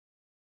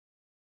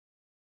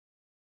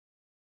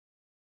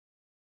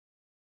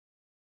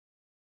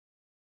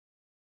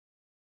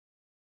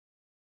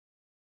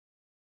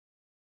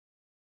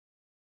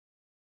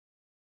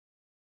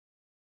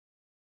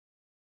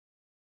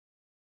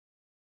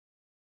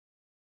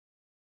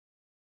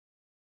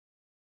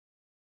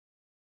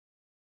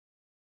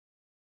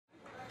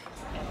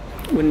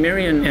When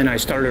Marion and I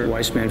started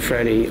Weiss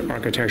Manfredi,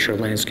 Architecture,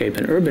 Landscape,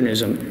 and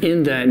Urbanism,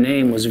 in that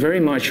name was very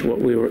much what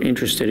we were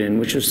interested in,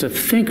 which was to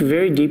think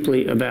very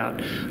deeply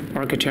about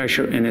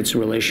architecture and its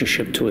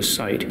relationship to a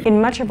site.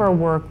 In much of our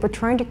work, we're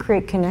trying to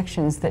create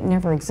connections that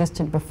never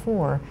existed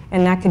before,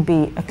 and that could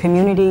be a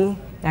community,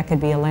 that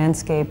could be a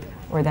landscape,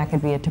 or that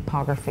could be a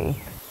topography.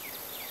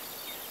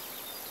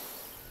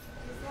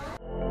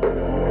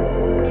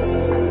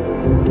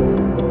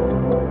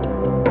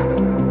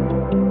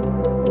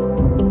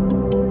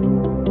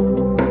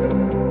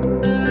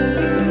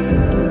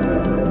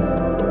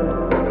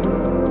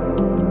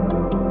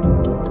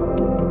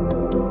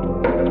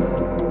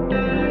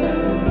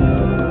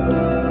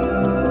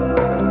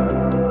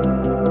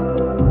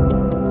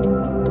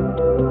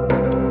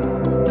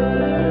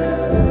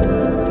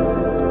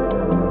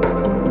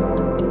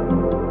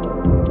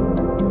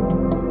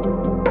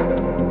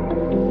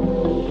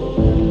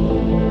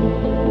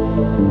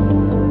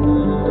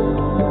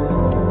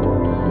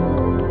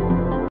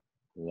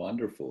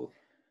 Wonderful.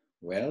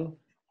 Well,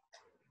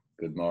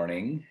 good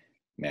morning,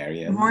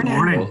 Marion. Good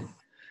morning.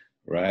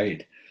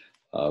 Right.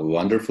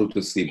 Wonderful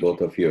to see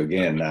both of you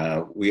again.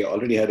 We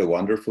already had a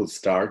wonderful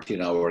start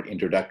in our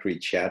introductory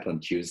chat on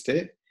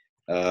Tuesday.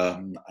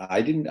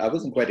 I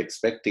wasn't quite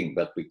expecting,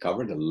 but we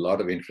covered a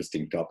lot of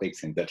interesting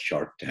topics in that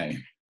short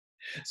time.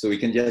 So we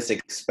can just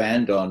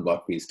expand on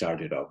what we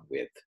started off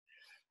with.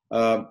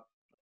 For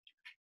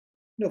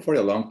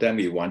a long time,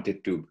 we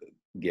wanted to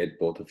get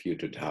both of you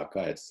to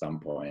Dhaka at some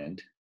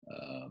point.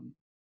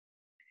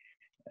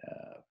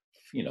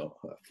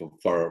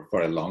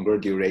 For a longer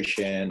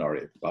duration or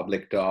a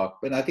public talk,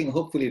 but I think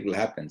hopefully it will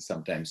happen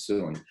sometime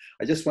soon.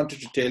 I just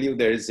wanted to tell you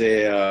there is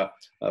a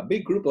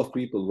big group of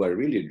people who are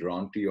really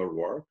drawn to your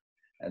work.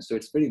 And so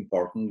it's very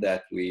important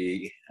that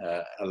we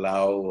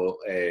allow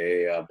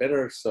a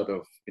better sort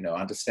of,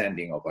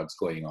 understanding of what's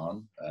going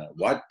on,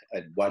 what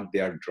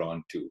they are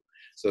drawn to.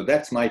 So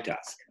that's my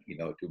task,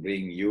 to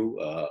bring you,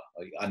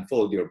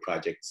 unfold your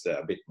projects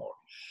a bit more.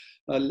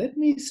 Let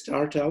me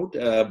start out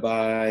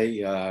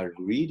by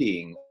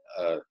reading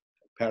a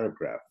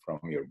paragraph from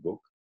your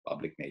book,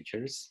 Public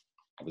Natures.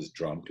 I was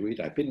drawn to it.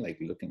 I've been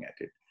looking at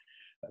it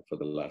for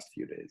the last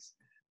few days.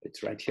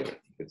 It's right here.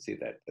 You can see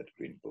that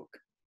green book.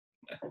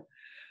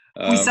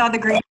 We saw the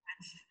green.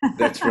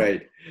 That's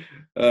right.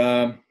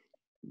 The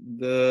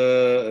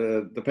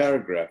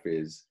paragraph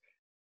is,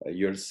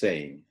 you're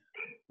saying,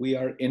 we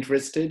are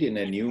interested in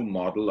a new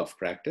model of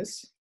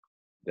practice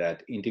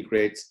that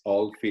integrates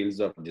all fields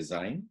of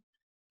design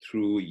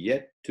through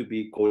yet to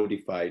be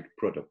codified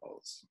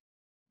protocols.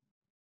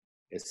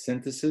 A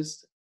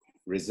synthesis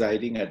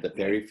residing at the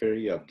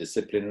periphery of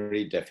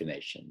disciplinary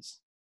definitions,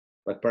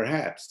 but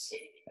perhaps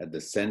at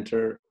the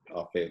center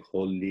of a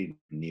wholly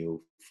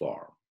new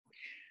form.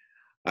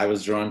 I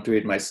was drawn to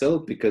it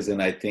myself because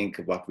then I think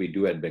what we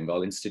do at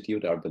Bengal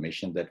Institute, or the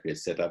mission that we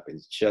set up,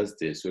 is just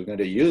this. We're going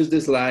to use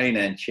this line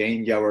and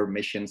change our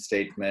mission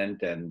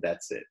statement, and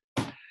that's it.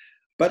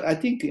 But I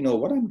think,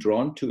 what I'm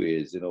drawn to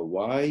is,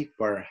 why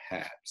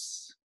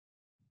perhaps,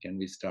 can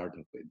we start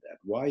off with that?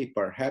 Why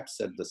perhaps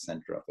at the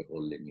center of a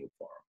wholly new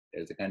form?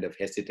 There's a kind of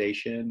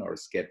hesitation or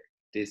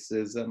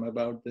skepticism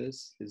about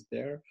this, is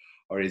there?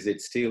 Or is it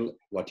still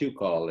what you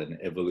call an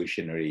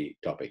evolutionary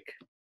topic?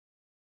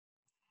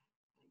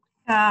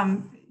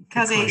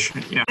 Kazi,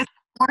 Yeah. it's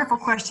a wonderful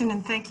question,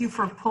 and thank you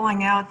for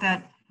pulling out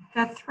that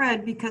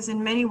thread, because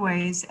in many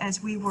ways,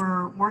 as we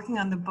were working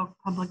on the book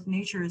Public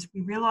Natures,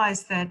 we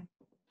realized that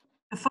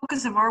the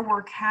focus of our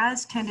work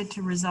has tended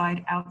to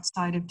reside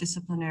outside of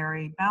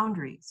disciplinary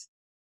boundaries.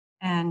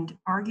 And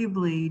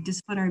arguably,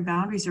 disciplinary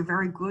boundaries are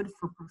very good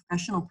for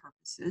professional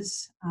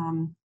purposes.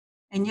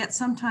 And yet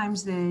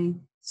sometimes they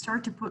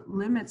start to put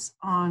limits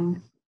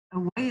on a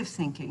way of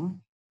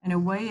thinking and a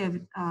way of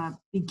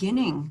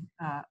beginning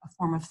a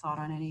form of thought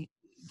on any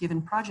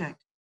given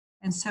project.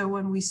 And so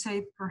when we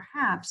say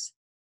perhaps,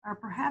 our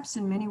perhaps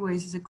in many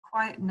ways is a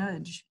quiet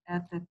nudge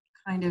at the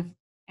kind of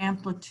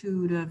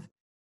amplitude of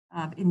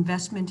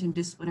investment in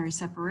disciplinary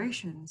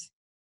separations.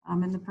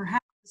 And the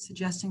perhaps is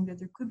suggesting that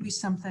there could be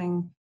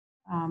something,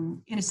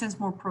 in a sense,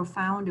 more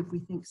profound if we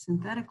think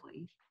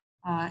synthetically,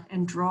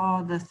 and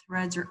draw the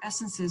threads or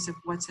essences of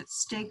what's at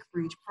stake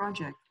for each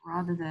project,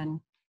 rather than,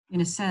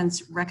 in a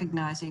sense,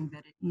 recognizing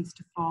that it needs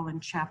to fall in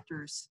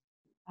chapters,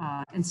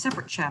 in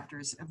separate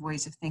chapters of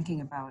ways of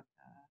thinking about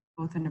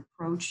both an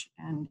approach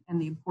and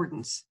the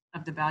importance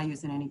of the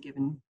values in any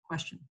given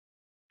question.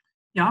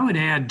 Yeah, I would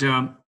add,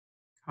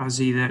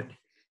 Kazi, that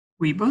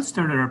we both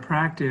started our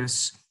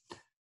practice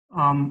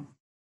when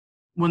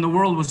the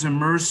world was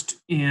immersed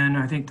in,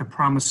 I think, the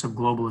promise of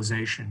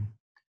globalization.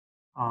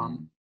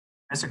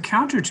 As a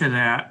counter to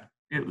that,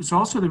 it was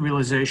also the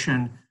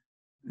realization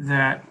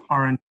that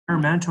our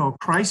environmental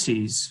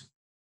crises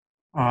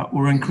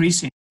were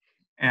increasing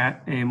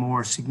at a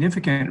more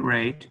significant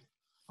rate,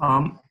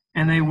 and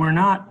they were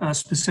not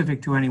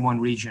specific to any one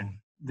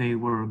region. They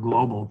were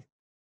global.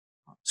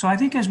 So I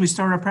think as we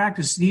start our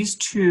practice, these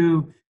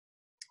two,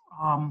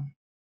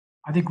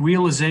 I think,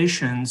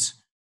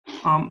 realizations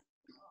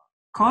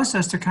caused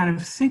us to kind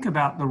of think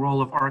about the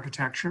role of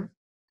architecture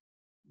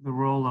the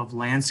role of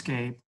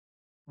landscape,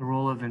 the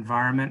role of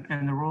environment,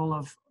 and the role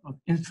of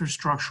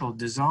infrastructural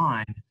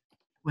design,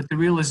 with the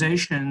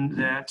realization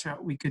that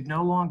we could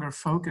no longer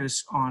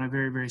focus on a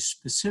very, very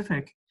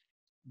specific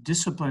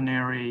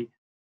disciplinary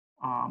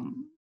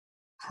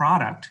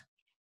product,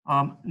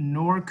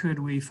 nor could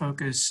we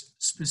focus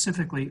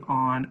specifically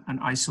on an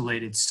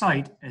isolated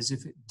site as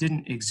if it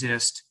didn't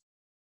exist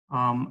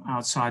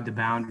outside the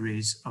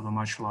boundaries of a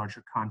much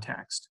larger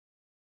context.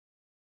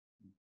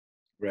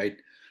 Right.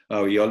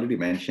 You already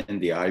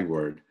mentioned the I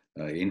word,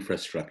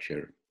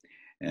 infrastructure.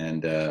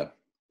 And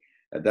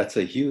that's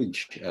a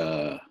huge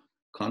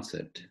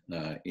concept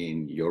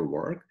in your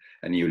work.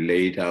 And you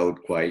lay it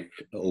out quite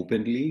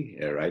openly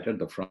right at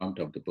the front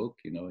of the book,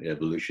 you know,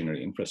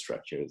 evolutionary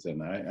infrastructures.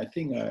 And I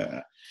think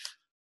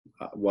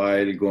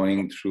while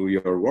going through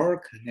your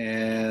work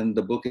and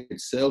the book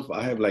itself,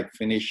 I have like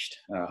finished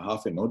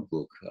half a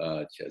notebook,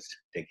 just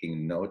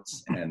taking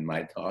notes and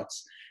my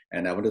thoughts.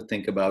 And I want to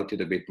think about it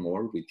a bit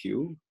more with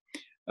you.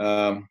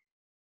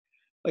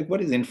 Like,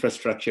 what is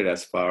infrastructure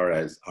as far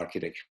as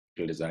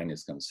architectural design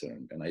is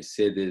concerned? And I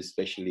say this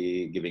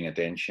especially giving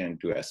attention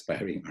to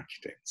aspiring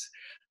architects.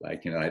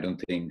 Like, you know, I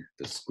don't think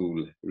the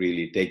school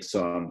really takes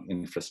on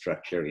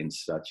infrastructure in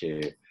such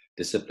a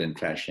disciplined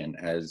fashion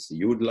as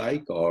you would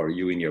like, or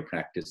you in your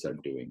practice are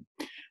doing.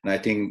 And I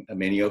think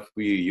many of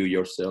you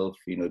yourself,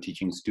 you know,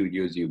 teaching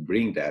studios, you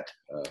bring that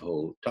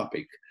whole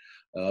topic.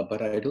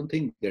 But I don't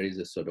think there is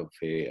a sort of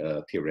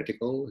a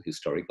theoretical,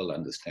 historical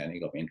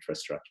understanding of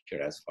infrastructure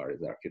as far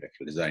as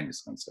architectural design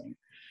is concerned.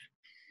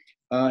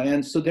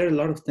 And so there are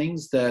a lot of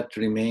things that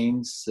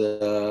remains,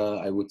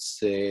 I would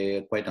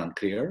say, quite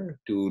unclear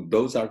to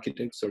those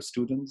architects or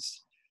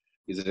students.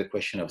 Is it a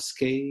question of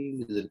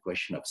scale? Is it a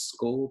question of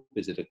scope?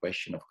 Is it a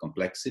question of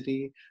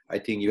complexity? I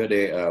think you had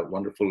a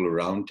wonderful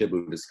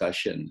roundtable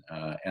discussion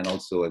and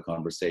also a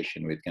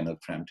conversation with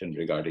Kenneth Frampton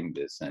regarding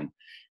this. And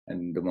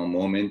the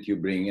moment you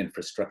bring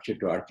infrastructure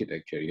to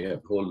architecture, you have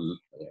a whole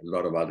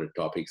lot of other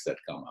topics that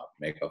come up,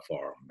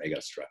 megaform,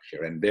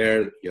 megastructure. And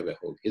there you have a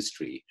whole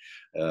history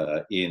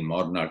in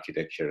modern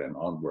architecture and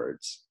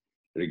onwards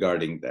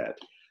regarding that.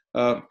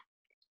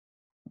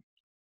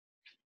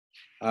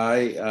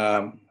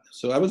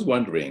 So I was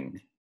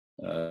wondering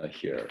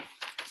here,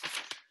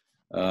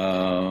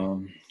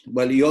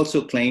 well, you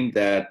also claimed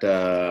that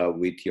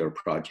with your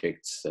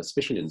projects,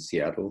 especially in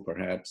Seattle,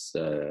 perhaps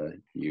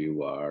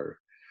you are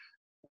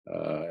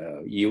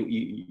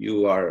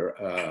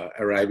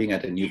arriving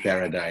at a new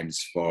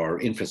paradigms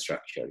for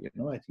infrastructure. You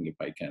know, I think if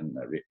I can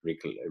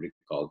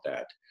recall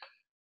that.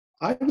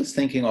 I was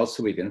thinking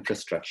also with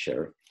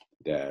infrastructure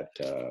that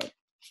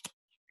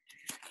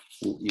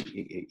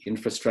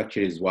infrastructure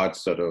is what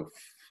sort of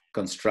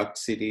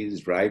constructs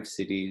cities, drives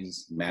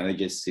cities,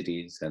 manages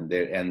cities, and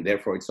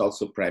therefore it's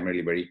also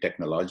primarily very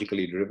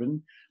technologically driven.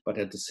 But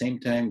at the same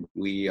time,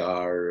 we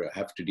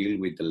have to deal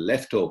with the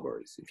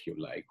leftovers, if you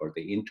like, or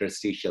the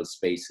interstitial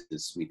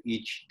spaces with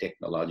each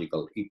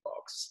technological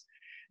epochs.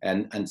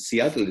 And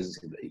Seattle is,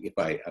 if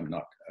I am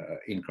not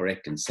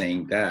incorrect in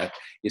saying that,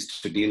 is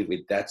to deal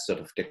with that sort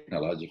of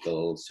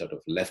technological sort of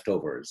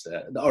leftovers,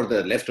 or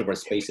the leftover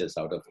spaces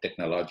out of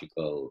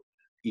technological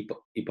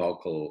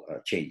epochal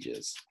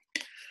changes.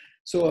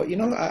 So, you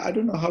know, I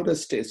don't know how to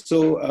state.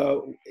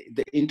 So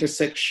the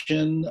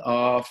intersection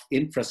of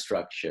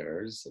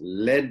infrastructures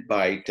led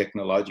by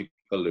technological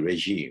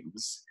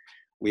regimes,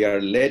 we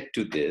are led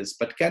to this,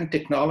 but can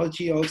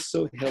technology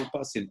also help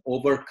us in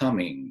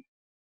overcoming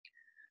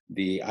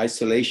the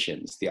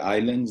isolations, the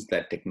islands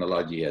that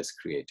technology has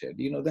created?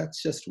 You know,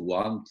 that's just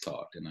one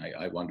thought. And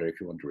I wonder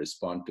if you want to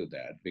respond to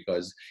that,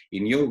 because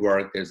in your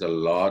work, there's a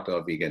lot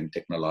of, again,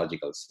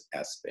 technological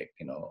aspect,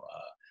 you know,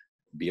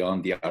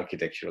 beyond the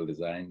architectural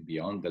design,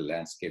 beyond the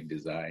landscape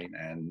design,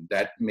 and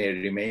that may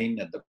remain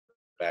at the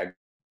back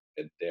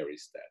that there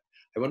is that.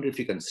 I wonder if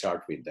you can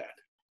start with that.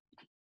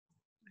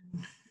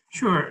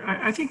 Sure.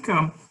 I think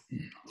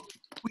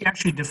we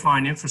actually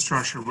define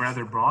infrastructure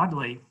rather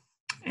broadly.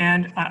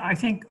 And I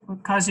think,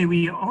 Kazi,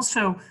 we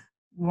also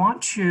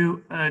want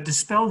to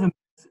dispel the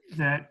myth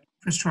that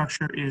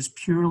infrastructure is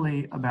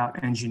purely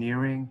about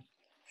engineering,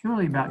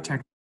 purely about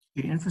technology.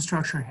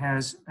 Infrastructure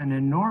has an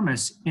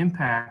enormous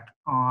impact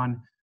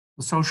on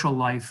the social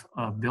life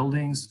of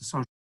buildings, the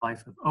social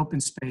life of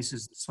open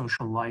spaces, the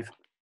social life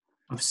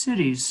of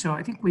cities. So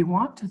I think we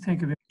want to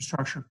think of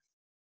infrastructure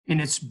in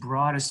its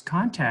broadest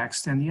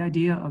context. And the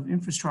idea of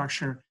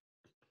infrastructure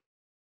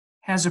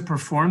has a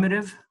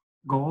performative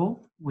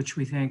goal, which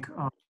we think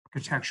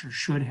architecture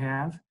should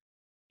have.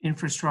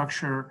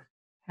 Infrastructure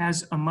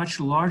has a much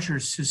larger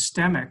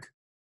systemic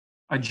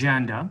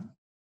agenda,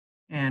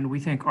 and we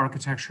think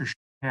architecture should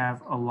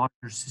have a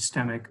larger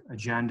systemic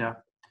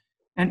agenda.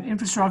 And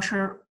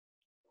infrastructure,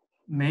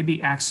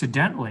 maybe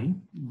accidentally,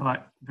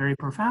 but very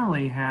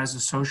profoundly, has a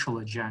social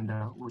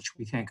agenda, which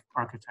we think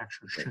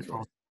architecture should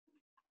also.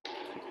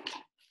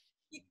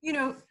 You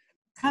know,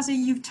 Kazi,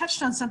 you've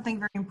touched on something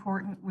very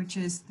important, which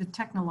is the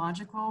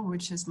technological,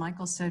 which, as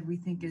Michael said, we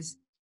think is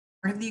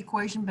part of the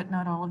equation, but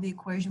not all of the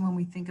equation when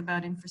we think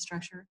about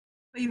infrastructure.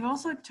 but you've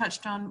also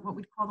touched on what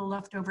we'd call the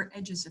leftover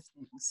edges of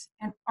things.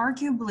 And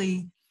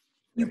arguably,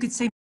 you could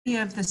say many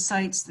of the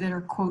sites that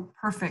are, quote,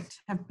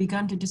 perfect have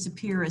begun to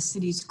disappear as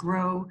cities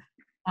grow.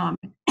 And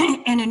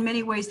in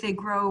many ways, they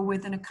grow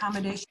with an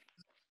accommodation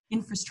of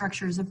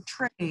infrastructures of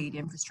trade,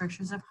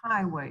 infrastructures of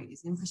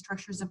highways,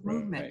 infrastructures of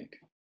movement. Right.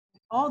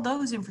 All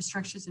those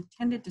infrastructures have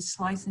tended to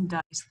slice and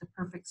dice the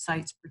perfect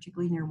sites,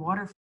 particularly near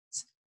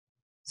waterfronts.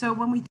 So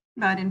when we think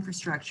about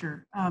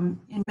infrastructure,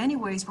 in many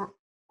ways, we're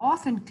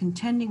often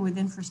contending with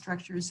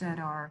infrastructures that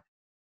are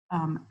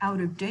out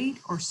of date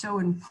or so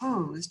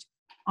imposed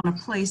on a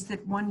place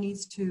that one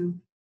needs to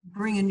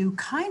bring a new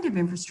kind of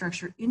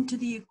infrastructure into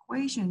the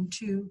equation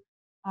to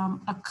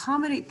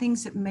accommodate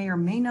things that may or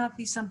may not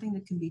be something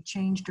that can be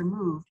changed or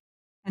moved.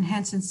 And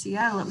hence in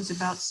Seattle, it was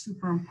about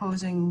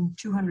superimposing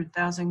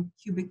 200,000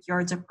 cubic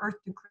yards of earth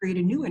to create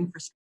a new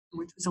infrastructure,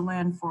 which was a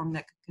landform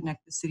that could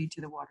connect the city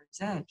to the water's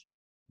edge.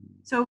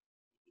 So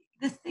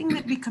the thing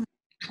that becomes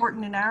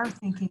important in our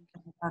thinking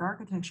about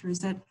architecture is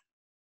that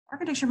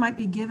architecture might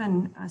be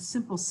given a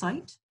simple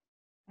site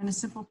and a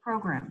simple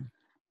program.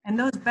 And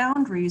those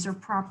boundaries are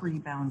property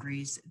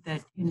boundaries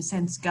that, in a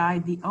sense,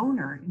 guide the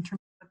owner in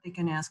terms of what they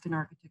can ask an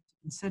architect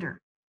to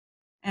consider.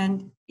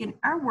 And in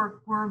our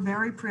work, we're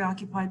very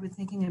preoccupied with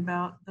thinking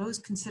about those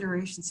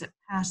considerations that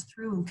pass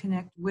through and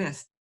connect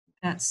with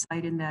that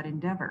site and that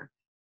endeavor.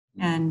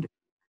 And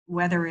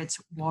whether it's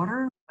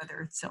water, whether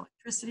it's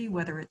electricity,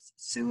 whether it's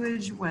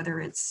sewage, whether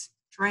it's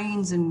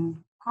drains and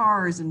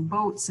cars and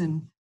boats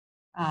and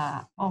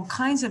all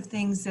kinds of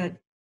things that,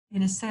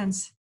 in a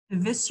sense,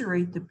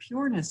 eviscerate the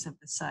pureness of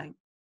the site.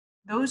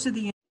 Those are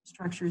the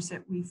infrastructures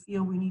that we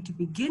feel we need to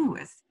begin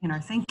with in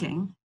our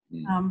thinking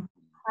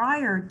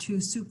prior to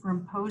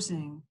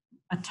superimposing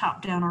a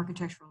top-down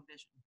architectural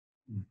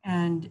vision.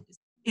 And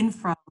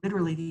infra,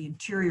 literally the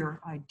interior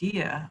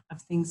idea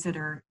of things that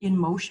are in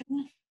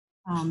motion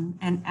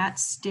and at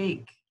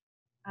stake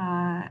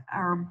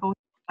are both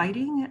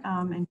exciting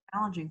and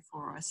challenging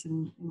for us.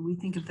 And we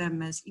think of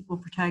them as equal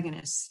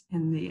protagonists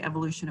in the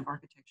evolution of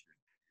architecture.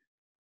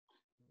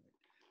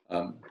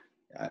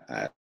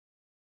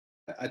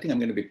 I think I'm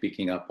going to be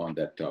picking up on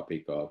that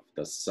topic of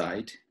the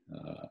site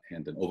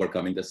and then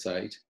overcoming the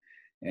site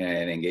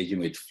and engaging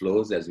with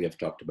flows, as we have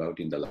talked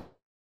about in the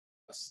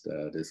last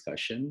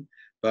discussion.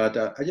 But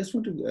I just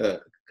want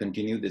to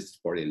continue this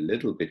for a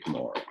little bit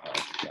more,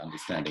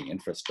 understanding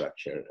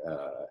infrastructure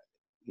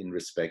in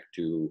respect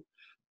to,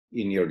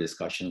 in your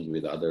discussions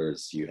with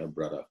others, you have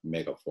brought up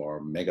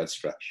megaform,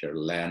 megastructure,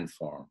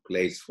 landform,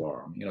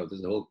 placeform. You know,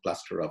 there's a whole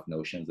cluster of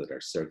notions that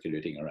are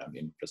circulating around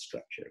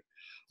infrastructure.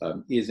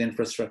 Is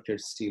infrastructure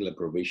still a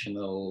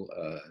provisional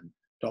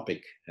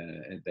topic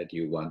that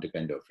you want to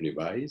kind of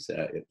revise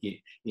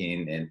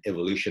in an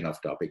evolution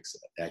of topics,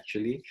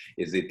 actually?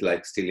 Is it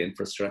like still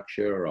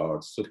infrastructure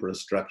or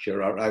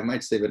superstructure, or I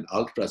might say even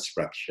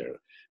ultrastructure?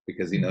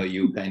 Because, you know,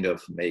 you kind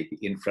of make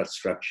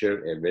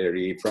infrastructure a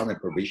very, from a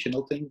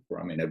provisional thing,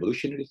 from an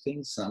evolutionary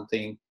thing,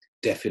 something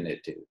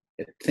definitive,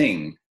 a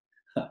thing.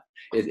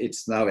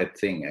 It's now a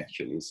thing,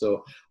 actually.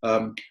 So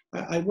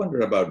I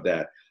wonder about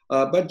that.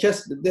 But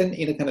just then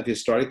in a kind of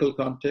historical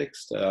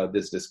context,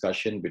 this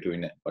discussion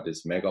between what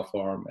is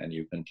megaform, and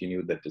you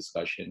continue that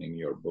discussion in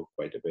your book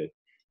quite a bit,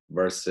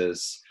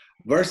 versus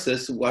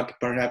what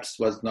perhaps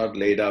was not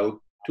laid out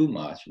too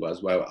much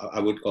was what I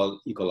would call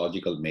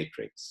ecological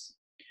matrix,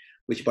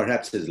 which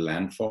perhaps is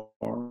landform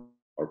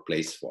or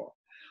placeform.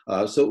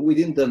 So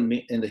within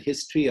in the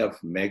history of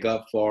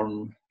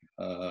megaform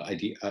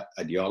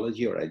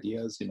ideology or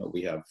ideas, you know,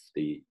 we have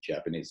the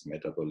Japanese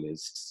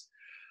metabolists,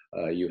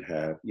 you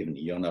have even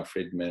Iona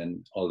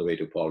Friedman, all the way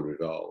to Paul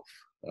Rudolph,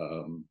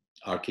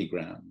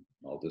 Archigram,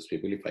 all those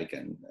people, if I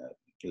can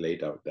lay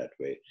it out that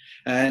way.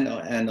 And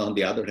on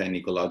the other hand,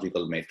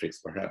 ecological matrix,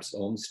 perhaps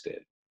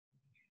Olmsted.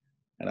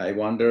 And I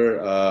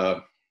wonder,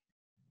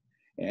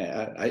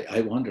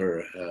 I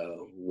wonder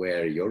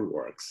where your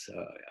works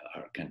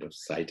are kind of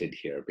cited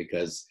here,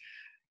 because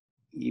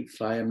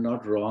if I am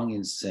not wrong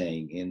in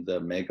saying, in the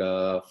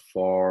mega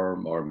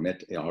form or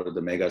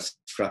the mega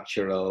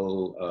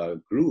structural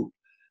group,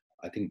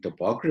 I think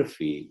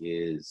topography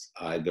is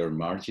either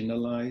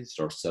marginalized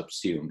or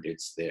subsumed.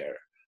 It's there.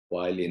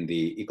 While in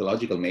the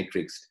ecological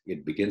matrix,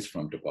 it begins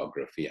from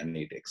topography and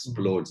it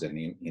explodes and,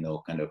 you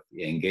know, kind of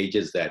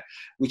engages that,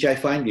 which I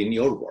find in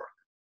your work.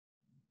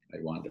 I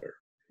wonder.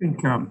 I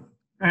think,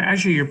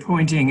 actually, you're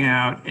pointing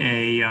out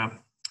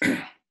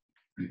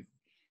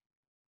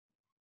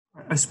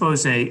I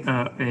suppose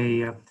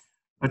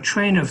a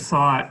train of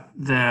thought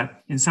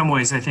that, in some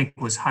ways, I think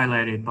was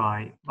highlighted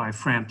by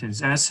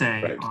Frampton's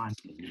essay Right. on.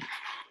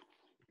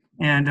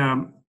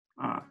 And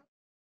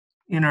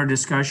in our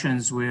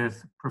discussions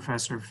with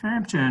Professor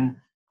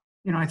Frampton,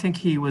 you know, I think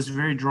he was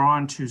very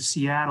drawn to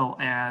Seattle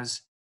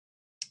as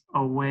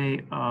a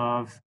way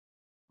of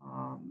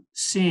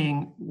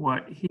seeing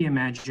what he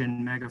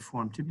imagined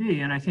megaform to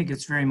be. And I think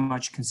it's very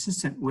much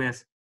consistent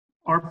with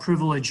our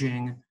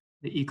privileging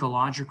the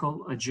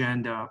ecological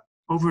agenda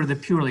over the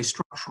purely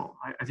structural.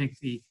 I think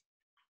the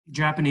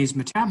Japanese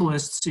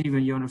metabolists,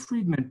 even Yona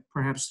Friedman,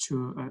 perhaps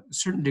to a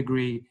certain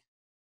degree,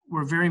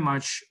 were very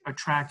much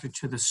attracted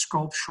to the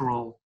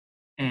sculptural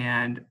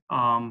and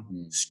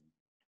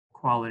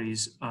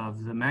qualities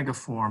of the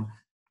megaform,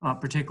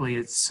 particularly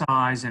its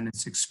size and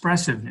its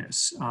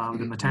expressiveness,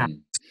 the metabolites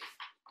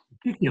in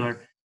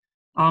particular.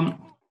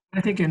 I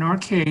think in our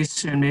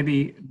case, and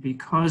maybe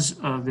because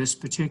of this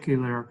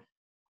particular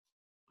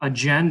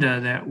agenda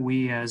that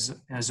we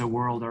as a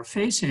world are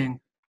facing,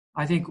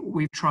 I think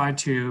we've tried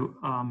to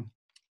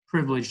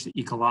privilege the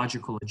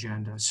ecological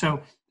agenda.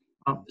 So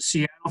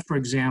Seattle, for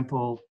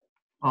example,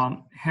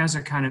 has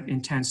a kind of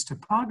intense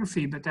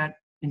topography, but that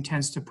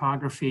intense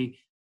topography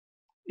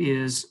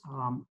is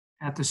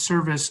at the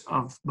service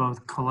of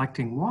both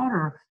collecting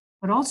water,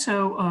 but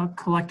also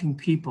collecting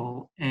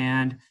people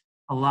and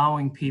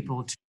allowing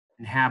people to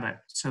inhabit.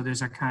 So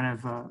there's a kind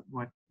of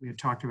what we had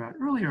talked about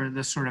earlier,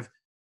 this sort of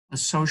a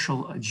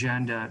social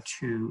agenda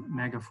to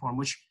megaform,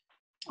 which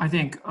I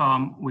think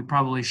we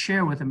probably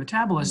share with the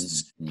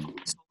metabolists,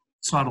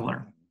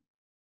 subtler.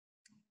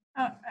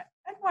 I'd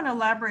want to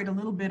elaborate a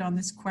little bit on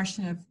this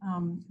question of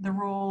the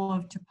role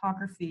of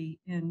topography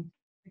in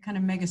the kind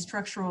of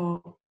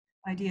megastructural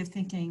idea of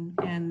thinking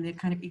and the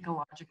kind of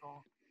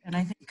ecological. And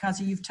I think,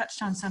 Kazi, you've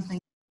touched on something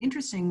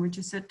interesting, which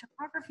is that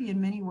topography in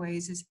many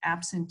ways is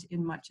absent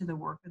in much of the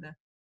work of the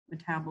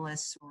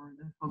metabolists or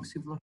the folks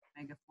who've looked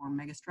at megaform,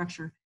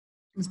 megastructure.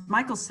 As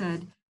Michael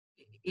said,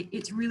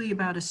 it's really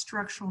about a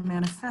structural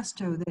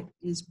manifesto that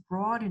is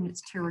broad in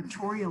its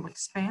territorial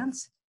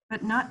expanse,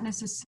 but not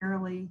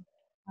necessarily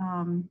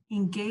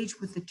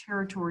engaged with the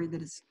territory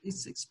that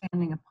it's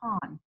expanding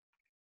upon.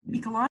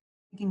 Ecological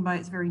thinking by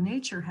its very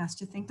nature has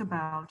to think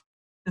about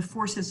the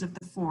forces of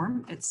the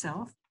form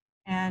itself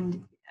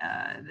and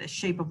the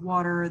shape of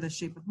water, the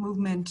shape of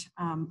movement,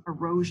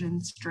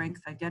 erosion,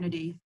 strength,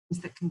 identity,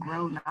 things that can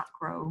grow, not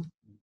grow.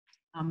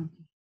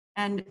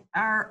 And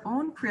our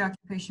own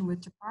preoccupation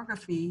with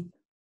topography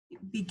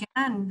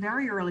began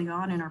very early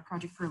on in our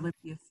project for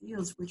Olympia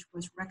Fields, which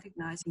was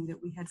recognizing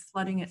that we had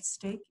flooding at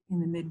stake in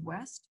the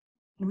Midwest.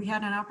 And we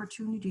had an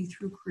opportunity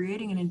through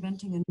creating and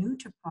inventing a new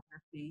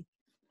topography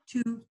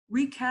to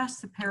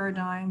recast the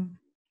paradigm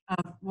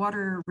of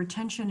water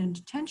retention and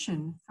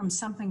detention from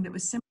something that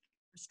was simply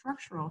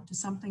structural to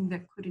something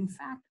that could in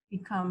fact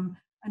become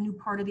a new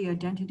part of the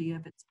identity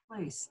of its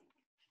place.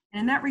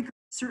 And in that regard,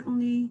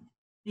 certainly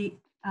the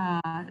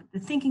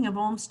thinking of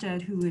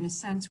Olmsted, who in a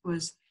sense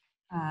was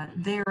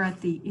there at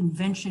the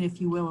invention,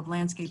 if you will, of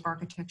landscape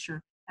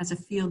architecture as a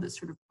field that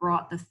sort of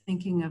brought the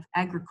thinking of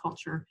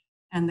agriculture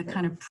and the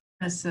kind of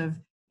premise of,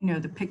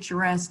 the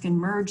picturesque and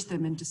merged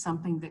them into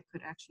something that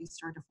could actually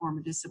start to form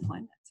a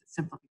discipline. That's a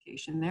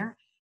simplification there.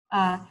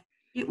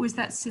 It was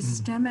that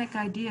systemic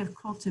idea of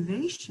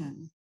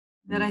cultivation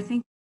that I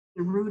think is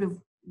the root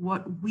of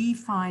what we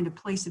find a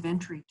place of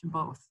entry to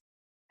both,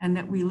 and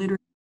that we literally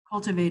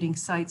cultivating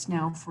sites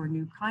now for a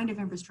new kind of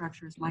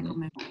infrastructure, as Michael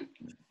mentioned,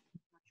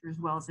 as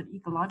well as an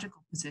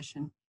ecological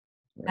position,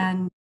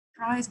 and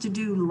tries to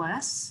do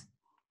less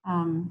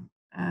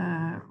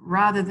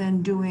rather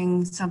than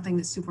doing something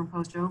that's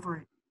superimposed over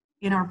it.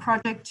 In our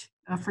project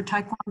for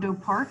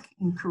Taekwondo Park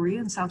in Korea,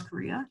 in South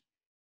Korea,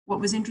 what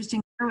was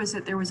interesting there was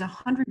that there was a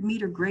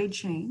 100-meter grade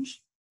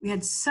change. We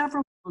had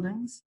several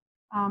buildings.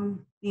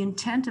 The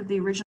intent of the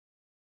original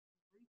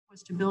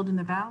was to build in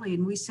the valley,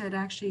 and we said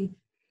actually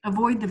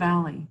avoid the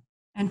valley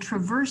and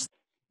traverse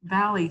the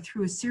valley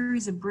through a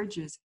series of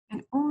bridges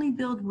and only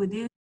build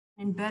within,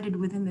 embedded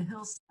within the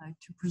hillside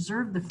to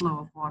preserve the flow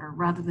of water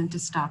rather than to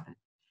stop it.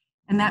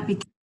 And that became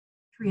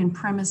the tree and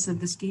premise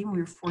of the scheme. We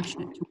were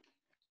fortunate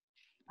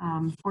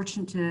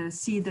to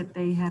see that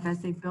they have, as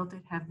they've built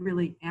it, have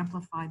really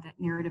amplified that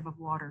narrative of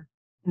water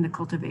in the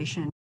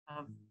cultivation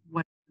of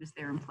what is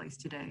there in place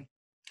today.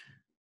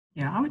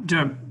 Yeah, I would,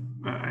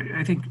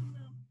 I think,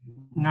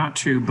 not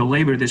to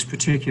belabor this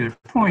particular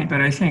point,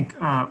 but I think,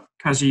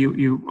 Kazi,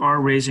 you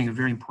are raising a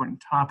very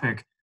important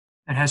topic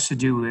that has to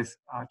do with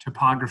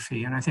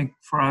topography. And I think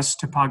for us,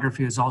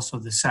 topography is also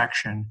the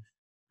section.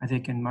 I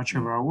think in much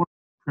of our work,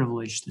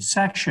 privilege the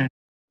section,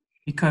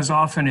 because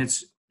often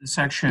it's the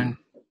section,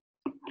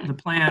 the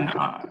plan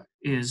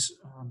is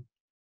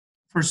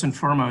first and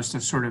foremost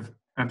a sort of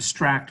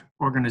abstract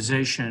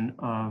organization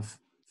of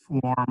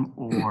form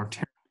or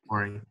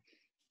territory.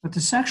 But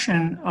the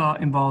section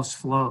involves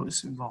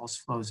flows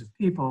of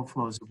people,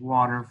 flows of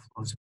water,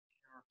 flows of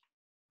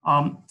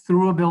air,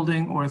 through a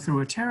building or through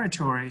a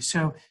territory.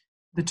 So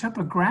the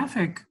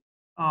topographic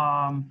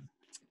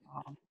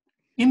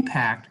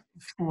impact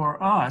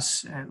for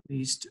us, at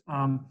least,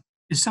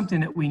 is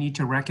something that we need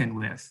to reckon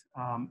with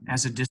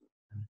as a discipline.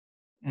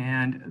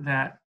 And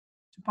that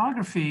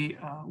topography,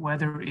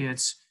 whether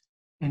it's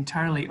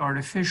entirely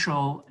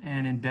artificial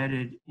and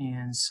embedded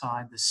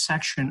inside the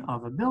section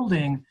of a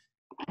building,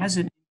 has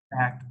an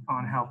impact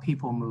on how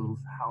people move,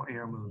 how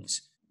air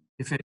moves.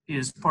 If it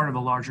is part of a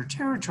larger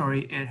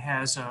territory, it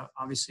has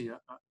obviously a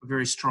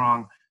very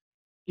strong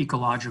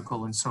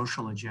ecological and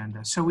social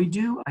agenda. So we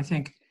do, I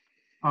think,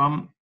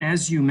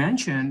 as you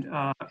mentioned,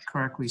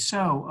 correctly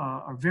so,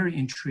 are very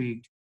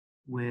intrigued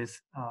with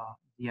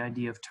the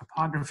idea of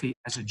topography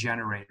as a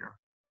generator.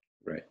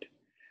 Right.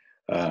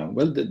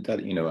 Well,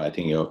 I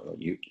think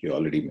you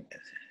already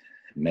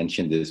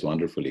mentioned this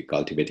wonderfully,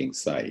 cultivating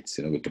sites.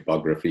 With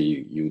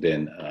topography, you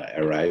then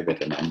arrive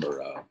at a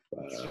number of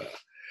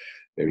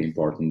very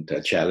important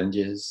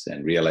challenges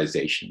and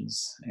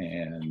realizations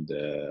and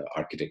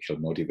architectural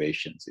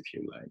motivations, if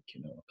you like.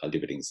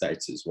 Cultivating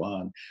sites is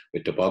one.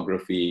 With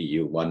topography,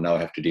 one now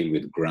have to deal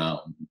with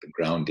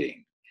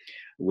grounding,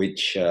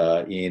 which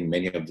in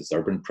many of these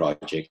urban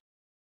projects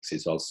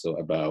is also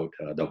about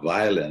the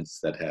violence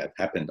that have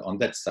happened on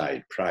that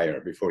site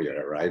before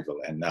your arrival.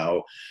 And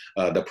now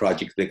the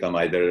projects become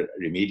either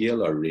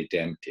remedial or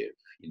redemptive,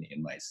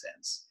 in my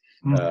sense.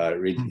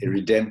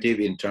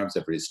 Redemptive in terms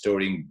of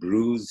restoring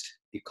bruised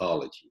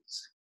ecologies.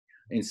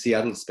 In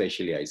Seattle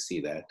especially, I see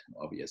that.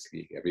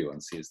 Obviously,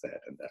 everyone sees that,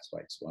 and that's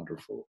why it's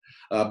wonderful.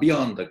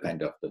 Beyond the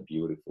kind of the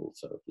beautiful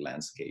sort of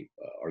landscape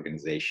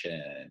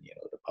organization,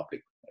 the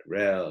public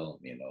realm,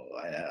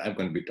 I'm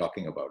going to be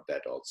talking about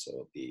that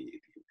also, the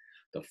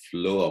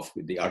flow of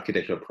the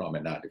architectural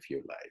promenade, if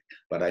you like.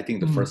 But I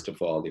think first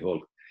of all, the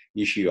whole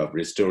issue of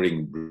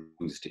restoring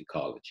bruised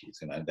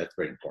ecologies, and that's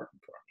very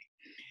important for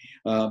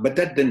me. But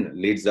that then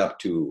leads up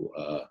to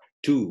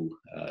two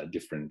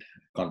different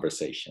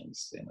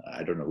conversations, and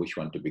I don't know which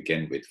one to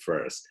begin with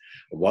first.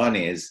 One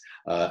is,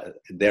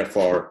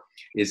 therefore,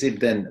 is it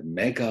then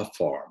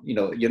megaform?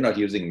 You're not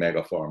using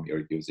megaform,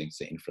 you're using,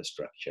 say,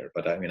 infrastructure,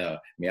 but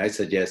may I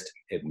suggest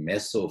a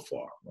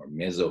mesoform or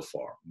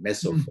mesoform,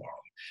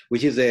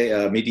 which is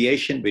a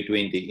mediation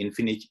between the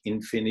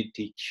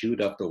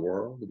infinitude of the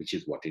world, which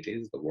is what it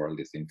is. The world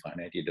is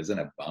infinite. It doesn't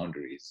have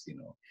boundaries,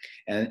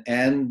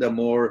 and the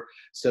more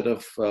sort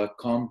of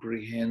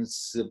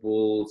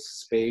comprehensible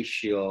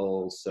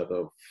spatial sort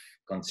of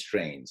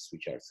constraints,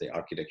 which are, say,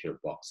 architectural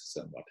boxes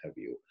and what have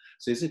you.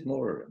 So is it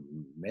more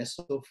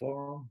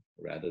mesoform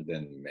rather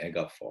than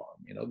megaform?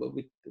 But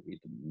with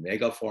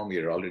megaform,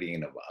 we're already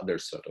in other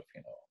sort of,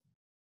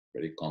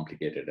 very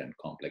complicated and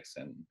complex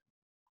and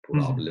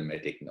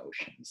problematic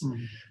notions.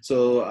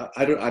 So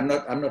I'm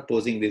not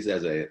posing this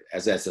as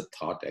a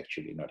thought,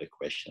 actually, not a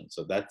question.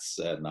 So that's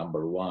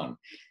number one.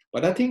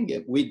 But I think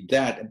with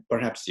that,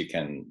 perhaps you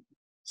can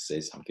say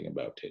something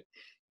about it.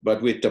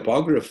 But with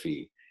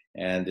topography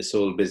and this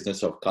whole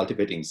business of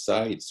cultivating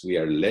sites, we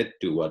are led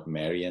to what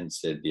Marion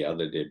said the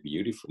other day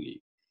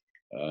beautifully.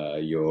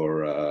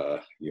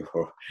 Your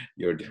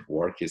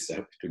work is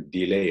to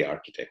delay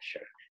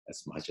architecture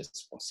as much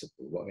as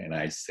possible. And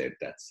I said,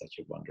 that's such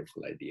a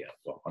wonderful idea,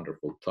 a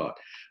wonderful thought.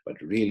 But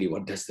really,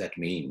 what does that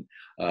mean?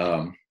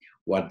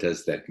 What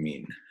does that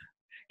mean?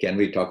 Can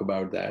we talk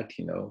about that?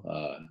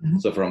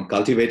 So from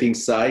cultivating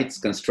sites,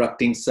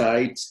 constructing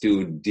sites,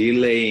 to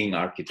delaying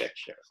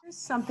architecture. Here's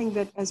something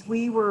that, as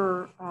we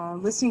were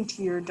listening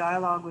to your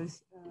dialogue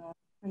with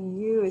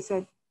you, is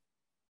that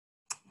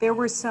there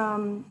were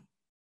some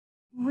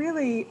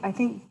really, I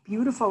think,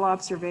 beautiful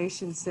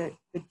observations that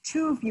the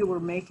two of you were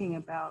making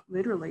about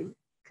literally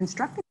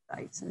constructing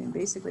sites.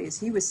 Basically, as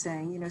he was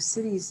saying,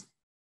 cities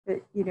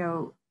in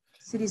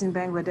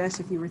Bangladesh,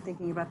 if you were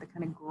thinking about the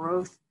kind of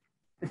growth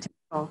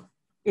potential,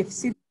 if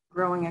cities are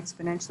growing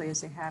exponentially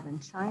as they have in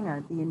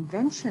China, the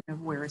invention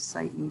of where a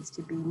site needs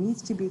to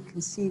be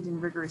conceived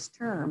in rigorous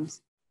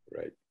terms.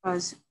 Right.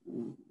 Because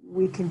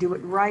we can do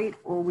it right,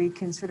 or we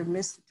can sort of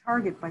miss the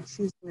target by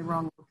choosing the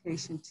wrong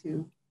location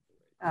to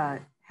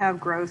have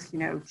growth.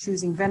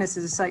 Choosing Venice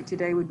as a site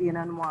today would be an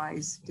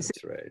unwise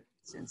decision. That's right.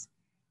 For instance.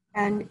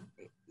 And,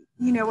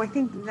 I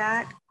think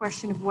that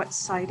question of what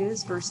site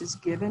is versus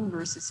given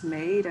versus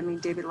made,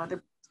 David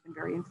Leatherwood has been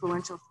very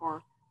influential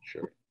for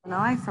Sure. and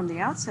I from the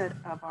outset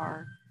of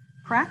our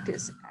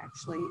practice,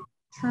 actually, in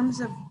terms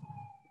of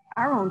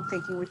our own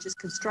thinking, which is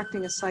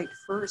constructing a site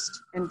first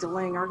and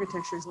delaying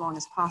architecture as long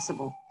as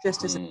possible,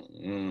 just as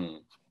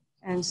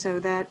and so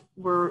that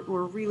we're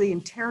really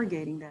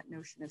interrogating that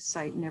notion of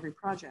site in every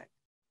project.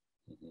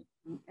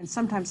 And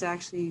sometimes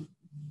actually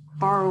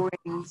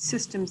borrowing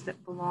systems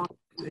that belong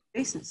to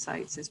adjacent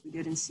sites, as we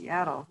did in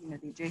Seattle,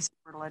 the adjacent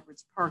Myrtle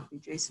Edwards Park, the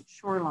adjacent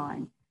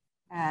shoreline,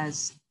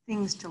 as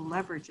things to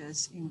leverage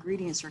as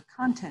ingredients or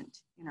content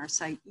in our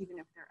site, even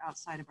if they're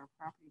outside of our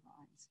property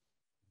lines.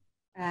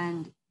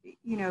 And,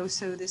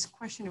 so this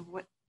question of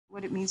what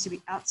it means to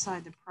be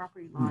outside the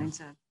property lines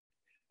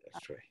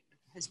That's right.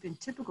 has been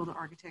typical to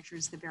architecture,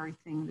 is the very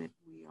thing that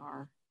we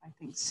are, I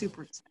think,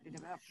 super excited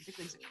about,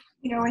 particularly.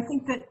 I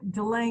think that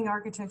delaying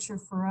architecture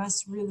for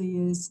us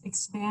really is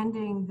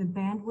expanding the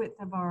bandwidth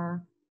of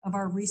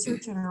our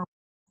research and our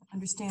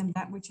understand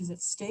that which is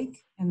at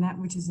stake and that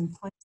which is in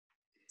place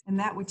and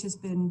that which has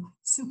been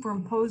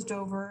superimposed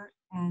over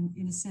and,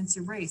 in a sense,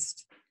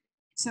 erased.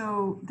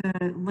 So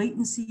the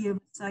latency of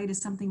a site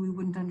is something we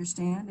wouldn't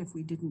understand if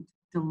we didn't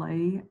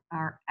delay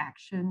our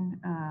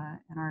action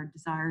and our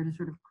desire to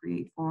sort of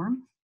create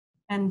form.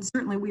 And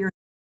certainly we are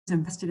as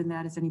invested in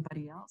that as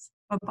anybody else.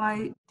 But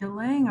by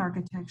delaying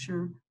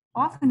architecture,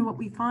 often what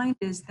we find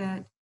is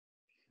that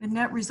the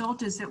net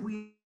result is that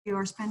we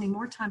are spending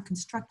more time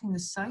constructing the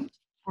site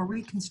or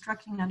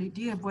reconstructing an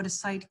idea of what a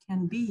site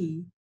can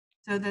be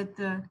so that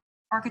the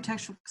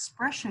architectural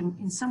expression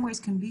in some ways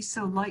can be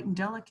so light and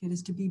delicate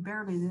as to be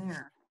barely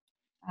there.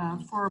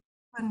 For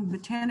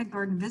Botanic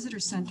Garden Visitor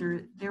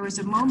Center, there was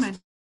a moment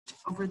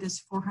over this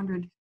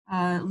 400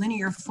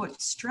 linear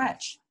foot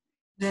stretch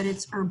that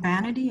its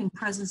urbanity and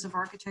presence of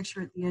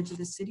architecture at the edge of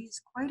the city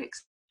is quite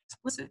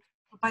explicit.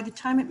 But by the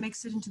time it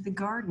makes it into the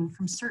garden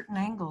from certain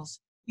angles,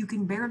 you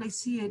can barely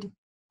see it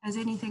as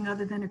anything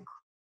other than a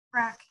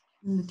crack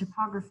in the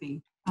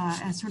topography,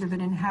 as sort of an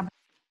inhabitant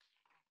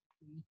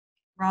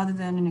rather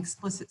than an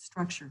explicit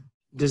structure.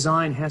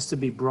 Design has to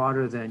be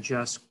broader than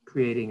just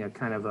creating a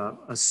kind of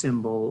a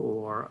symbol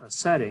or a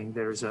setting.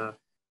 There's a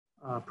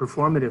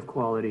performative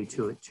quality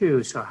to it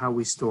too. So how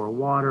we store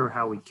water,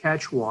 how we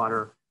catch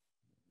water,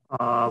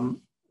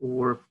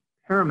 were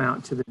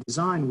paramount to the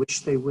design,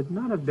 which they would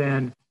not have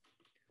been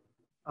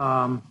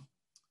 10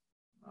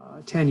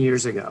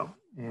 years ago.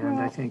 And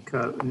I think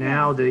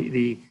now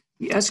the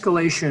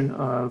escalation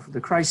of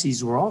the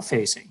crises we're all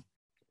facing,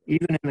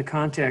 even in the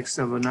context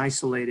of an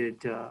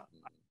isolated,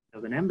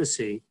 of an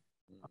embassy,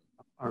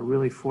 are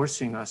really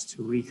forcing us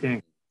to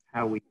rethink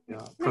how we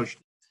approach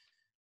it.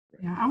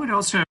 Yeah, I would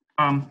also,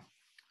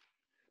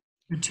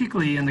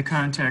 particularly in the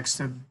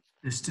context of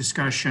this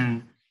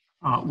discussion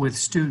with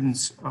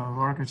students of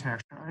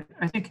architecture,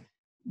 I think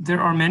there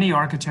are many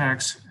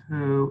architects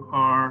who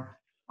are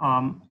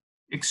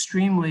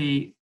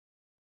extremely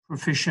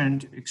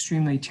proficient,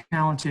 extremely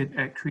talented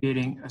at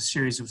creating a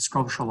series of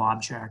sculptural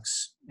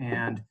objects,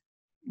 and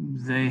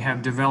they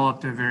have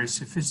developed a very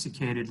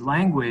sophisticated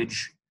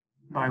language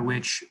by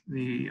which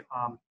the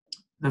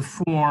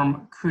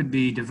form could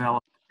be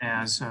developed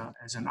as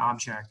an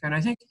object. And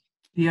I think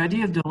the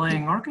idea of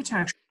delaying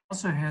architecture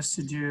also has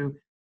to do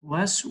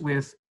less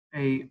with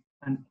an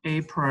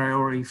a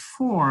priori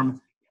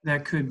form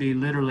that could be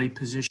literally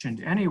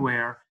positioned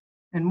anywhere,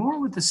 and more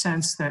with the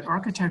sense that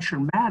architecture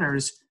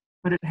matters,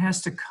 but it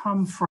has to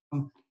come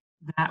from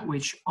that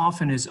which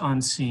often is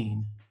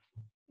unseen.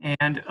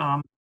 And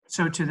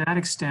so to that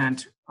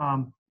extent,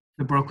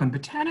 the Brooklyn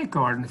Botanic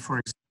Garden, for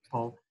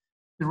example,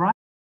 derived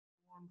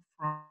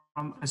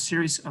from a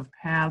series of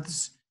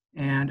paths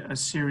and a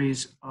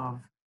series of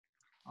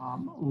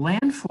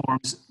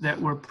landforms that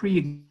were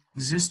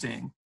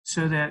pre-existing,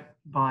 so that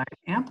by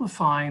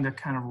amplifying the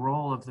kind of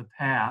role of the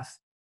path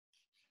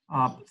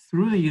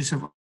through the use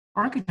of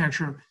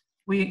architecture,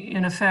 we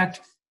in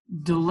effect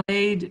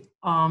delayed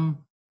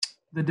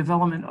the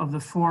development of the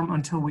form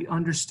until we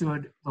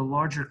understood the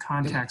larger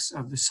context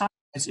of the site,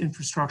 its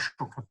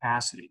infrastructural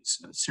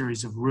capacities, a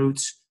series of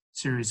routes,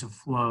 series of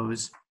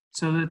flows,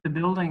 so that the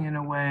building in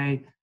a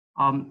way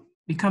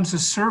becomes a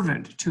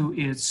servant to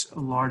its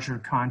larger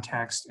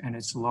context and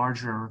its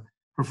larger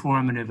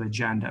performative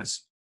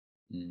agendas.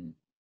 And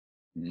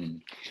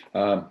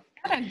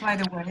by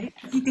the way,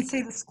 you could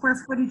say the square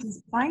footage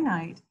is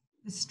finite,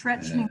 the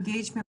stretch and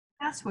engagement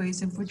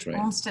pathways of which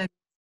Olmsted is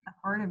the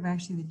heart of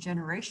actually the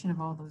generation of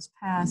all those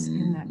paths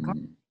in that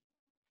garden.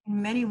 In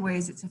many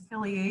ways, its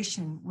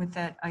affiliation with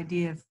that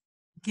idea of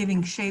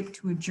giving shape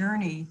to a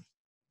journey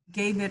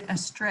gave it a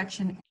stretch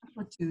and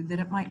amplitude that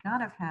it might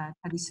not have had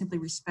he simply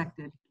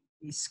respected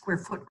the square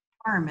foot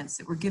requirements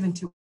that were given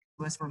to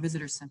us for a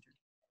visitor center.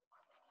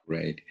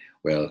 Right.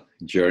 Well,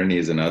 journey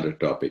is another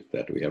topic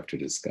that we have to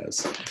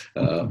discuss.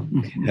 But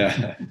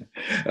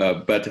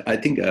I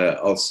think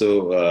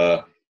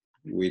also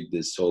with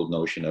this whole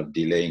notion of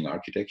delaying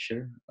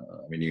architecture,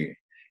 when you're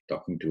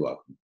talking to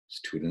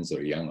students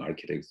or young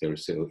architects, they're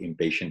so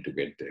impatient to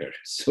get there.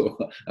 So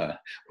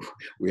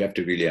we have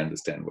to really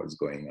understand what's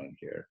going on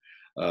here.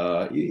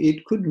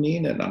 It could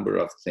mean a number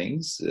of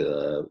things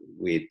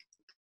with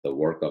the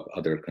work of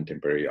other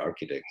contemporary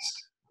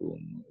architects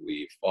whom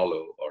we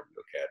follow or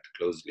look at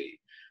closely.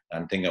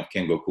 I'm thinking of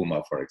Kengo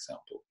Kuma, for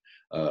example,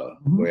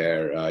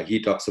 where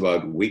he talks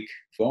about weak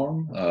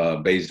form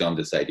based on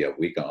this idea of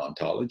weak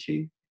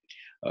ontology,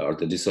 or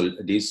the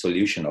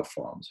dissolution of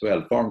forms.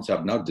 Well, forms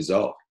have not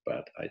dissolved,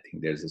 but I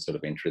think there's a sort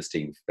of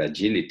interesting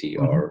fragility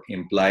or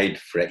implied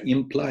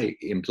fragility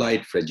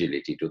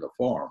to the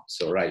form.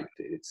 So, right,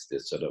 it's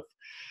this sort of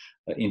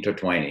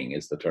intertwining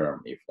is the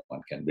term, if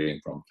one can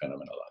bring from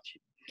phenomenology.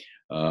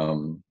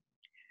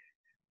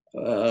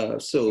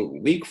 So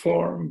weak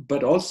form,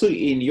 but also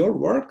in your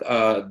work,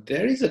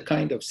 there is a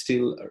kind of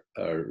still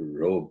a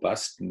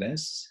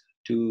robustness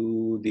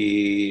to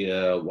the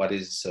what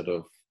is sort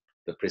of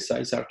the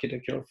precise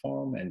architectural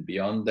form, and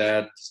beyond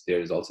that, there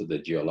is also the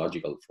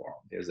geological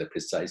form. There's a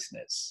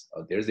preciseness,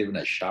 or there's even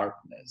a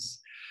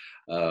sharpness,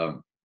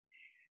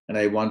 and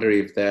I wonder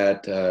if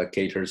that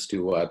caters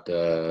to what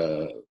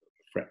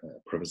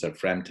Professor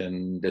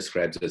Frampton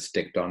describes as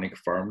tectonic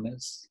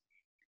firmness.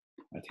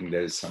 I think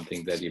there is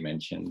something that you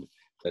mentioned,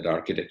 that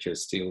architecture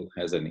still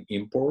has an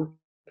import,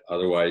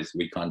 otherwise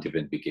we can't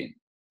even begin.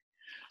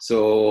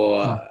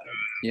 So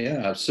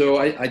yeah, so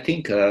I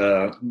think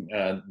there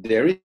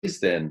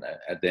is then,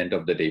 at the end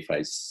of the day, if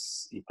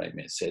I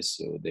may say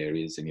so, there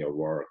is in your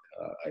work,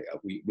 I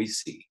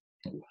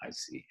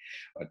see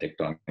a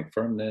tectonic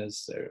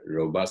firmness,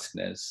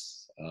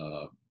 robustness,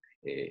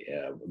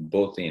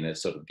 both in a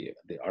sort of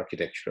the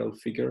architectural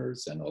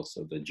figures and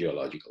also the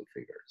geological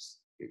figures.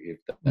 If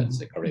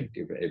that's a correct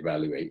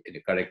evaluate, a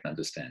correct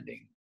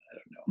understanding, I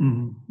don't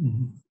know.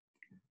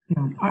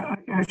 Yeah, I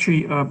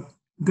actually,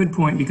 good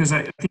point, because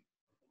I think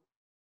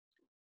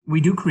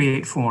we do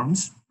create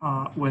forms,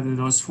 whether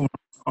those forms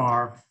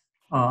are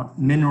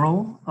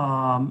mineral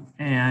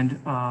and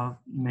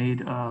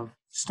made of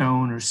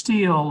stone or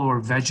steel or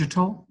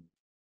vegetal.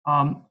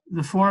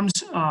 The forms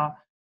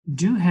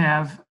do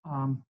have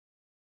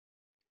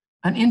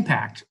an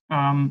impact,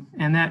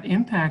 and that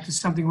impact is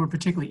something we're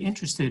particularly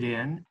interested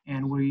in,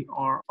 and we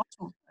are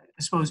also,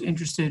 I suppose,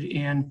 interested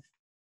in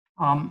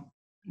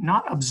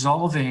not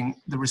absolving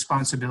the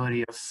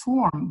responsibility of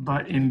form,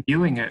 but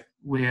imbuing it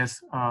with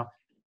a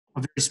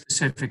very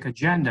specific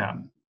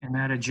agenda. And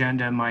that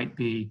agenda might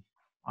be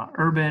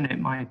urban, it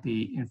might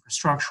be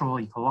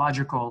infrastructural,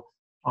 ecological,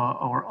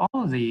 or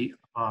all of the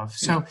above.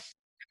 So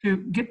to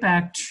get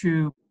back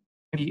to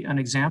maybe an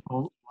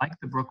example like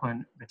the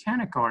Brooklyn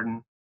Botanic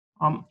Garden,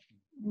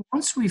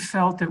 once we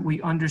felt that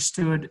we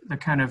understood the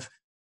kind of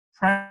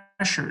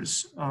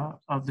pressures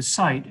of the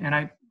site, and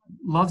I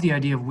love the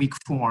idea of weak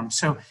form.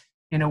 So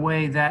in a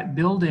way, that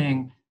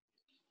building,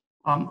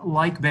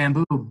 like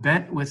bamboo,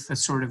 bent with the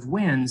sort of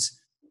winds,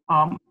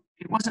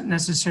 it wasn't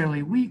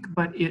necessarily weak,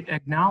 but it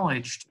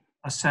acknowledged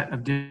a set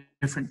of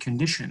different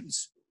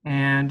conditions.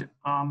 And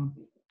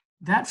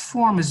that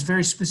form is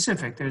very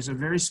specific. There's a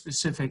very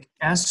specific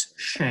S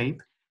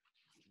shape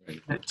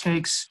that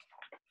takes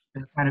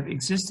the kind of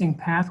existing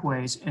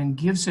pathways and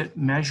gives it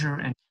measure,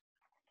 and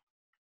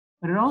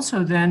but it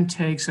also then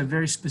takes a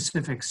very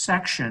specific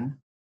section.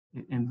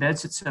 It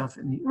embeds itself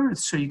in the earth,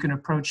 so you can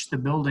approach the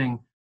building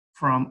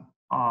from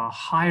a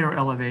higher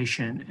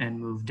elevation and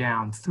move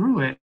down through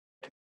it,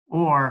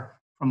 or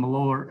from a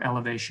lower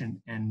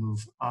elevation and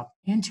move up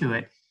into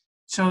it.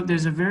 So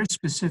there's a very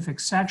specific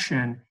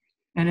section,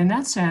 and in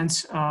that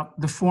sense,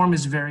 the form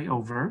is very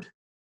overt.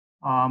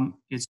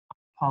 It's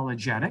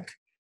apologetic,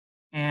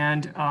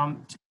 and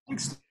to an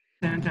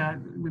extent,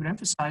 we would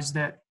emphasize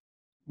that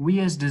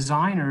we as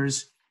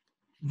designers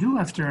do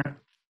have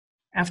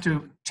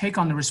to take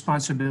on the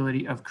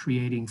responsibility of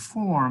creating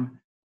form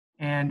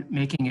and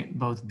making it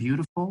both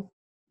beautiful,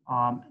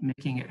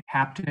 making it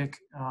haptic,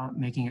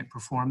 making it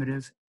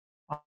performative,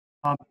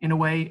 in a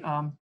way,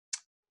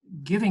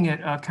 giving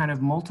it a kind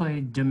of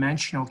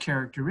multi-dimensional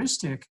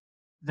characteristic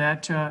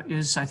that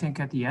is, I think,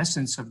 at the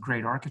essence of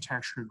great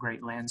architecture,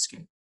 great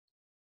landscape.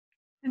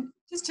 And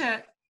just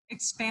to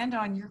expand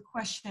on your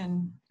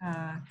question,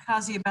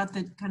 Kazi, about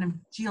the kind of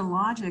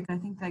geologic, I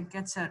think that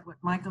gets at what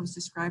Michael was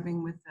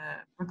describing with the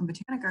Brooklyn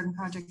Botanic Garden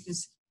project,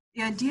 is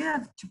the idea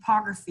of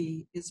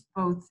topography is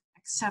both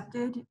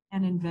accepted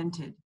and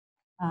invented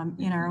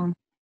in our own.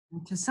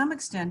 And to some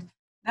extent,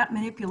 that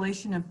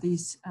manipulation of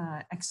these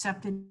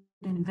accepted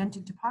and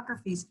invented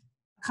topographies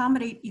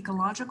accommodate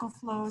ecological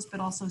flows, but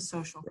also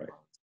social flows.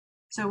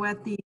 So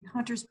at the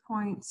Hunters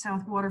Point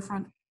South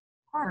Waterfront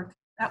Park,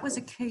 that was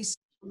a case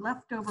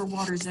leftover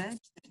water's edge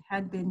that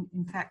had been,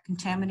 in fact,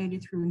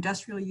 contaminated through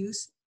industrial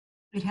use.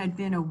 It had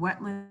been a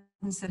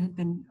wetlands that had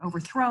been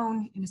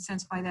overthrown, in a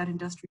sense, by that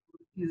industrial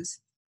use.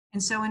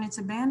 And so in its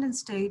abandoned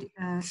state,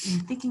 in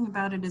thinking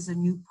about it as a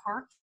new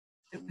park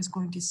that was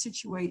going to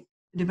situate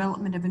the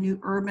development of a new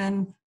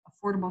urban,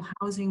 affordable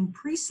housing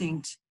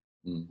precinct,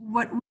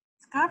 what we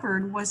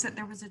discovered was that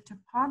there was a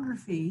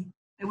topography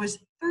that was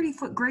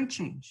 30-foot grade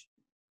change.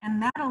 And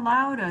that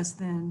allowed us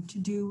then to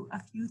do a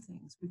few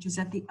things, which is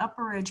at the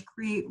upper edge,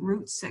 create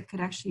routes that could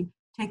actually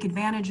take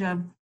advantage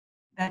of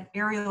that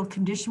aerial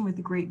condition with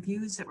the great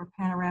views that were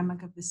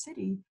panoramic of the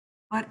city.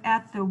 But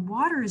at the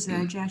water's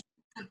edge, actually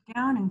cut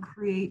down and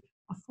create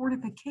a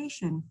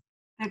fortification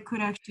that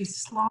could actually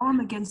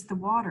slalom against the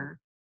water,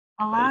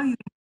 allow you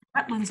to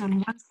have wetlands on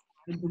one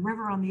side, the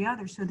river on the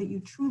other, so that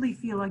you truly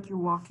feel like you're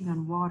walking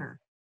on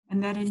water.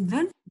 And that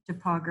invented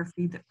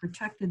topography that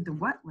protected the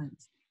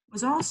wetlands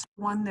was also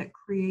one that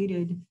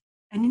created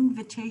an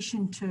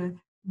invitation to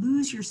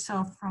lose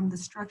yourself from the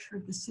structure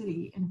of the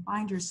city and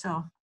find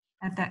yourself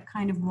at that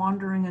kind of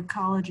wandering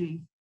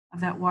ecology of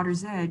that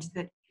water's edge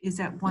that is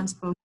at once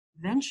both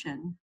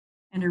invention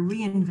and a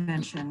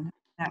reinvention of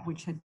that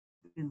which had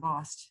been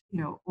lost,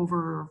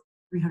 over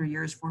 300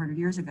 years, 400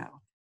 years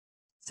ago.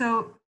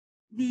 So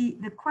the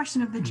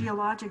question of the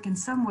geologic in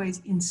some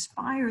ways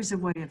inspires a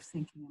way of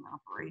thinking and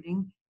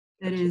operating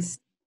that is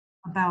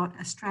about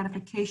a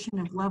stratification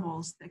of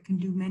levels that can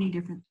do many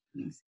different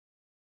things.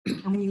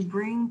 And when you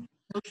bring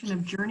the notion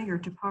of journey or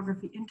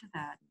topography into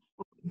that,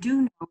 what we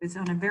do know is,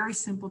 on a very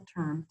simple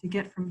term, to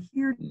get from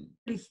here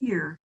to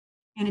here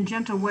in a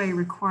gentle way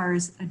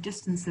requires a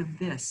distance of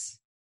this.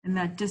 And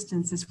that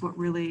distance is what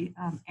really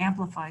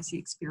amplifies the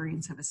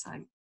experience of a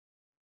site.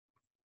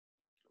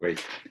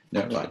 Great.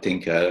 No, I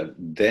think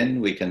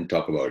then we can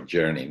talk about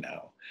journey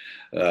now.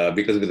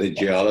 Because with the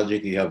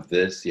geologic, you have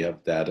this, you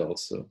have that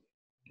also.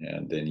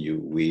 And then you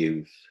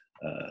weave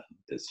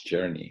this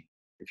journey,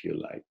 if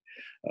you like,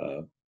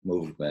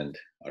 movement,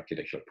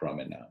 architectural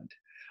promenade,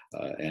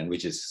 and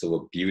which is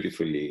so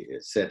beautifully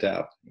set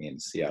up in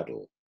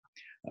Seattle.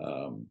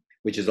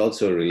 which is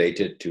also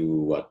related to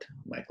what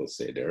Michael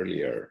said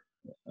earlier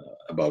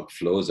about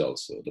flows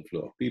also, the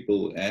flow of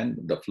people and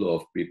the flow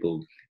of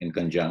people in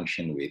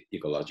conjunction with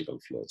ecological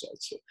flows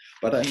also.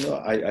 But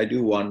I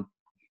do want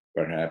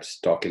perhaps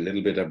talk a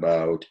little bit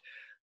about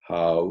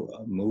how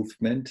a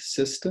movement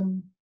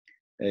system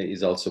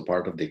is also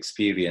part of the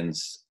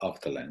experience of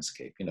the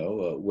landscape.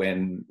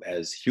 When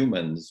as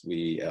humans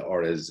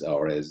or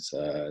as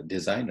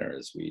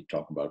designers we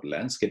talk about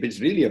landscape, it's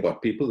really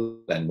about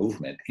people and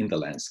movement in the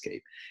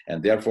landscape,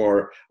 and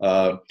therefore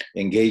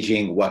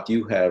engaging what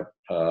you have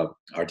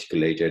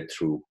articulated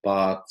through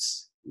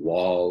paths,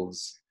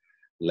 walls,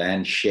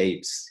 land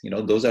shapes.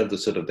 Those are the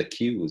sort of the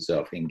cues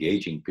of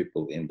engaging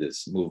people in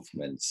this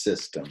movement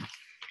system.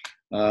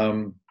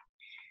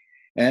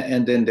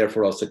 And then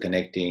therefore also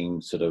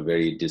connecting sort of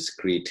very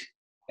discrete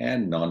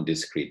and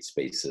non-discrete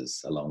spaces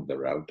along the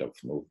route of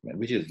movement,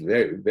 which is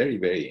very, very,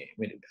 very,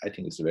 I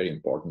think it's a very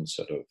important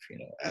sort of,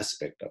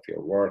 aspect of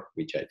your work,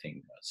 which I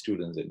think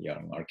students in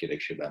young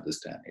architects should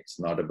understand. It's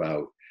not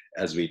about,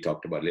 as we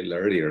talked about a little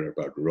earlier,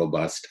 about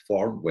robust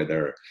form,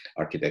 whether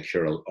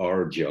architectural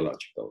or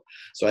geological.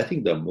 So I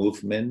think the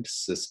movement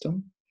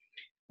system,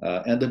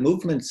 and the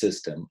movement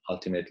system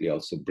ultimately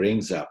also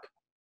brings up,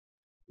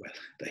 well,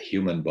 the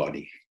human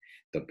body,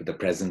 the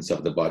presence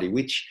of the body,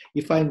 which,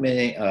 if I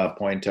may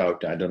point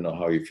out, I don't know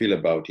how you feel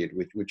about it,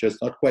 which was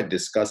not quite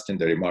discussed in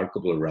the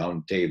remarkable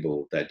round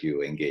table that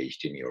you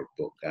engaged in your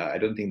book. I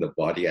don't think the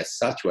body as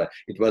such,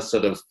 it was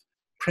sort of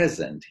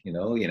present, in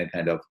a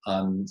kind of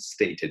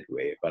unstated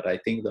way. But I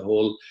think the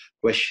whole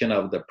question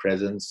of the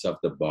presence of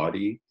the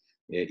body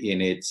in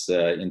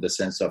the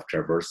sense of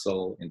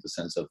traversal, in the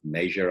sense of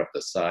measure of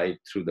the side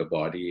through the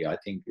body, I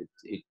think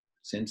it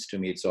seems to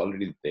me it's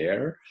already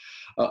there.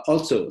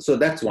 Also, so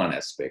that's one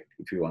aspect,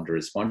 if you want to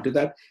respond to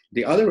that.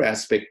 The other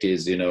aspect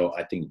is,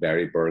 I think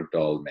Barry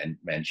Bergdahl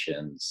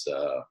mentions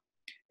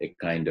a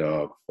kind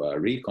of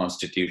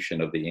reconstitution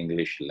of the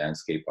English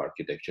landscape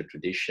architecture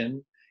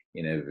tradition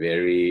in a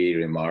very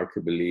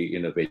remarkably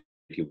innovative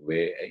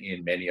way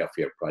in many of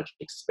your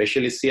projects,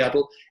 especially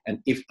Seattle. And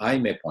if I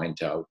may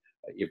point out,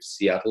 if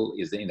Seattle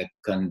is in a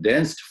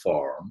condensed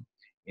form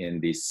in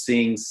the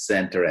Singh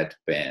Center at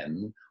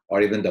Penn,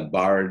 or even the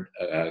Bard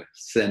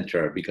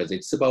Center, because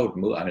it's about,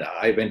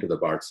 I went to the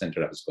Bard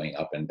Center, I was going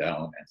up and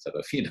down and sort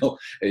of,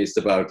 it's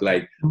about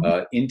like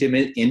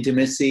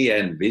intimacy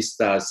and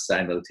vistas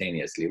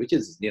simultaneously, which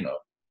is,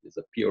 is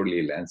a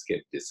purely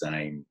landscape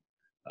design,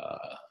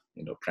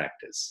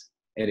 practice.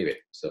 Anyway,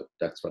 so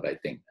that's what I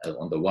think.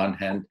 On the one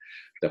hand,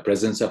 the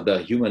presence of the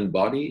human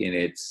body in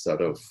its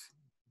sort of,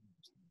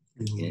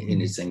 in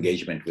its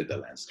engagement with the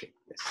landscape.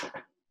 Yes.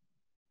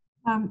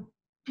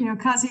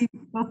 Kazi,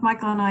 both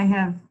Michael and I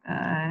have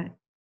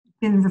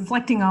been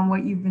reflecting on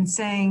what you've been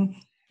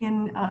saying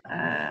in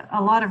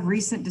a lot of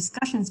recent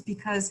discussions,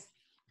 because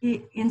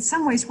in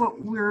some ways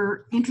what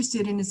we're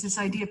interested in is this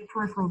idea of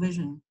peripheral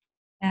vision.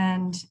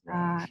 And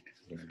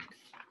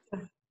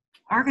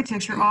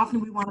architecture, often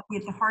we want to be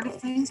at the heart of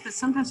things, but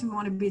sometimes we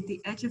want to be at the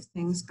edge of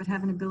things, but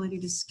have an ability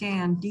to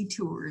scan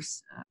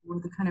detours where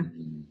the kind of,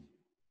 in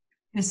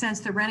a sense,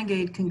 the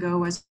renegade can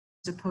go as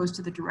opposed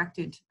to the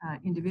directed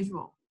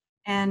individual.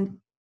 And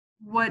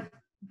what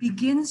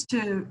begins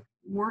to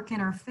work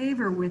in our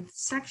favor with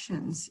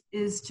sections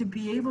is to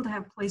be able to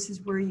have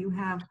places where you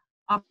have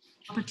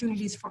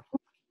opportunities for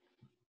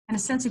and a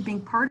sense of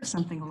being part of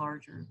something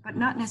larger, but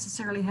not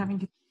necessarily having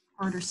to be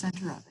part or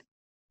center of it.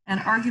 And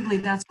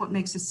arguably that's what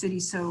makes a city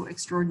so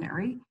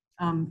extraordinary.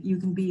 You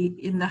can be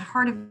in the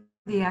heart of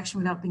the action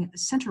without being at the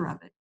center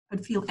of it,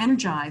 but feel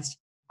energized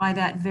by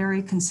that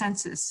very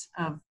consensus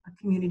of a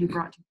community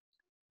brought together.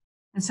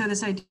 And so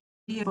this idea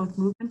of both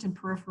movement and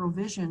peripheral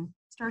vision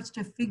starts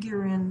to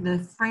figure in the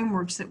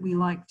frameworks that we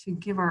like to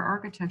give our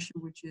architecture,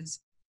 which is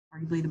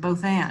arguably the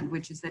both and,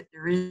 which is that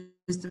there is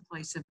the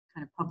place of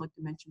kind of public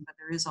dimension, but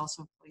there is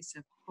also a place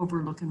of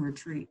overlook and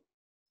retreat.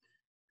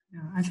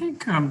 Yeah, I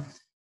think,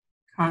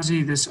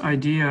 Kazi, this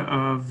idea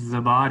of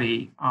the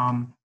body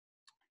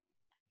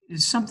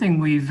is something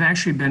we've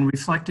actually been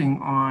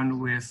reflecting on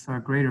with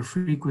greater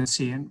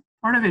frequency. And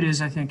part of it is,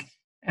 I think,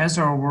 as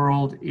our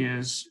world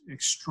is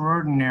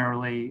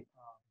extraordinarily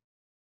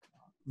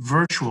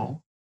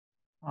virtual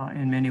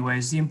in many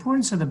ways, the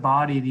importance of the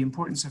body, the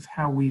importance of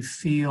how we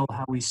feel,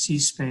 how we see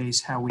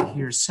space, how we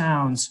hear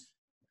sounds,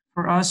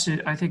 for us,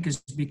 I think is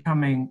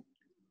becoming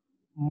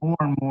more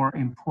and more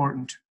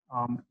important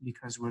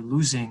because we're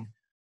losing,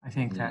 I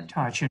think, that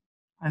touch. And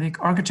I think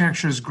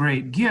architecture's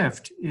great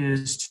gift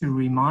is to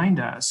remind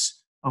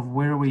us of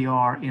where we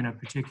are in a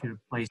particular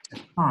place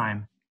at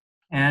time.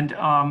 And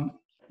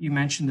you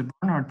mentioned the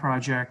Bernard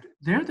Project.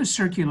 There, the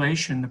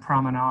circulation, the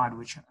promenade,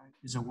 which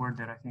is a word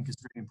that I think is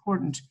very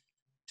important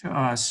to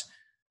us,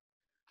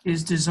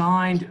 is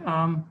designed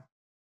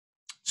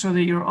so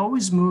that you're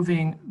always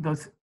moving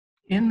both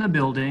in the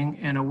building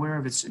and aware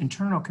of its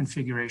internal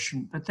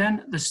configuration, but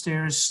then the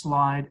stairs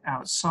slide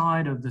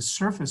outside of the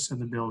surface of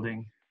the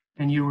building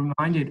and you're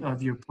reminded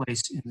of your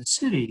place in the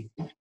city.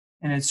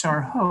 And it's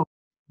our hope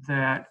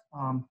that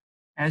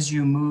as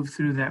you move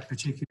through that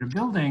particular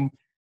building,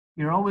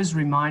 you're always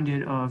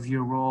reminded of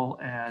your role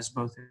as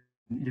both an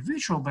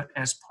individual, but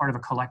as part of a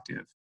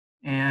collective.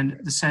 And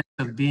the sense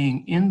of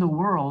being in the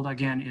world,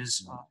 again,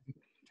 is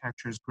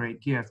architecture's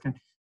great gift. And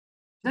to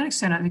that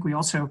extent, I think we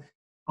also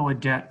owe a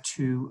debt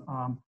to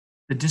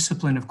the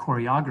discipline of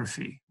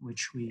choreography,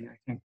 which we, I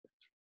think,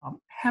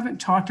 haven't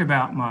talked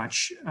about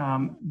much,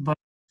 but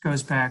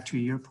goes back to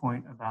your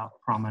point about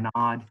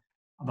promenade,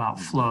 about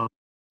flow,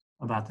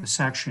 about the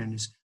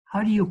sections.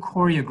 How do you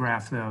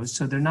choreograph those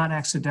so they're not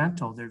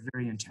accidental, they're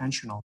very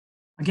intentional?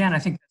 Again, I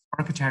think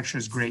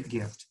architecture's great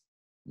gift.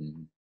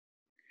 Mm-hmm.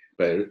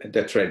 But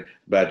that's right.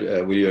 But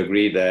will you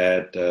agree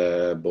that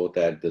both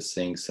at the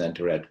Singh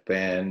Center at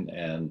Penn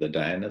and the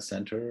Diana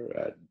Center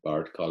at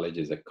Bard College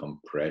is a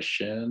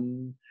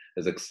compression,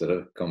 is a sort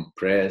of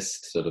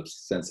compressed sort of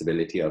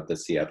sensibility of the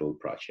Seattle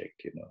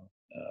project, you know?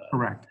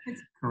 Correct.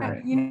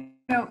 Correct. You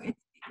know,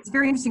 it's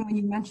very interesting when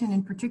you mention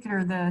in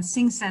particular the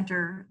Singh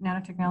Center,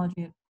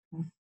 nanotechnology.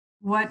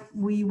 What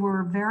we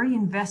were very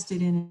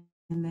invested in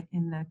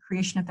the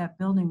creation of that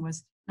building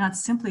was not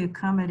simply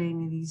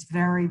accommodating these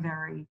very,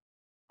 very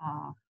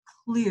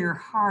clear,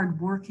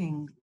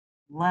 hard-working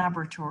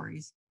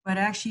laboratories, but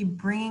actually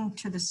bringing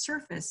to the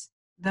surface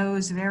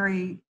those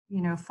very, you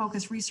know,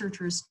 focused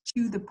researchers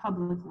to the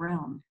public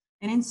realm.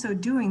 And in so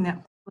doing, that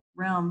public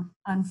realm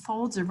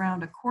unfolds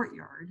around a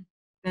courtyard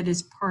that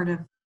is part of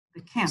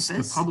the campus.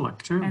 It's the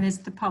public, too. And it's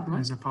the public.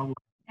 As a public.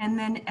 And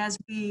then as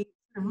we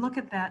sort of look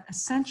at that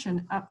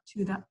ascension up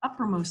to the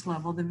uppermost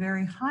level, the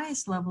very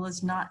highest level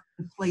is not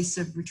the place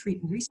of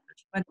retreat and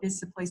research, but it's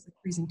the place of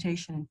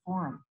presentation and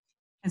forum.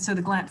 And so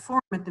the Glant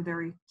Forum at the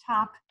very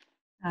top,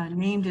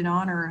 named in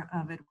honor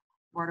of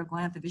Eduardo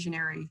Glant, the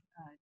visionary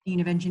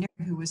Dean of Engineering,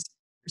 who was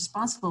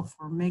responsible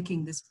for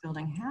making this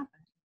building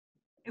happen.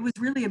 It was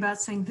really about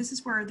saying this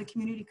is where the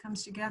community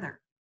comes together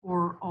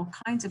for all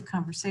kinds of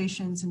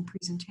conversations and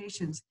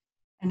presentations,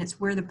 and it's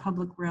where the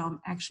public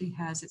realm actually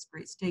has its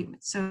great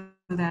statement. So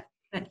that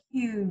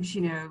huge,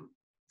 you know,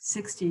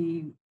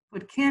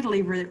 60-foot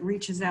cantilever that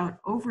reaches out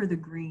over the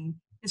green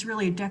is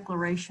really a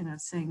declaration of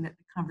saying that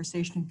the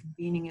conversation and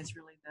convening is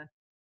really the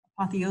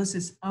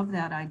apotheosis of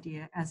that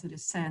idea as it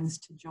ascends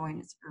to join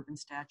its urban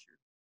stature.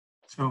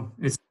 So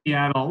it's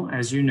Seattle,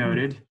 as you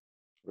noted,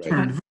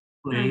 turned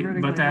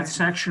vertically, but that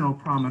sectional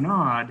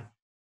promenade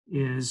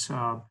is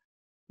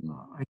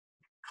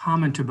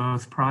common to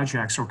both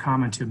projects, or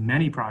common to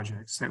many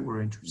projects that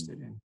we're interested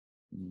in.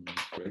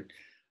 Great.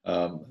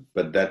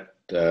 But that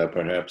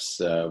perhaps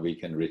we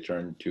can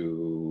return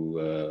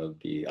to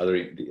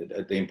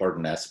the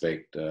important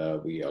aspect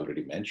we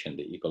already mentioned,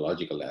 the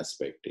ecological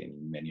aspect in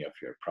many of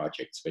your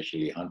projects,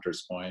 especially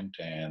Hunters Point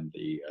and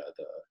the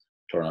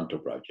Toronto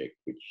project,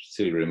 which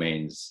still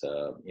remains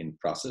in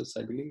process,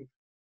 I believe.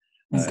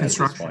 In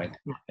construction. At this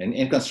point. And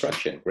in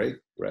construction, right.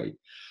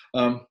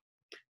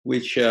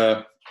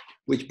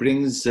 Which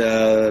brings,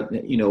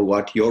 you know,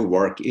 what your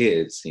work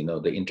is, you know,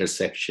 the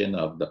intersection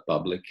of the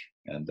public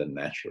and the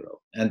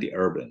natural and the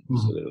urban. Mm-hmm.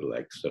 So they're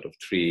like sort of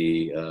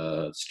three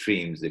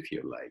streams, if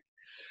you like.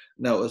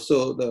 Now,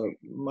 so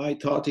my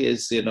thought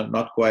is, you know,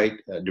 not quite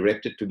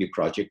directed to the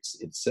projects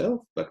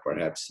itself, but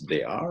perhaps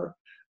they are.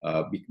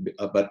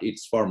 But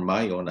it's for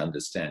my own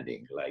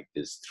understanding, like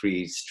these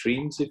three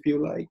streams, if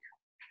you like.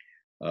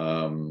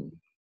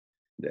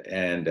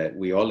 And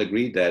we all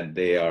agree that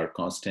they are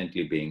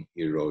constantly being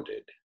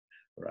eroded,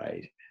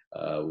 right?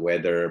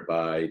 Whether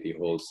by the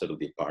whole sort of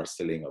the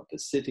parceling of the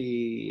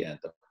city and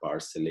the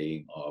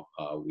parceling of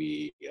how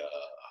we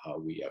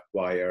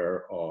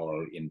acquire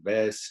or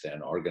invest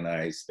and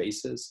organize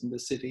spaces in the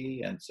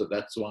city, and so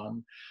that's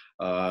one.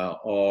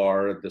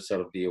 Or the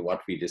sort of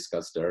what we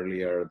discussed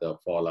earlier, the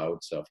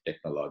fallouts of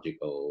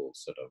technological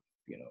sort of,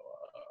 you know,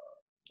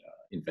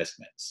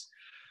 investments.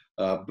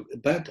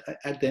 But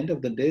at the end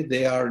of the day,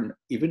 they are,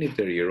 even if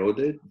they're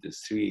eroded, the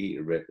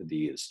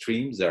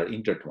streams are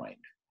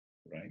intertwined,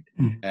 right?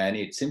 Mm-hmm. And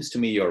it seems to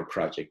me your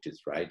project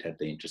is right at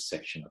the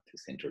intersection of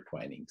this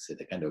intertwining. So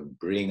they kind of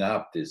bring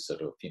up this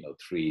sort of, you know,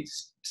 three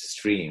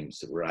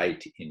streams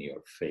right in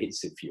your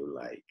face, if you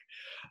like.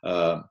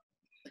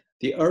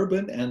 The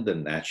urban and the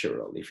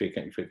natural, if we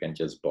can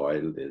just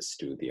boil this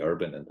to the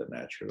urban and the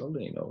natural,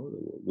 you know,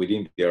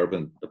 within the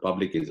urban, the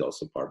public is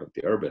also part of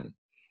the urban.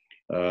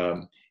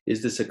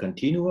 Is this a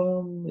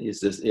continuum?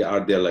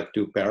 Are there like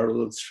two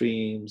parallel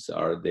streams?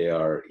 Are they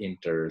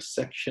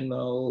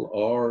intersectional,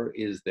 or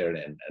is there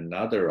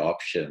another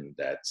option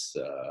that's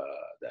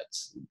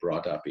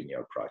brought up in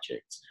your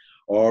projects?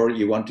 Or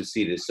you want to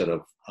see this sort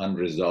of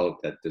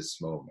unresolved at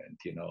this moment?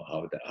 You know,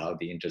 how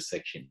the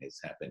intersection is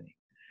happening.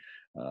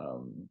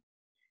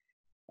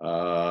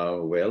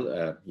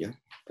 Yeah,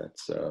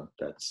 that's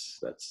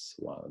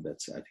one. I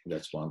think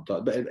that's one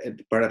thought. But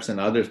perhaps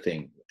another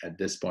thing at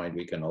this point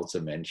we can also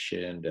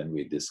mention, and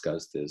we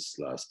discussed this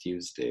last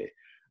Tuesday,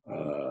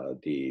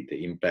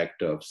 the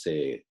impact of,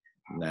 say,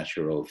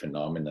 natural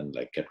phenomenon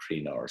like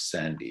Katrina or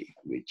Sandy,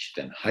 which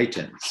then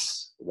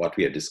heightens what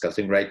we are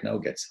discussing right now,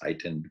 gets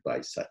heightened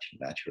by such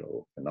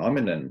natural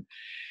phenomenon,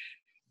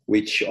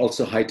 which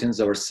also heightens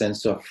our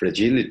sense of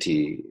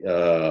fragility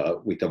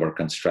with our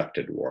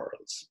constructed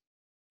worlds.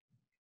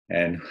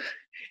 and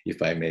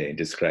if I may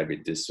describe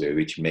it this way,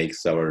 which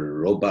makes our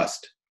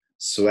robust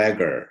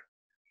swagger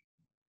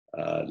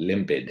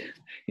limpid.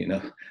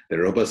 The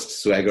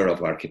robust swagger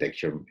of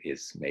architecture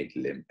is made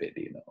limpid.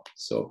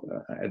 So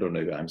I don't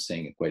know if I'm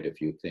saying quite a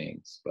few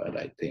things, but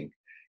I think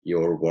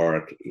your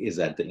work is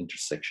at the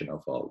intersection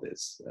of all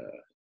these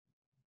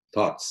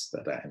thoughts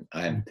that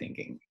I'm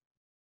thinking.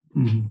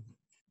 Mm-hmm.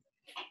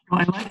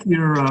 Well, I like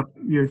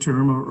your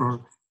term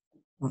or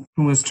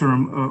Puma's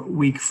term,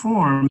 weak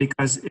form,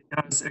 because it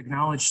does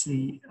acknowledge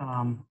the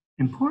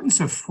importance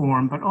of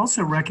form, but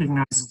also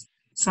recognizes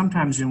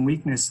sometimes in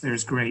weakness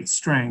there's great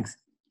strength.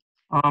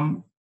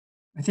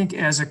 I think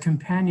as a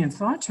companion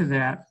thought to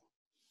that,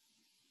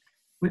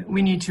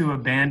 we need to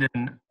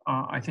abandon,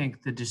 I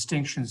think, the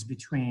distinctions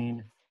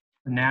between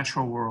the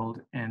natural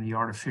world and the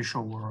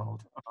artificial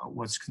world,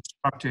 what's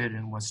constructed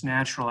and what's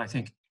natural. I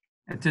think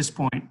at this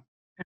point,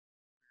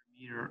 every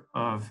meter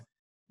of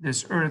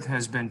this earth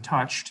has been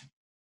touched.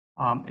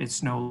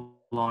 It's no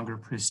longer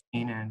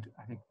pristine, and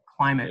I think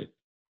climate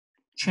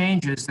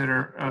changes that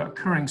are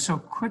occurring so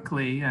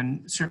quickly,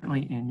 and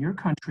certainly in your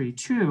country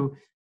too,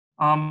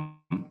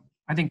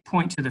 I think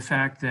point to the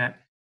fact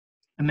that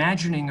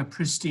imagining a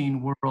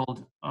pristine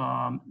world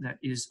that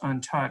is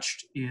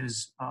untouched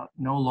is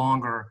no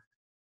longer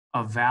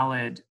a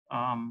valid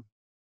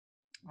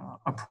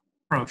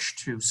approach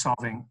to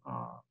solving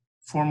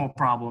formal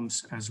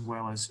problems as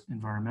well as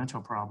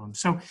environmental problems.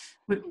 So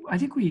I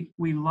think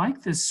we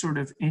like this sort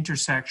of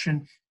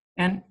intersection,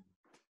 and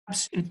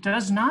it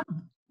does not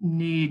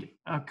need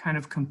a kind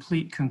of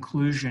complete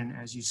conclusion,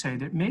 as you say.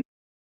 There may be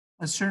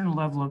a certain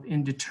level of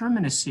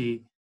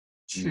indeterminacy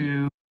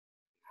to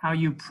how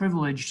you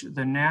privilege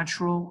the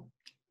natural.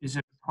 Is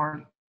it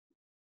part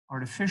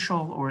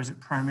artificial, or is it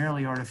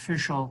primarily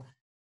artificial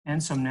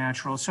and some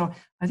natural? So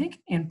I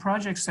think in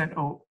projects that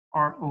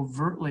are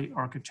overtly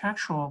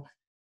architectural,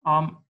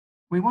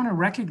 we want to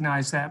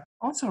recognize that,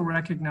 also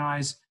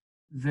recognize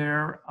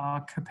their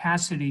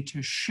capacity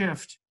to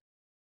shift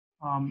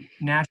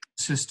natural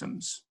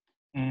systems.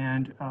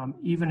 And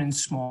even in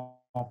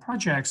small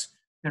projects,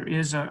 there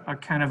is a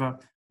kind of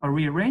a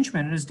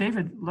rearrangement. And as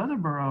David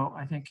Leatherborough,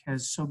 I think,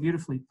 has so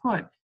beautifully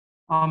put,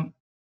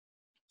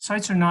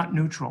 sites are not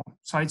neutral,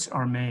 sites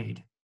are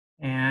made.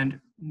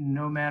 And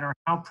no matter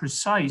how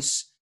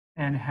precise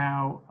and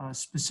how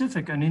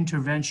specific an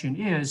intervention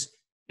is,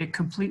 it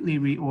completely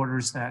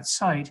reorders that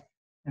site,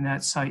 and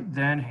that site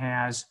then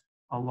has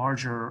a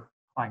larger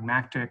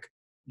climactic,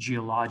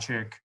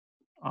 geologic,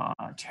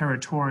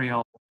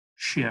 territorial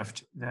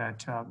shift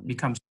that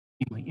becomes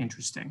extremely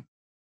interesting.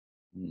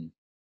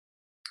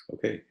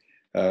 Okay.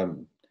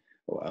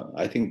 Well,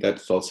 I think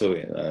that's also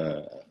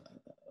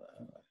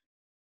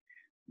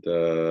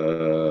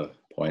the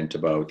point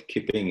about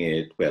keeping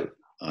it, well,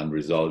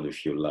 unresolved,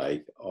 if you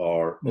like,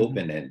 or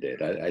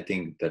open-ended. I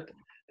think that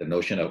the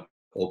notion of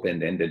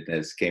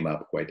open-endedness came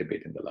up quite a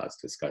bit in the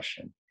last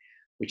discussion,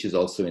 which is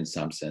also in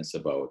some sense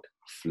about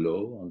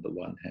flow on the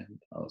one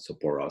hand, also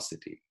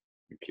porosity,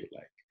 if you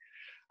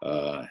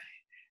like.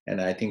 And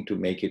I think to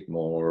make it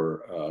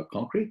more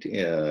concrete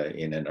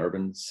in an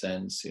urban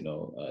sense,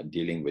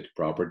 dealing with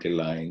property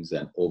lines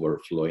and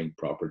overflowing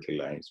property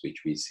lines,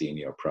 which we see in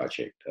your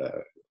project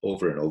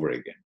over and over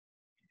again.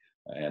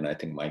 And I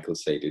think Michael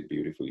said it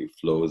beautifully,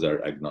 flows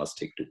are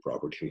agnostic to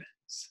property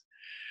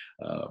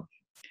lines.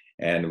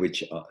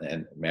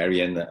 And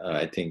Marion,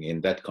 I think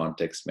in that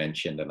context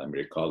mentioned, and I'm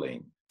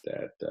recalling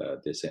that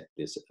this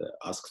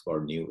asks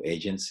for new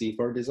agency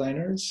for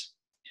designers,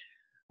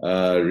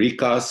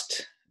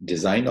 recast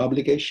design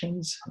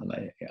obligations, and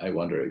I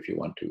wonder if you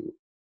want to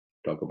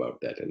talk about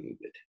that a little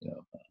bit.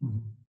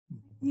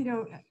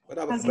 But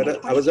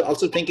I was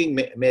also thinking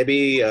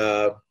maybe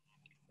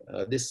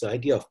this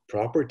idea of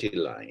property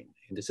line,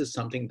 and this is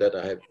something that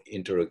I have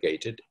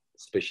interrogated,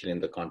 especially in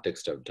the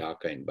context of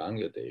Dhaka in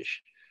Bangladesh,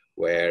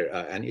 where,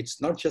 and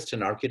it's not just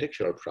an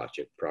architectural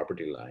project,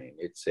 property line,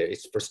 it's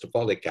first of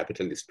all a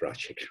capitalist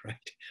project,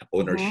 right?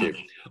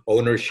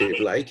 Ownership,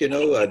 like,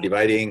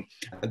 dividing,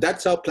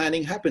 that's how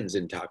planning happens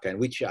in Dhaka, and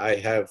which I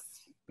have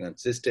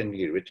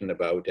consistently written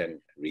about and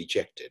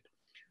rejected.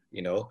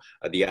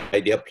 The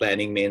idea of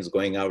planning means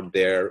going out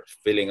there,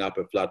 filling up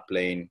a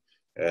floodplain,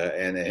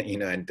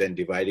 and then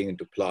dividing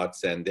into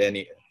plots, and then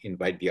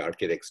invite the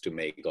architects to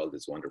make all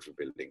these wonderful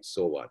buildings.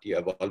 So what? You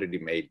have already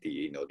made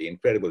the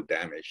incredible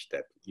damage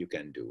that you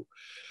can do.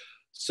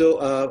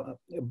 So,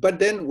 but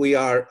then we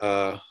are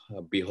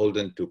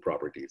beholden to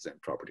properties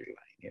and property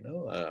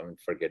line,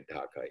 forget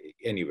Dhaka,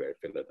 anywhere,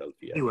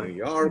 Philadelphia, New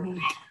York.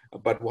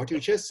 But what you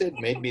just said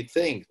made me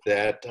think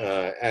that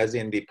as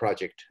in the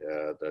project,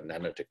 the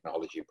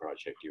nanotechnology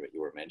project you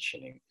were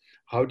mentioning,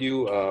 how do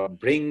you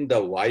bring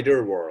the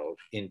wider world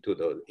into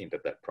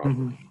that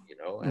property,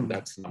 and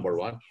that's number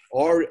one.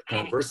 Or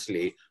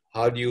conversely,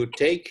 how do you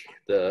take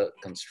the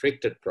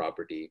constricted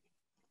property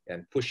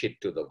and push it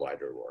to the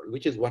wider world,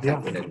 which is what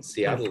happened in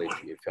Seattle,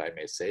 if I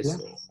may say so.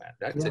 Man,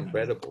 that's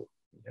incredible.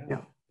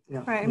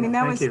 Right. I mean,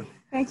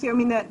 thank you. I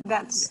mean,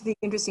 that's the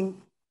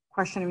interesting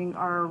question. I mean,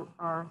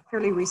 our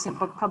fairly recent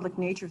book, Public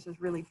Natures, is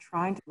really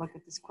trying to look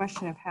at this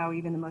question of how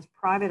even the most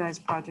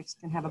privatized projects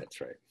can have a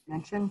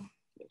dimension.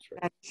 That's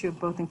right. That issue of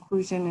both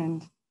inclusion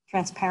and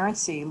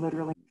transparency,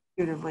 literally,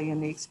 figuratively, in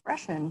the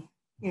expression,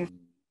 you know,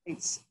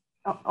 it's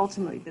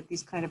ultimately that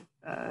these kind of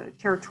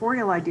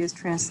territorial ideas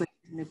translate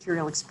to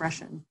material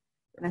expression.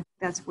 And I think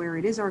that's where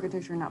it is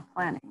architecture, not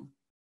planning.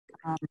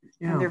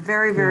 And they're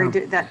very, very,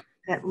 that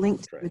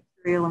link to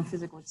material and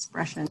physical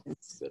expression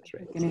is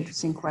an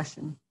interesting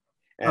question.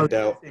 And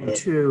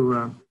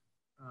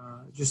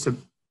just to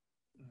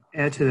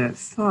add to that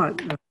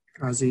thought,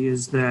 Kazi,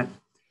 is that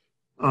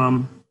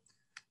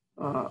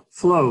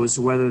flows,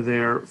 whether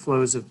they're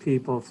flows of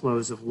people,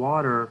 flows of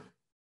water,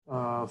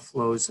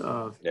 flows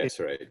of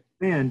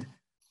wind,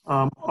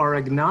 are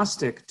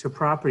agnostic to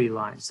property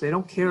lines. They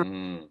don't care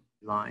about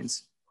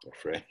lines.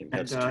 Right.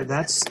 That's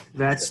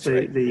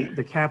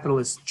the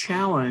capitalist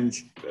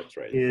challenge.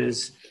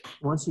 Is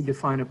once you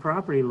define a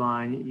property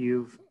line,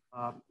 you've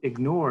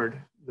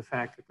ignored the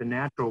fact that the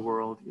natural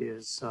world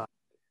is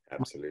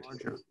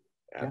larger.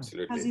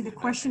 Absolutely. Kazi, the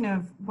question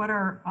of what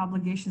our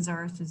obligations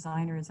are as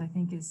designers, I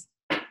think, is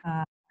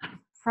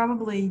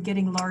probably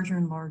getting larger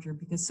and larger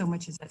because so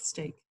much is at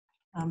stake.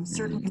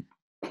 Certainly,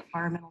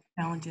 environmental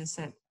challenges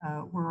that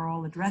we're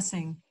all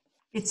addressing.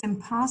 It's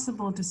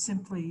impossible to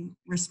simply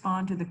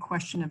respond to the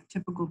question of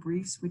typical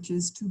briefs, which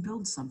is to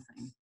build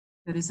something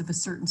that is of a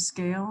certain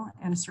scale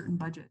and a certain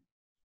budget.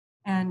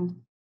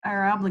 And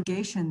our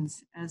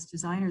obligations as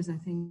designers, I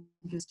think,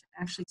 is to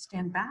actually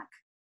stand back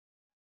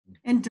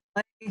and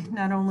delay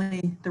not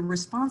only the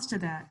response to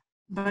that,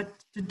 but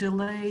to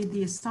delay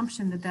the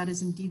assumption that that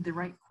is indeed the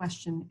right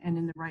question and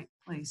in the right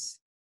place.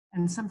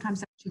 And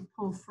sometimes actually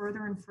pull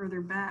further and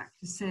further back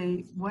to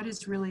say, what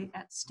is really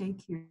at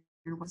stake here?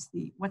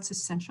 What's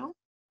essential,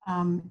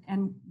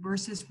 and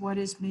versus what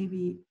is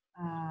maybe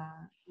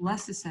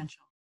less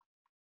essential.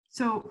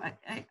 So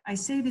I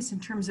say this in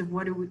terms of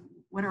what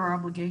are our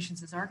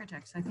obligations as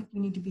architects. I think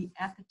we need to be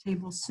at the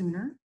table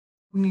sooner.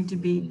 We need to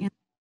be in the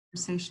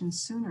conversation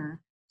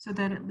sooner, so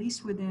that at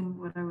least within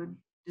what I would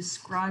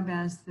describe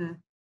as the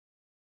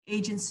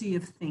agency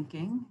of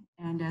thinking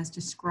and as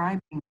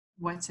describing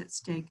what's at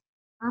stake.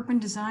 Urban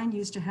design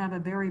used to have a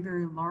very,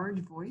 very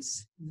large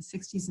voice in the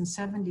 60s and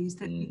 70s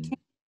that became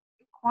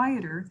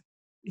quieter,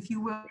 if you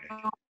will,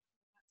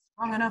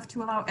 strong enough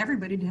to allow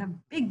everybody to have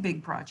big,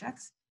 big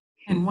projects.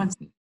 And once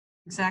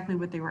exactly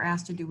what they were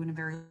asked to do in a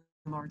very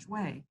large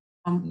way.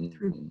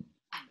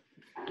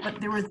 But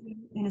there was,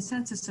 in a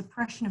sense, a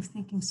suppression of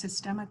thinking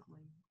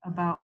systemically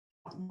about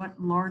what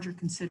larger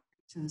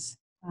considerations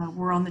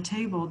were on the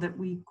table that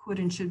we could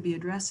and should be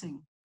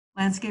addressing.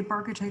 Landscape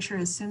architecture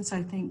has since,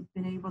 I think,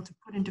 been able to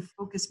put into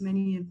focus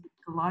many of the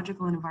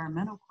ecological and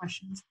environmental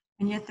questions,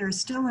 and yet there is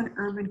still an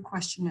urban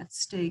question at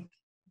stake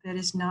that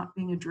is not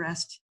being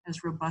addressed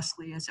as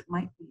robustly as it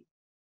might be.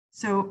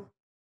 So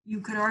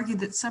you could argue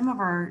that some of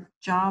our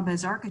job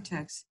as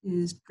architects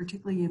is,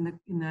 particularly in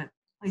the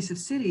place of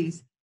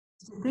cities,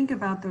 to think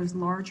about those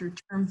larger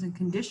terms and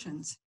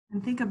conditions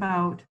and think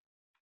about,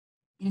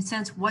 in a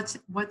sense,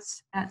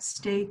 what's at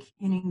stake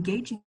in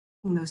engaging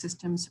in those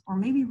systems, or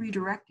maybe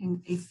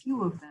redirecting a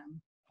few of them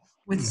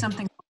with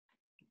something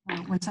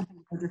when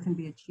something larger can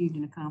be achieved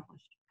and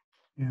accomplished.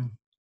 Yeah.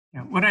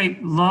 What I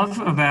love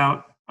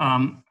about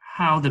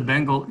how the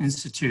Bengal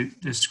Institute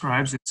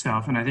describes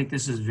itself, and I think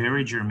this is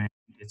very germane,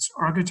 it's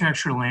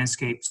architecture,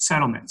 landscape,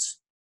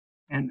 settlements.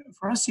 And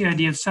for us, the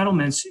idea of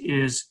settlements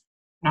is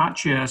not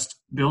just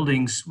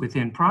buildings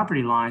within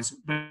property lines,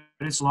 but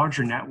it's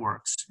larger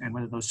networks. And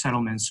whether those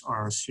settlements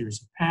are a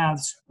series of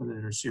paths, whether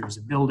they're a series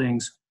of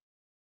buildings,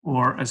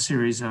 or a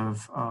series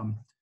of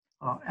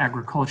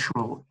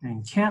agricultural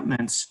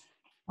encampments,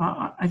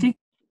 I think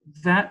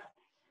that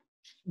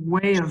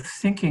way of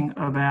thinking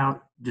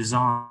about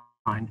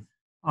design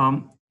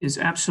is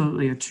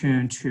absolutely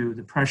attuned to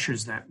the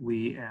pressures that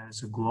we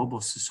as a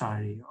global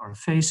society are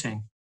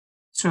facing.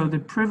 So the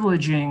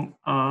privileging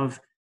of,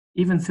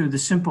 even through the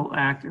simple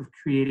act of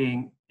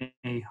creating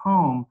a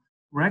home,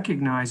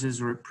 recognizes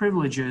or it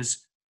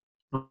privileges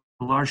the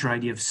larger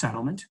idea of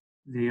settlement.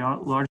 The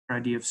larger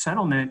idea of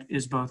settlement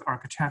is both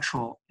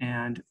architectural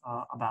and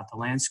about the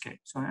landscape.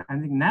 So I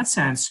think in that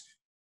sense,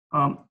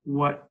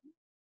 what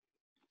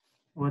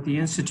the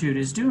Institute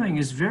is doing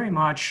is very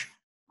much,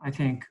 I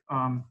think,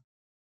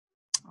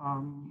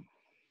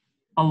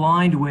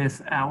 aligned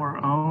with our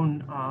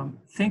own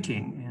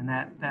thinking, and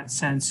that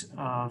sense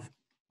of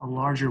a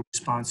larger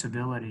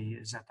responsibility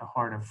is at the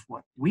heart of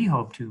what we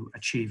hope to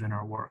achieve in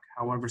our work,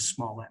 however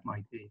small that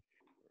might be.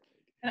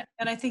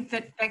 And I think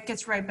that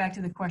gets right back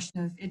to the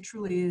question of, it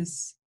truly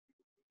is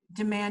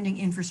demanding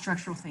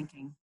infrastructural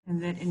thinking,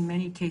 and that in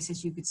many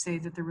cases you could say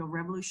that the real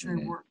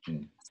revolutionary work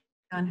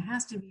done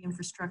has to be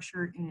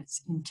infrastructure in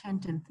its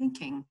intent and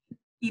thinking,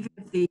 even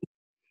if the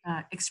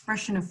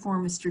expression of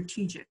form is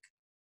strategic.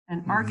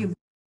 And arguably,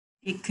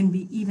 it can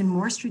be even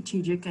more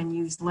strategic and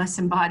use less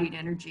embodied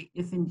energy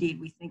if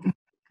indeed we think of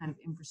the kind of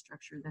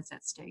infrastructure that's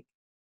at stake.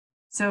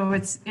 So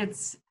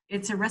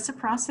it's a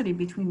reciprocity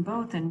between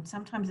both, and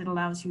sometimes it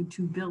allows you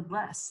to build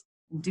less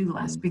and do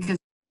less because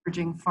we're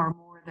leveraging far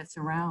more that's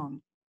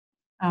around.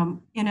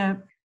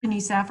 In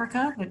East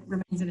Africa, that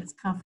remains in its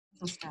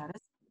confidential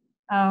status,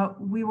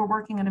 we were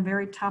working on a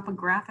very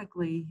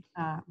topographically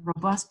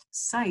robust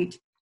site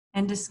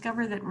and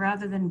discovered that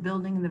rather than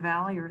building in the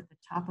valley or at the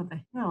top of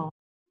a hill,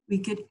 we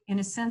could, in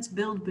a sense,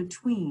 build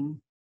between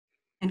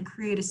and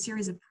create a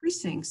series of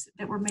precincts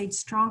that were made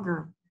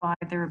stronger by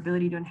their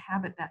ability to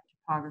inhabit that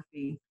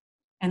topography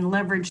and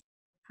leverage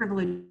the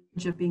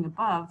privilege of being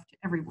above to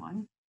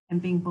everyone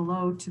and being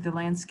below to the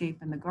landscape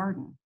and the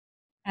garden.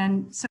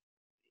 And so,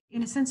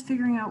 in a sense,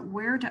 figuring out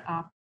where to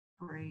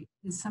operate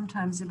is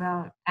sometimes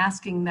about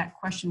asking that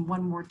question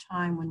one more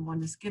time when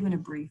one is given a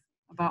brief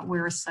about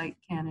where a site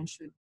can and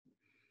should.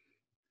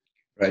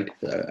 Right.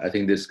 I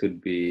think this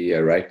could be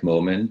a right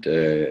moment,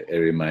 a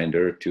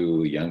reminder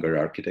to younger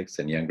architects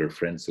and younger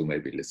friends who may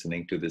be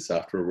listening to this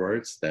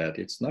afterwards, that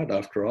it's not,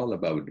 after all,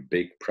 about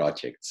big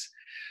projects,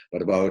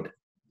 but about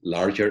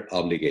larger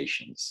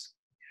obligations,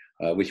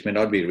 which may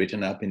not be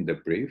written up in the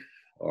brief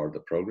or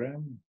the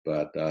program,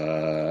 but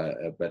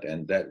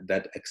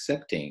that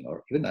accepting,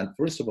 or even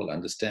first of all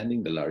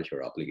understanding the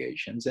larger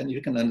obligations. And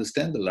you can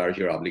understand the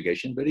larger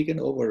obligation, but you can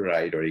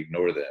override or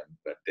ignore them.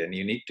 But then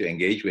you need to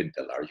engage with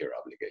the larger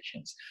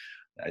obligations.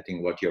 I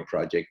think what your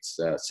projects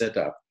set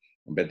up,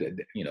 but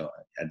you know,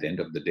 at the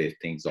end of the day,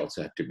 things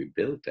also have to be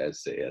built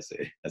as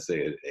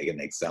an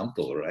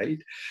example,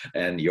 right?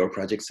 And your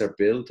projects are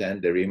built,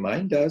 and they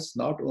remind us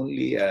not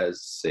only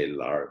as, say,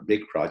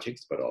 big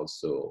projects, but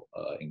also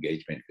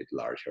engagement with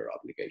larger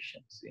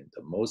obligations in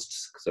the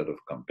most sort of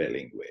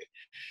compelling way.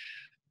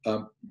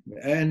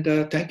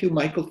 Thank you,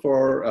 Michael,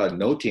 for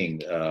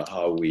noting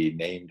how we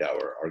named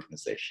our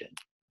organization,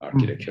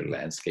 Architecture,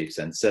 Landscapes,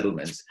 and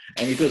Settlements.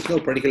 And it was no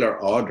particular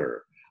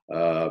order.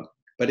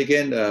 But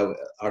again,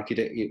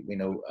 architect, you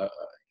know,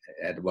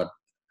 at what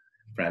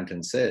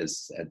Frampton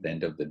says, at the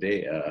end of the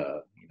day,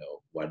 you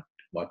know,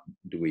 what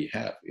do we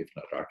have if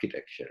not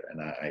architecture? And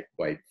I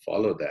quite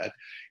follow that.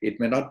 It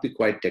may not be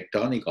quite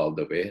tectonic all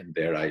the way, and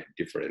there I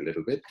differ a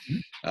little bit.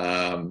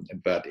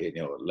 But you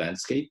know,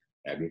 landscape,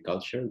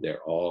 agriculture,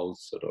 they're all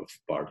sort of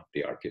part of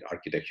the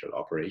architectural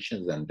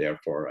operations, and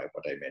therefore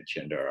what I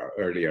mentioned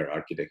earlier,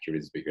 architecture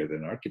is bigger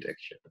than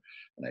architecture,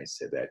 and I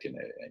say that in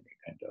a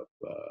kind of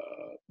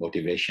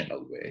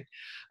motivational way.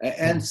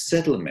 And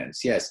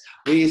settlements, yes,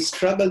 we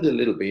struggled a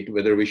little bit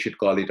whether we should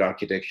call it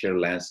architecture,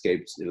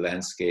 landscapes,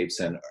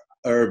 and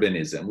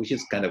urbanism, which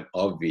is kind of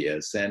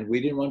obvious, and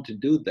we didn't want to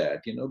do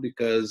that, you know,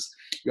 because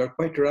you're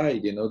quite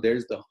right, you know,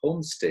 there's the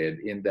homestead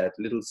in that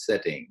little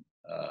setting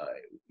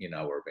in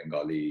our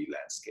Bengali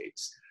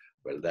landscapes.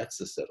 Well,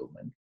 that's a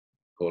settlement.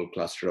 Whole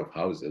cluster of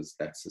houses,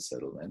 that's a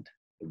settlement.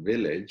 A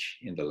village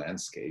in the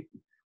landscape,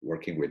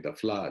 working with the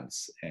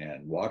floods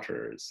and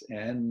waters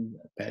and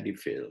paddy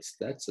fields,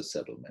 that's a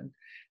settlement.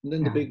 And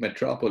then the big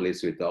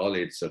metropolis with all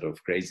its sort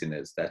of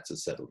craziness, that's a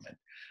settlement.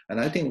 And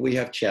I think we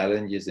have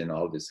challenges in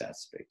all these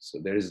aspects. So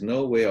there is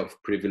no way of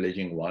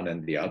privileging one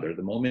and the other.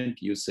 The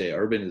moment you say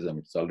urbanism,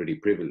 it's already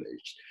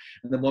privileged.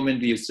 And the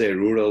moment you say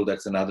rural,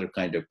 that's another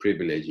kind of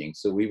privileging.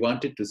 So we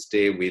wanted to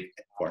stay with,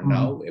 for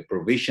now, a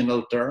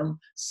provisional term,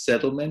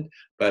 settlement,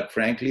 but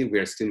frankly,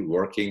 we're still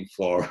working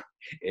for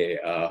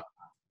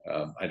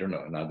I don't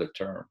know, another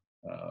term.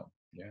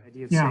 The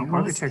idea of saying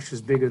architecture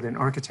is bigger than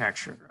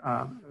architecture.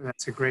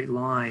 That's a great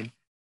line.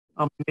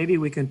 Maybe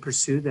we can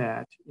pursue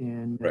that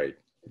in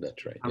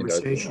That's right.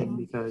 Conversation,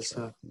 because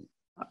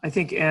I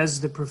think as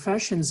the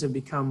professions have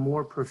become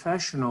more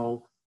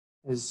professional,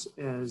 as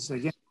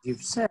again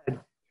you've said,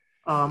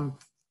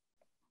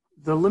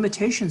 the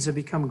limitations have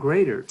become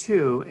greater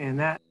too, and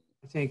that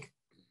I think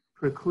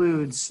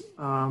precludes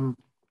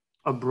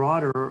a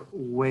broader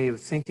way of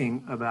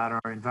thinking about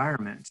our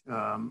environment.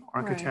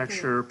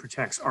 Architecture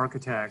protects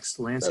architects,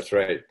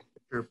 landscape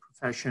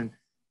profession,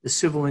 the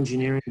civil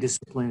engineering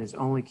discipline is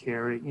only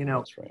carried, you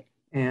know,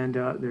 and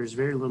there's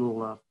very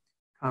little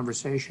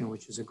conversation,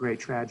 which is a great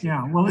tragedy.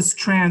 Yeah, well, it's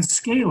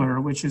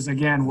transscalar, which is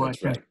again what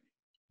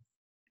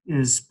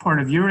is part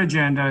of your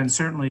agenda and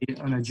certainly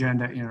an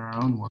agenda in our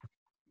own work.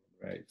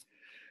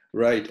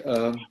 Right.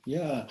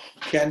 Yeah.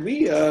 Can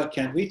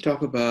we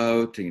talk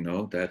about, you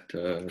know,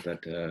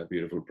 that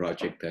beautiful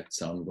project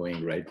that's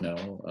ongoing right now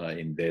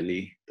in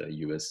Delhi, the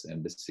U.S.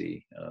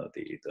 Embassy,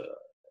 the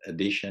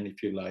addition,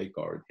 if you like,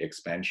 or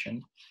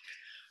expansion?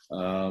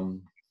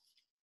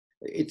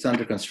 It's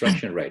under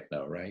construction right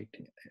now, right?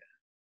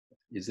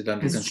 Is it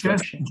under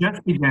construction?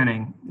 Just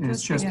beginning.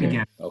 It's just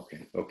beginning.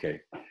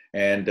 Okay.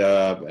 And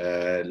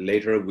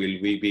later, will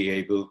we be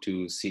able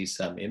to see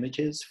some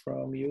images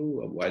from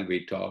you while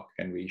we talk?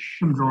 Can we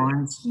some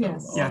drawings?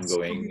 Yes.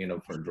 Ongoing, you know,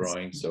 for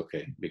drawings.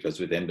 Okay, because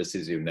with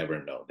embassies, you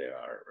never know, there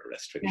are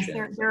restrictions.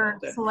 Yes, there are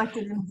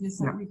selected images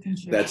that we can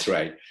share. That's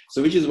right.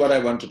 So, which is what I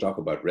want to talk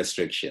about: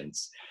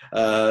 restrictions.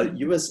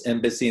 U.S.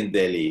 Embassy in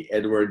Delhi,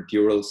 Edward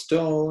Durrell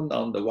Stone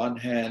on the one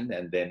hand,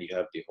 and then you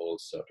have the whole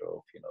sort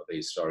of, you know, the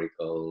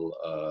historical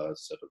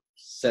sort of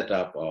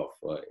setup of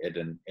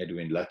Edwin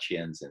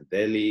Lutyens in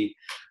Delhi.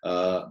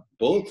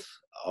 Both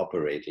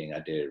operating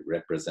at a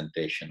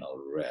representational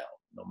realm.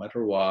 no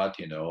matter what,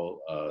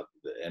 the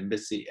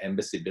embassy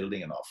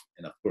building,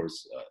 and of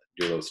course,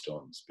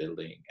 Durostone's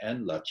building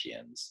and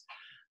Lucian's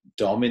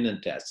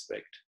dominant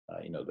aspect,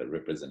 the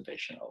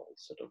representational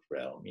sort of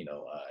realm,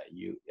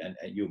 you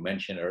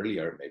mentioned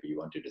earlier, maybe you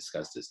want to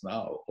discuss this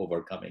now,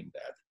 overcoming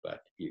that,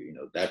 but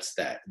that's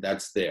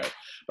there.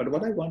 But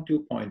what I want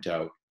to point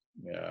out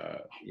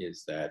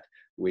is that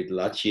with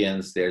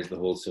Lucian's, there's the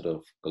whole sort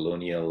of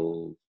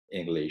colonial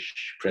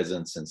English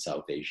presence in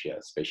South Asia,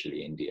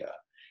 especially India.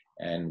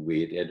 And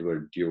with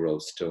Edward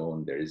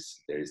Durostone,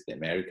 there's the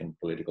American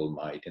political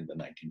might in the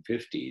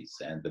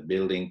 1950s, and the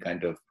building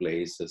kind of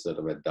plays a sort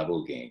of a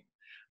double game,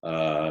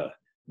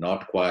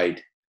 not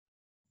quite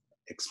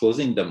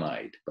exposing the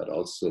might, but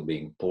also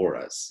being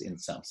porous in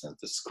some sense,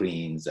 the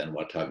screens and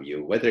what have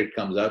you, whether it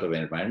comes out of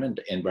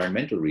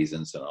environmental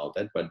reasons and all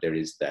that, but there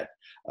is that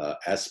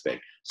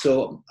aspect.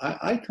 So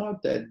I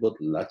thought that both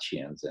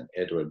Lucian's and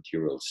Edward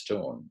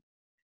Durostone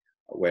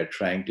were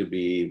trying to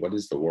be, what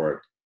is the word?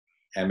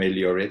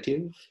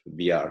 Ameliorative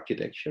via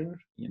architecture,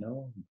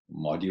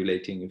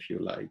 modulating, if you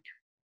like.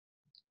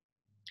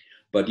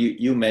 But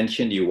you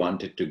mentioned you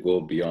wanted to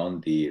go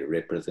beyond the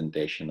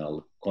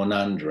representational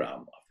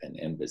conundrum of an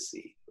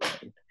embassy,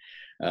 right?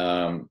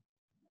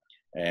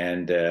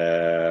 And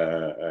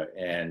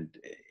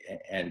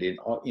in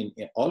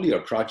all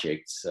your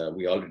projects,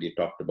 we already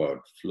talked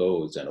about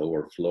flows and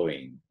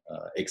overflowing,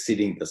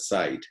 exceeding the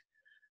site,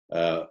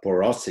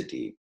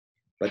 porosity.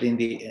 But in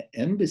the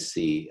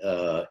embassy,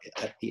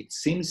 it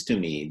seems to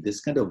me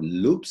this kind of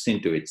loops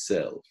into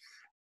itself,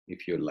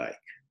 if you like.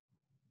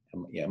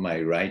 Am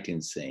I right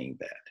in saying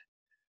that?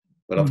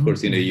 But of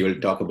course, you will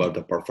talk about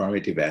the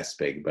performative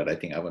aspect, but I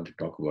think I want to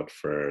talk about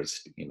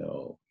first,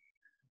 the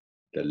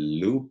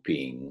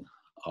looping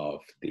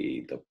of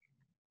the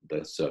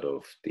sort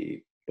of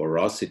the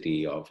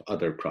porosity of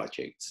other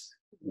projects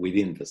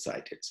within the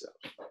site itself.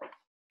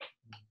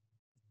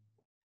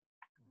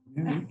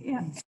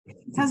 Yeah,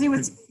 Kazi,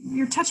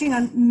 you're touching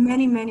on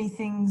many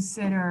things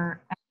that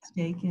are at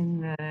stake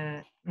in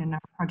our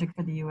project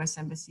for the U.S.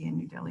 Embassy in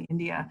New Delhi,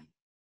 India.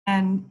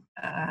 And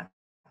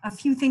a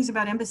few things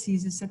about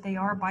embassies is that they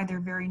are, by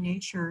their very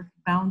nature,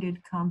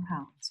 bounded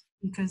compounds,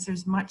 because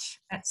there's much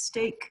at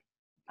stake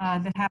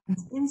that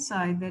happens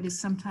inside that is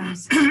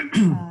sometimes,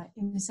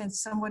 in a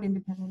sense, somewhat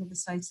independent of the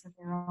sites that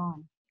they're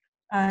on.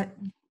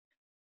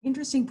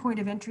 Interesting point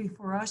of entry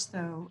for us,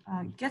 though,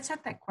 gets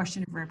at that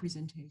question of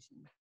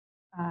representation.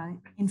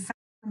 In fact,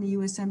 when the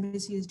U.S.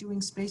 Embassy is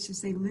doing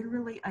spaces, they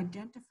literally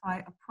identify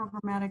a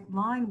programmatic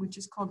line, which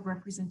is called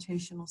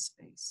representational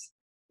space.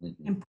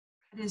 Mm-hmm.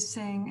 It is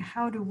saying,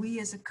 how do we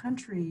as a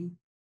country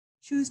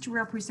choose to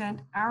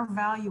represent our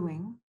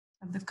valuing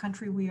of the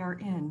country we are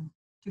in,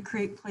 to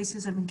create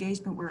places of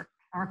engagement where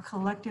our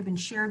collective and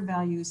shared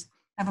values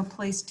have a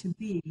place to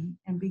be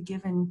and be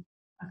given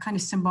a kind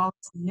of symbolic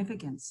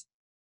significance.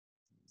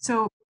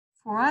 So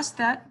for us,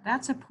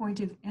 that's a point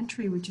of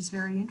entry, which is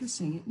very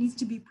interesting. It needs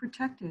to be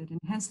protected, and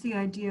hence the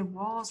idea of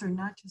walls are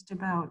not just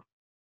about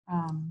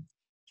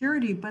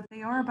purity, but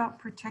they are about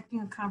protecting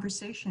a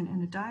conversation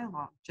and a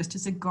dialogue, just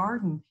as a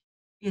garden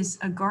is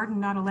a garden,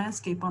 not a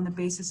landscape, on the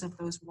basis of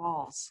those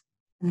walls.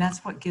 And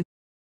that's what gives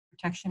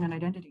protection and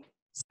identity.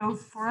 So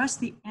for us,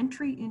 the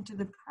entry into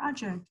the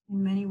project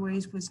in many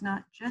ways was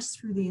not just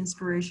through the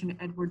inspiration of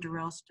Edward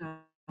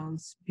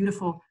Durostone's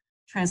beautiful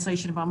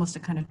translation of almost a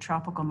kind of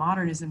tropical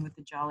modernism with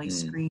the jolly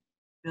screen,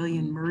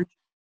 billion merge.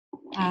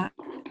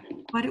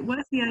 But it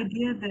was the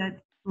idea that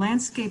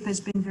landscape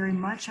has been very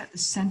much at the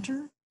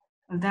center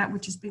of that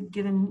which has been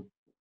given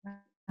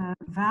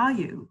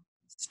value.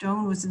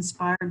 Stone was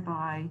inspired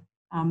by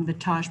the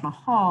Taj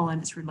Mahal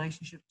and its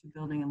relationship to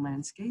building and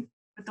landscape.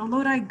 But the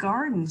Lodi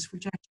Gardens,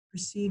 which actually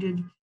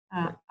preceded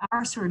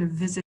our sort of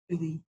visit to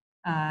the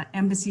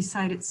embassy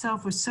site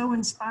itself, was so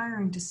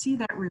inspiring to see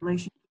that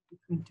relationship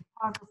between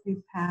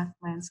topography, path,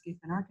 landscape,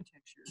 and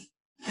architecture,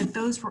 that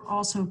those were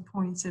also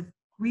points of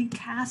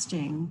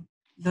recasting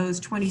those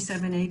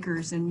 27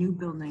 acres and new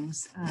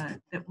buildings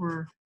that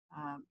were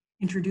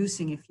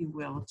introducing, if you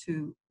will,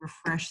 to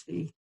refresh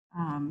the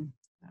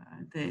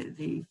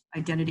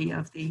identity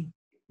of the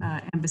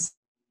embassy.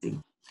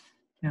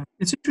 Yeah,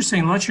 it's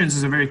interesting. Lucian's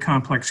is a very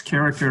complex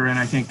character, and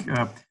I think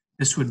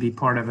this would be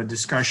part of a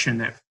discussion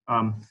that,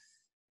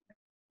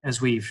 as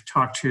we've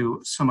talked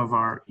to some of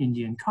our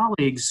Indian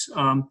colleagues,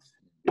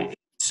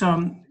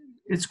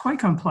 it's quite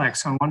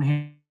complex. On one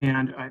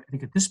hand, I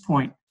think at this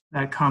point,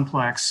 that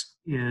complex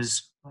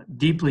is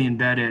deeply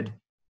embedded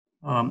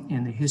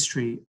in the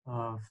history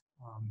of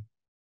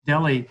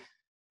Delhi.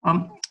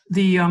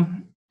 The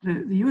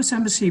U.S.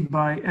 Embassy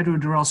by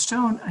Edward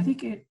Durostone, I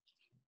think it,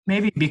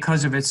 maybe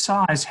because of its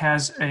size,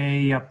 has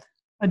a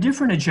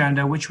different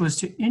agenda, which was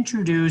to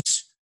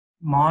introduce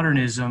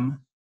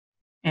modernism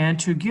and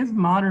to give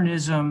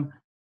modernism,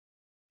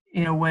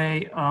 in a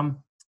way, an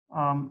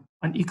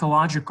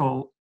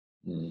ecological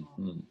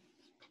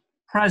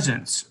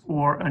presence,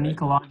 or an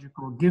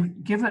ecological,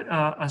 give it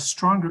a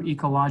stronger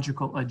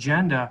ecological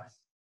agenda.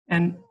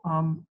 And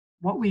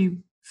what we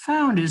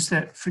found is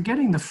that,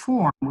 forgetting the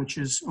form, which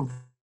is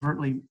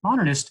overtly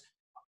modernist,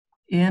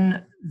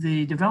 in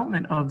the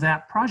development of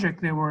that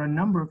project, there were a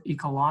number of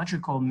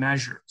ecological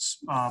measures,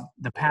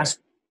 the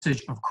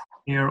passage of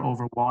air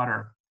over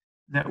water,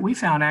 that we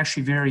found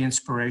actually very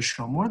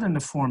inspirational, more than the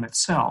form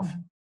itself.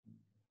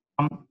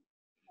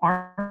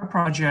 Our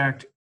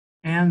project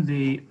and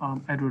the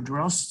Edward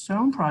Durrell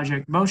Stone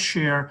project both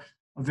share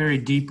a very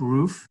deep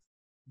roof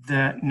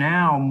that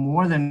now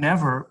more than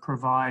ever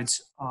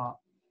provides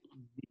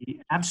the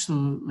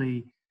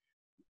absolutely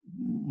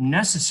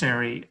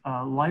necessary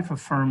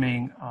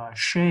life-affirming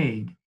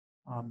shade,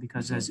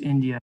 because as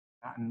India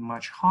has gotten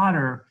much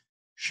hotter,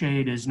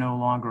 shade is no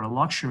longer a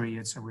luxury,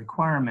 it's a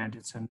requirement,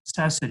 it's a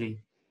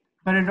necessity.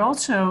 But it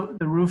also,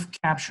 the roof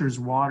captures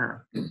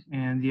water,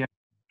 and the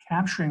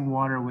capturing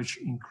water, which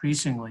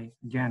increasingly,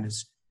 again,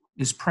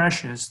 is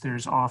precious.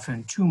 There's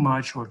often too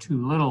much or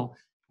too little,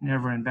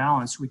 never in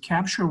balance. We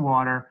capture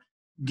water,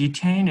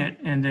 detain it,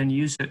 and then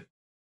use it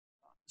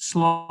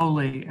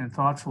slowly and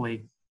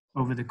thoughtfully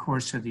over the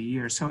course of the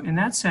year. So in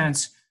that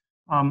sense,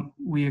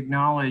 we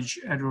acknowledge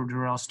Edward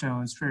Durrell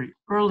Stone's very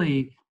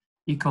early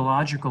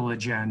ecological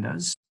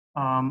agendas.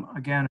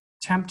 Again,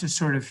 attempt to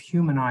sort of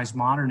humanize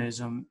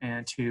modernism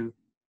and to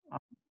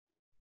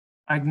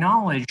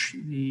acknowledge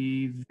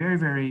the very,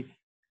 very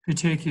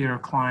particular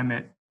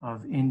climate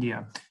of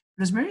India.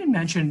 As Marion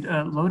mentioned,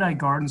 Lodi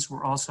Gardens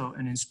were also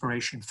an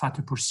inspiration,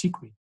 Fatehpur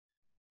Sikri,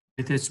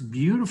 with its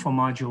beautiful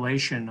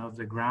modulation of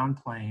the ground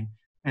plane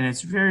and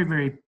its very,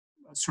 very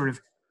sort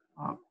of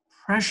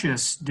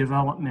precious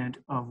development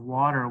of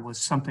water was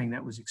something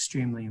that was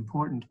extremely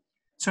important.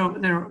 So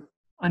there are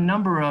a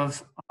number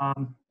of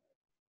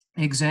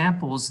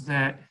examples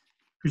that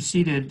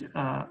preceded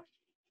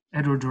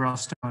Edward Durrell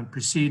Stone,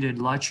 preceded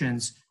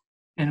Lutyens,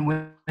 and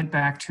went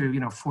back to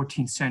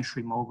 14th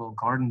century Mughal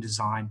garden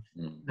design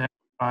that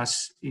for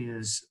us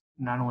is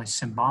not only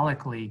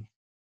symbolically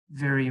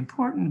very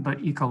important, but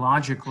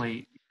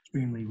ecologically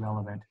extremely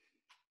relevant.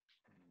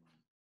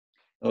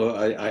 Oh,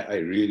 I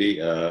really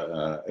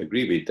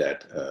agree with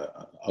that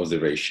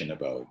observation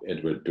about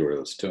Edward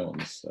Durrell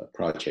Stone's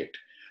project.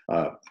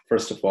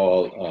 First of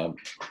all,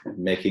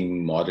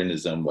 making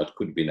modernism what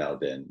could be now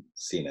then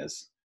seen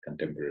as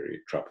contemporary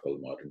tropical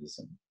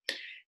modernism,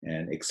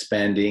 and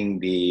expanding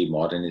the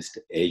modernist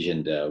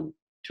agenda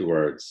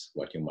towards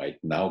what you might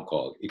now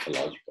call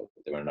ecological.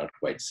 But they were not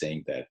quite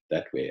saying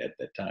that way at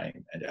the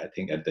time. And I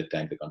think at the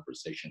time the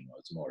conversation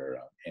was more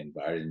around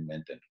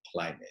environment and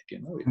climate.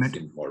 It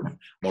seemed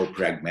more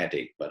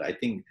pragmatic. But I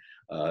think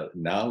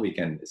now we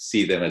can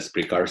see them as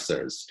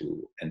precursors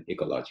to an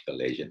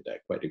ecological agenda. I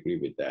quite agree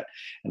with that.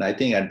 And I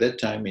think at that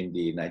time in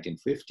the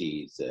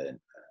 1950s,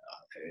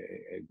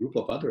 a group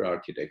of other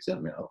architects,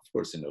 of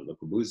course, Le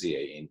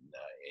Corbusier in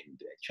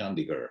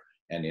Chandigarh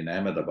and in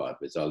Ahmedabad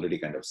was already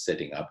kind of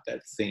setting up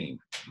that theme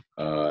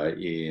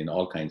in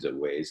all kinds of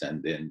ways.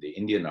 And then the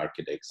Indian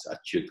architects,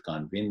 Achyut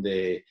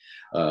Kanvinde,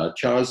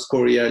 Charles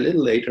Correa a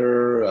little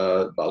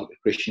later,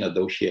 Krishna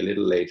Doshi a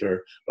little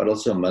later, but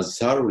also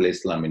Mazharul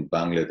Islam in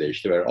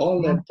Bangladesh. They were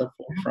all at the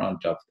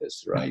forefront of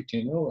this, right?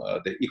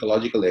 The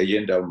ecological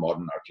agenda of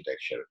modern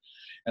architecture.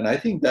 And I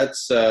think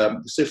that's,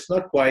 so it's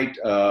not quite,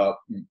 how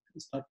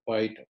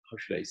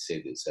should I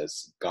say this,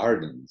 as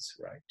gardens,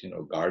 right?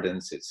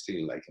 Gardens, it's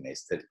still like an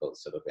aesthetical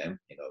sort of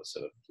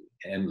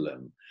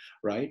emblem,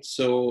 right?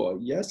 So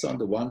yes, on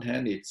the one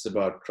hand, it's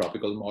about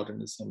tropical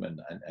modernism, and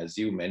as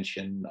you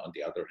mentioned, on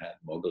the other hand,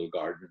 Mughal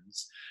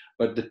gardens.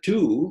 But the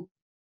two,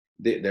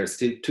 they're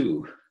still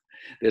two.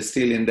 They're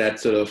still in that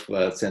sort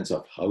of sense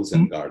of house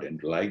and garden,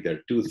 like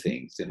they're two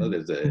things.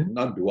 There's a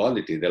not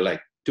duality, they're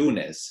like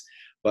two-ness.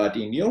 But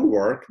in your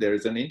work, there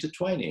is an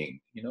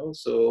intertwining,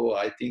 so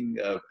I think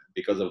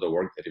because of the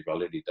work that you've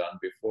already done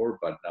before,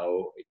 but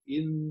now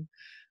in,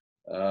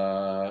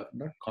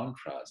 not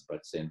contrast,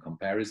 but say in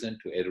comparison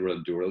to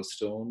Edward Durrell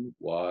Stone,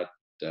 what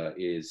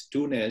is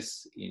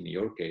two-ness, in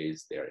your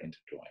case, they're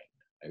intertwined.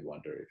 I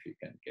wonder if you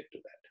can get to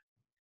that.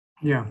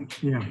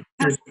 Yeah.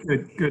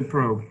 Good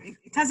probe.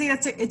 Kazi,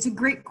 it's a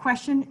great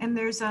question, and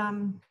there's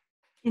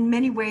in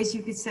many ways,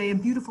 you could say a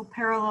beautiful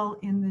parallel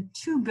in the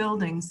two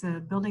buildings,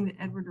 the building that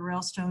Edward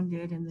Durrell Stone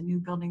did and the new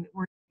building that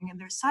we're doing, and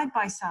they're side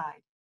by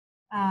side.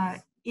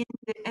 In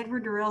the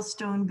Edward Durrell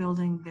Stone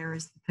building, there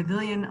is the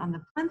pavilion on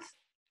the plinth,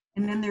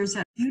 and then there's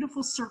that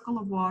beautiful circle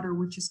of water,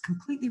 which is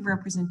completely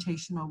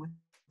representational with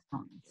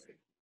fountains.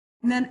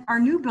 And then our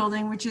new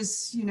building, which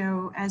is,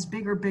 as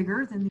big or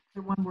bigger than the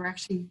other one, we're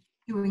actually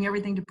doing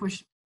everything to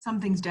push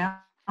some things down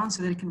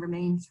so that it can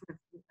remain sort of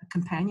a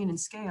companion in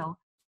scale.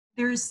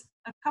 There's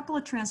a couple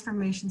of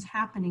transformations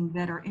happening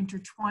that are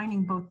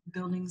intertwining both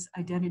buildings'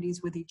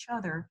 identities with each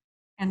other,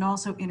 and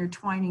also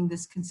intertwining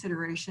this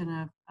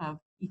consideration of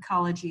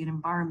ecology and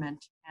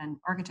environment and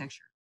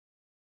architecture.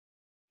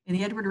 In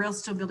the Edward Durrell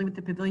Stone building with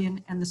the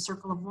pavilion and the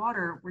circle of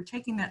water, we're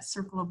taking that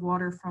circle of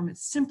water from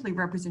its simply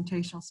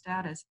representational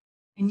status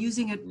and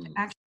using it to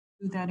actually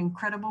do that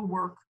incredible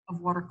work of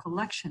water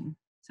collection,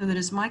 so that,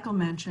 as Michael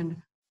mentioned,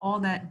 all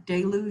that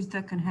deluge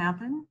that can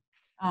happen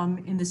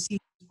in the seasons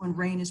when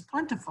rain is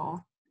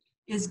plentiful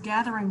is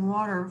gathering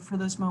water for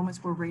those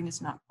moments where rain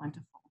is not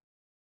plentiful.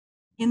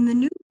 In the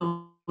new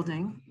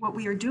building, what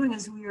we are doing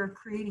is we are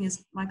creating,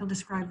 as Michael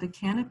described, the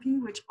canopy,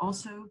 which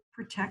also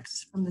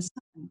protects from the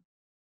sun.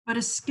 But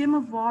a skim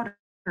of water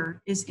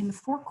is in the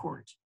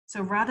forecourt.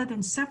 So rather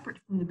than separate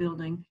from the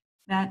building,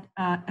 that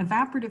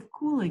evaporative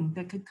cooling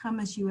that could come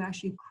as you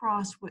actually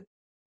cross what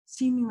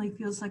seemingly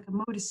feels like a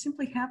moat is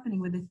simply happening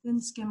with a thin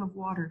skim of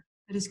water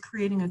that is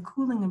creating a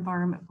cooling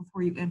environment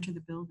before you enter the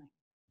building.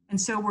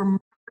 And so we're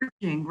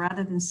merging,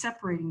 rather than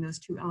separating those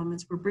two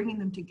elements, we're bringing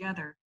them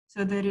together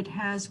so that it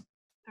has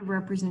the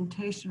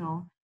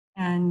representational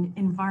and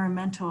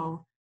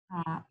environmental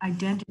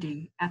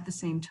identity at the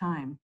same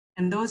time.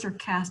 And those are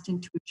cast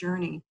into a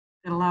journey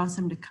that allows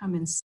them to come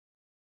in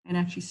and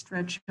actually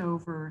stretch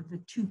over the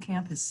two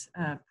campus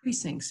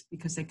precincts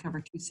because they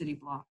cover two city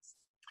blocks.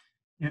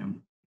 Yeah,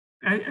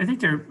 I think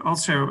they're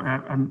also,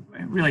 I'm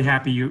really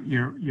happy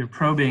you're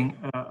probing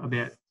a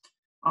bit.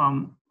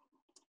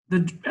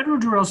 The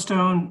Edward Durrell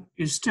Stone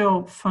is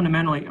still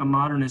fundamentally a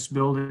modernist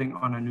building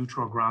on a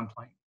neutral ground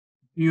plane.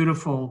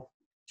 Beautiful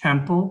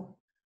temple.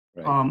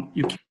 Right.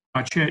 You can't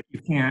touch it. You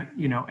can't,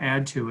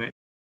 add to it.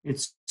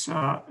 It's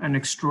an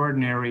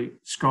extraordinary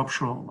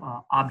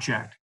sculptural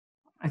object.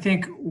 I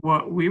think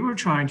what we were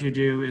trying to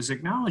do is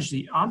acknowledge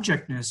the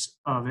objectness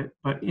of it,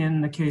 but in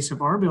the case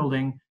of our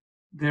building,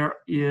 there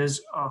is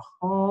a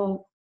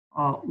whole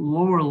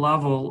lower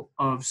level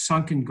of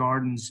sunken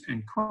gardens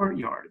and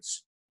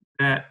courtyards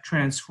that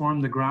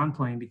transform the ground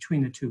plane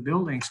between the two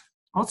buildings,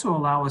 also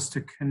allow us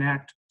to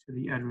connect to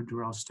the Edward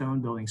Durrell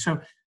Stone building.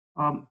 So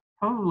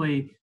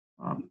probably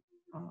a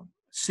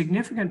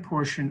significant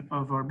portion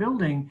of our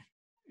building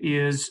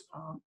is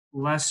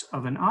less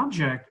of an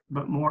object,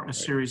 but more a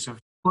series of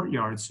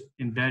courtyards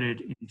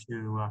embedded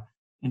into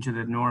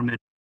the normative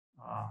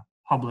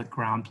public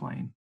ground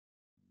plane.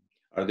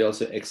 Are there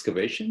also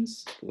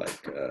excavations,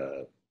 like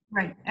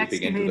right,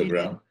 digging into the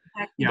ground?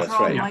 Yeah, that's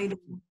right.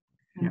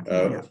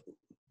 Yeah.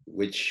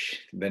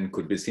 Which then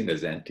could be seen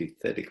as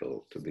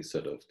antithetical to the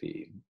sort of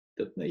the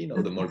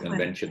more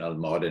conventional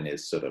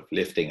modernist sort of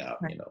lifting up,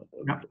 right.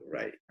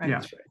 Right. Yeah.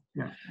 That's right.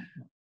 Yeah.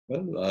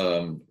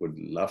 Well, would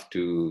love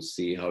to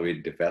see how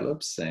it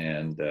develops,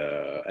 and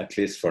at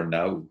least for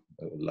now,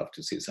 I would love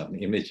to see some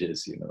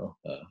images,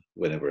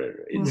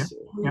 whenever it's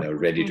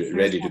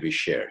ready to be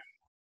shared.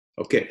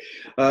 Okay,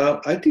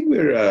 I think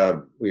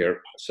we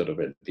are sort of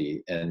at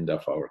the end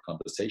of our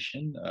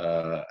conversation,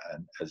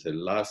 and as a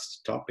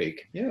last topic,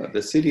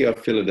 the city of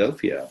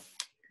Philadelphia,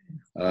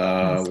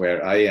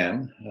 where I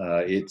am.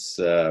 It's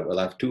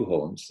I have two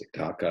homes,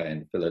 Dhaka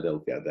and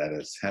Philadelphia. That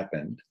has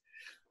happened.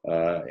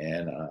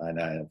 And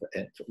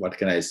what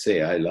can I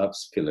say? I love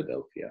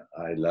Philadelphia.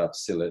 I love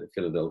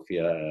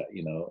Philadelphia,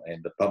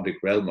 and the public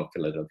realm of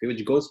Philadelphia,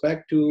 which goes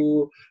back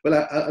to,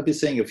 well, I'll be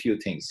saying a few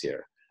things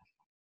here.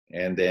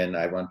 And then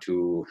I want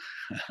to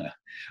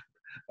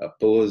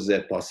pose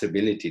a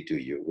possibility to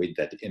you with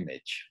that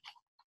image.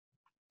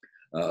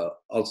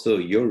 Also,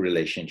 your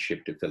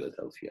relationship to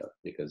Philadelphia,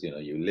 because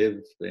you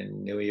live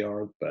in New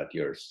York, but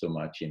you're so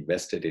much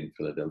invested in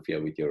Philadelphia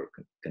with your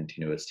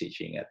continuous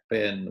teaching at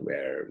Penn,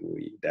 where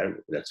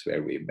that's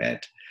where we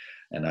met,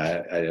 and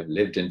I have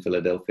lived in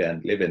Philadelphia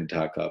and live in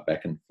Dhaka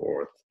back and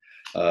forth.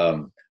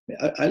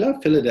 I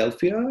love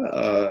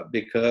Philadelphia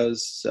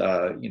because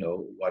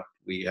what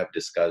we have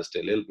discussed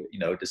a little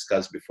bit,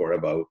 discussed before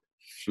about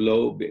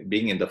flow,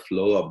 being in the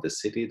flow of the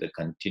city, the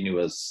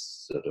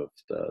continuous sort of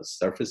the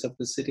surface of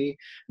the city.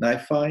 And I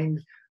find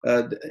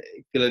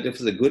Philadelphia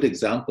is a good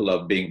example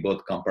of being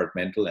both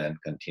compartmental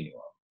and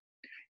continuum.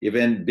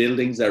 Even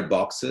buildings are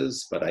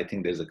boxes, but I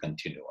think there's a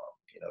continuum.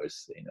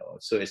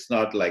 So it's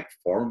not like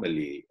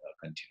formally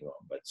a continuum,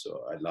 but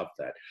so I love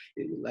that.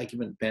 Like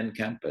even Penn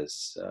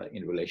campus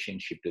in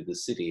relationship to the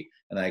city,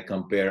 and I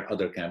compare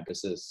other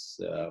campuses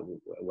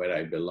where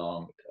I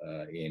belonged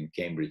in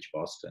Cambridge,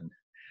 Boston.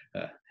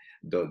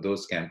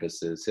 Those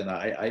campuses, and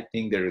I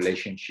think the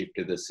relationship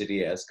to the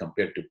city as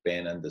compared to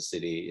Penn and the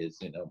city is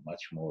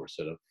much more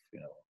sort of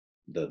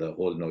the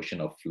whole notion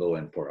of flow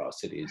and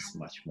porosity is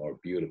much more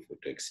beautiful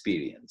to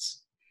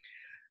experience.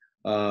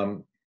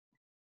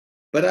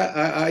 But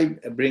I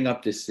bring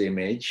up this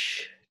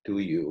image to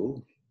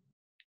you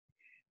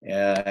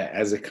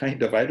as a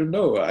kind of, I don't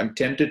know, I'm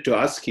tempted to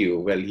ask you,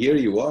 well, here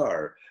you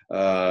are,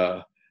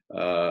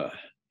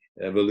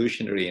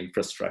 evolutionary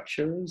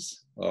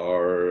infrastructures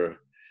or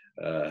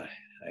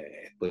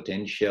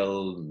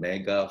potential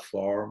mega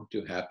form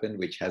to happen,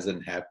 which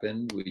hasn't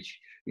happened, which,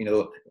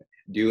 do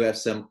you have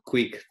some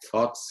quick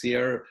thoughts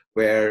here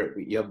where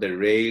you have the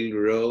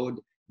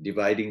railroad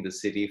dividing the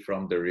city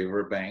from the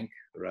riverbank,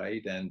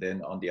 right? And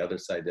then on the other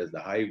side, there's the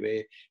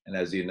highway. And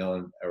as you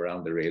know,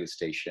 around the rail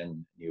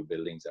station, new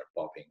buildings are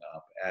popping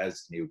up,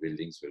 as new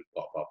buildings will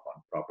pop up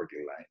on property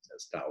lines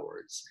as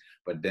towers.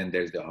 But then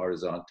there's the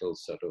horizontal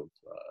sort of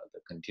the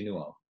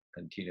continuing.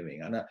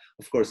 And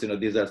of course,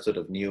 these are sort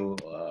of new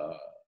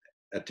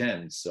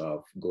attempts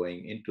of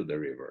going into the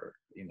river,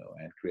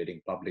 and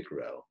creating public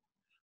rail.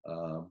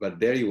 But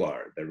there you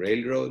are, the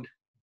railroad,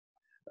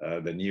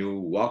 the new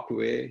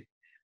walkway,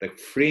 the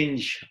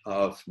fringe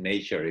of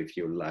nature, if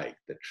you like,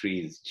 the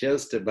trees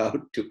just about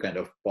to kind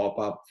of pop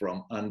up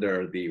from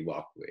under the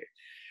walkway.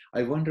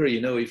 I wonder,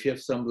 if you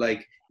have some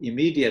like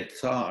immediate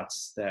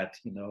thoughts that,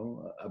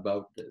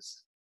 about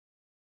this.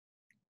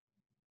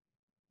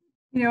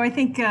 I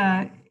think,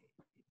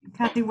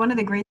 Kazi, one of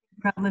the great things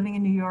about living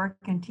in New York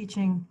and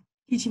teaching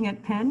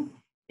at Penn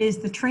is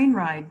the train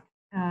ride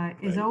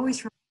is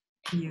always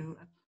reminding you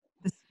of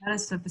the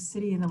status of the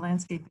city and the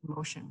landscape in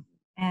motion.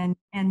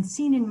 And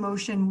seen in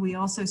motion, we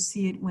also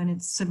see it when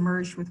it's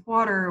submerged with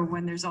water, or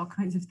when there's all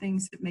kinds of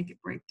things that make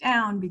it break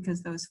down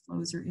because those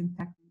flows are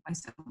impacted by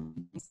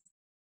some.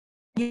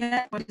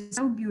 Yet, what is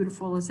so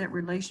beautiful is that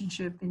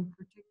relationship, in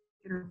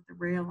particular, the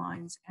rail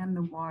lines and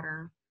the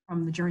water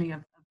from the journey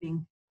of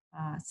being,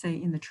 say,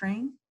 in the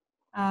train.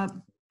 But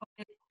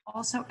it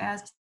also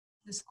asks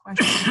this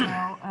question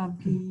now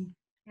of the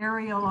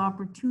aerial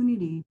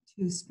opportunity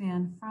to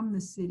span from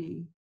the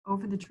city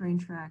over the train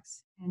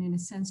tracks and, in a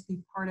sense, be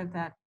part of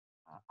that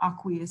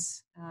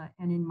aqueous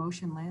and in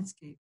motion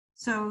landscape.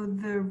 So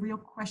the real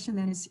question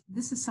then is,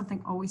 this is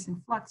something always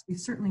in flux. We've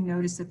certainly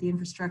noticed that the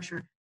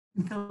infrastructure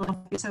in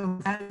Philadelphia is so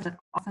bad that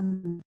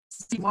often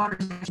city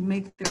waters actually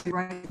make their way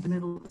right in the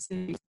middle of the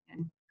city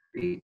and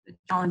create the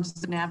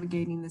challenges of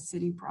navigating the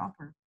city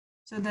proper.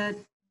 So that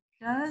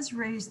does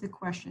raise the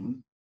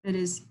question that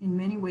is in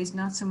many ways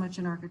not so much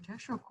an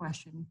architectural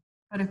question,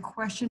 but a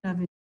question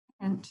of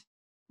intent,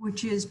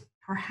 which is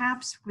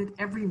perhaps with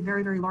every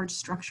very, very large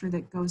structure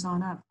that goes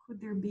on up,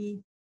 could there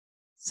be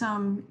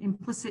some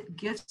implicit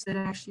gifts that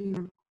actually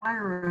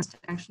require us to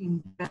actually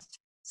invest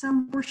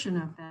some portion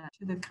of that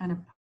to the kind of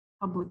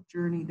public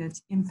journey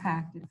that's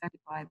affected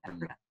by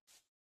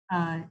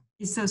that?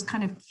 It's those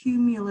kind of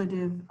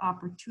cumulative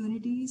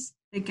opportunities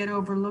that get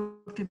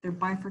overlooked if they're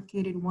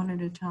bifurcated one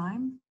at a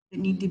time, that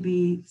need to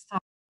be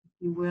thought, if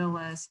you will,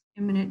 as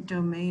imminent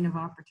domain of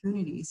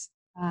opportunities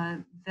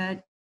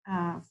that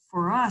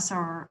for us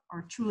are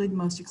truly the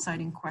most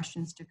exciting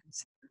questions to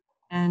consider.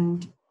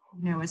 And,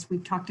 as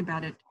we've talked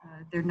about it,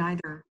 they're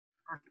neither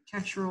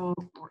architectural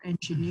or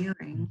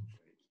engineering,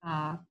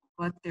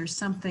 but there's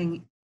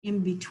something in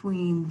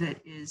between that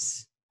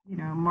is,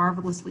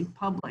 marvelously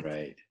public,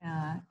 right,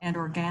 and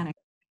organic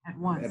at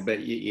once. But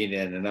in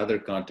another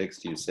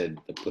context, you said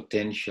the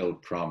potential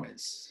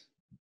promise.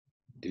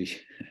 Do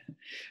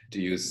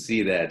you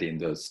see that in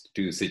those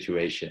two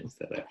situations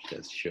that I've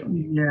just shown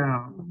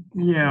you?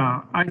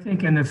 Yeah. I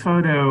think in the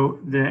photo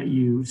that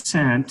you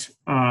sent,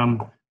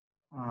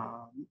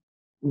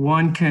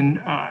 one can,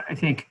 I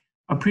think,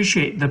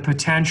 appreciate the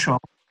potential,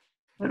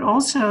 but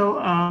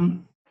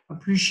also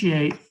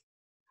appreciate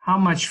how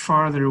much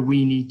farther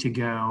we need to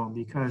go,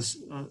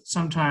 because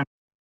sometimes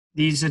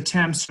these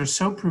attempts are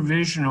so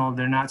provisional,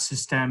 they're not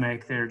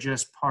systemic, they're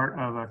just part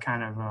of a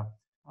kind of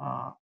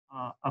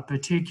a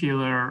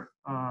particular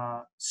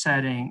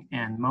setting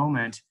and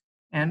moment.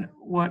 And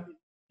what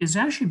is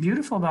actually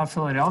beautiful about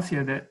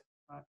Philadelphia that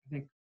I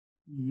think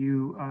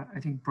you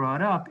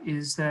brought up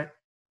is that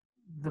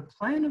the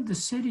plan of the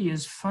city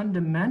is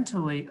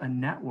fundamentally a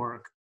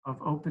network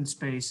of open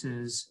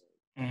spaces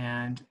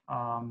and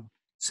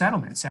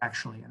settlements,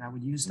 actually, and I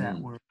would use that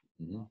word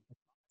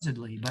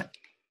advisedly. But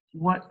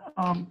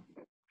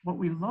what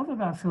we love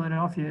about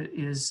Philadelphia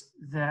is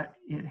that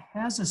it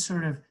has a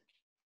sort of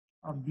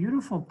a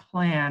beautiful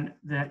plan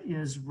that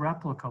is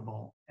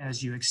replicable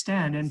as you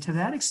extend. And to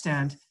that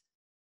extent,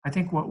 I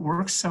think what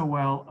works so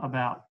well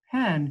about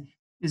Penn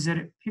is that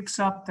it picks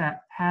up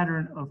that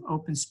pattern of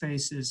open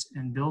spaces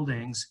and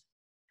buildings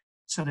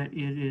so that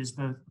it is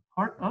both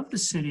part of the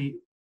city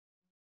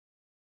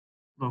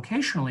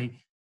locationally,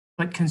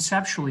 but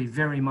conceptually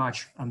very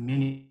much a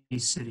mini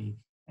city.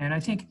 And I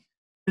think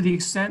to the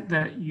extent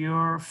that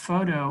your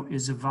photo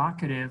is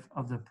evocative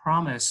of the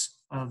promise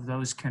of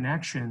those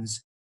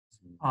connections,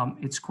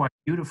 it's quite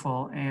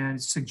beautiful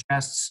and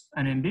suggests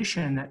an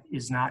ambition that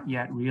is not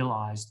yet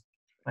realized,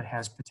 but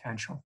has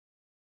potential.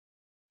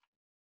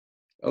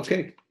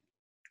 Okay.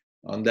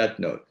 On that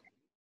note,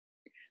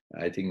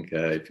 I think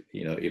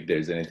if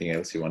there's anything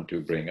else you want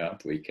to bring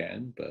up, we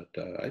can. But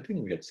I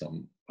think we had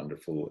some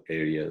wonderful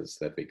areas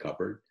that we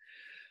covered.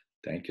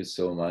 Thank you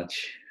so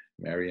much,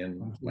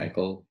 Marion,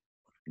 Michael.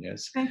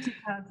 Yes. Thank you,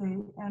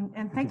 Kazi,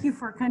 and thank you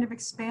for kind of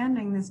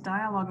expanding this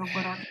dialogue of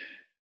what architecture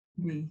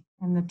can be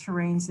and the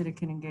terrains that it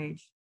can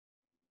engage.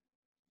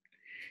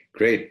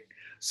 Great.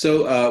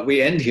 So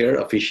we end here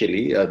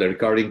officially. The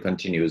recording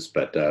continues,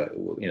 but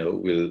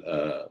we'll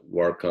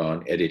work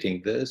on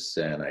editing this.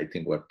 And I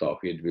think what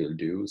Tawhid will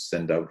do,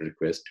 send out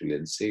requests to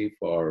Lindsay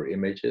for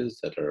images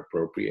that are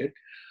appropriate.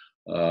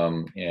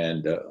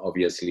 And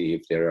obviously,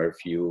 if there are a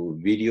few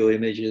video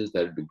images,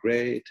 that'd be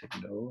great,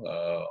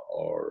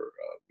 or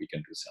we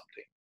can do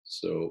something.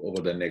 So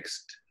over the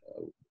next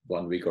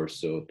 1 week or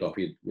so,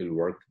 Tawhid will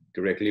work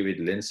directly with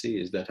Lindsay.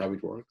 Is that how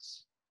it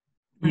works?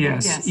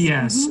 Yes.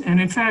 Mm-hmm. And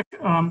in fact,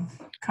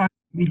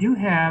 we do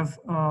have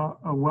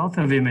a wealth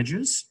of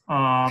images.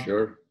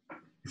 Sure. I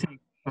think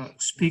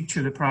speak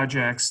to the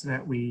projects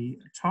that we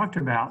talked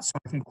about. So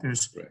I think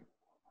there's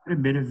quite a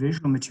bit of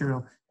visual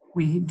material.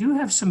 We do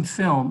have some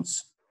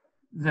films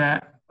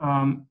that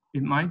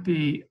it might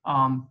be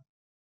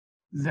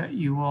that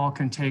you all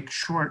can take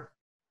short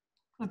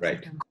clips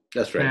Right.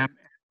 That's right.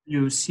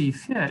 you see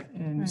fit.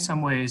 In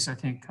some ways, I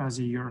think,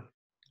 Kazi, your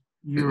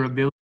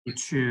ability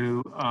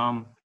to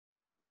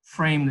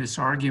frame this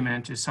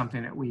argument is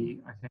something that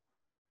we, I think,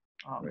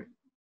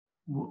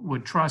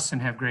 would trust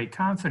and have great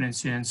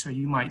confidence in. So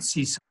you might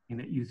see something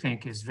that you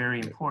think is very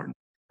important.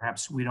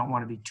 Perhaps we don't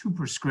want to be too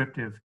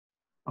prescriptive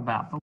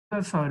about, but we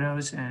have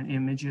photos and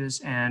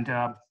images and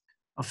a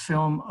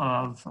film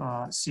of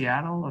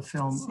Seattle, a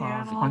film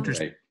of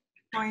Hunter's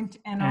Point,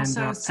 and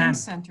also Sing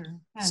Center.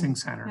 Sing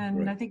Center.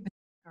 And I think the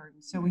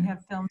garden. So we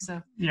have films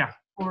of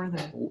for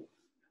the.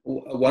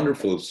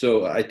 Wonderful.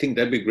 So I think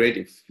that'd be great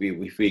if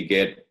we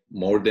get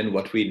more than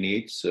what we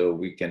need, so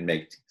we can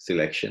make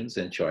selections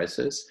and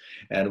choices.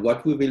 And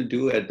what we will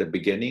do at the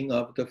beginning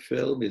of the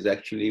film is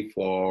actually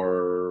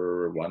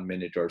for 1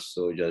 minute or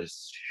so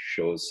just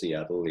show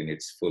Seattle in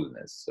its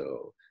fullness.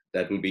 So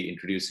that will be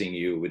introducing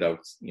you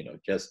without,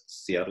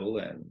 just Seattle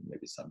and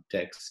maybe some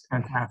text.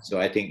 Fantastic. So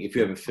I think if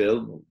you have a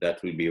film,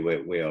 that will be a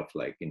way of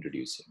like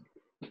introducing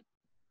you.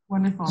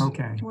 Wonderful.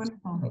 Okay.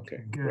 Wonderful.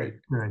 Okay. Good. Great.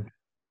 Good.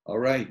 All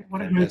right.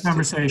 What a great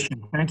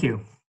conversation. Thank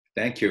you.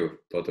 Thank you,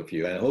 both of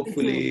you. And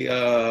hopefully,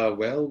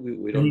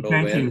 we don't know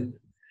when.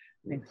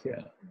 Thank you.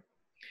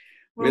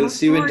 We'll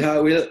see you in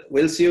Dhaka.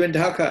 We'll see you in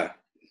Dhaka.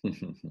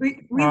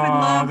 We would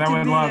love to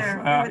be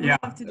there. Yeah,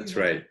 that's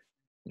right.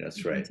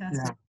 That's right.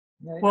 Yeah.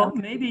 Well,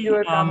 maybe you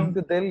are coming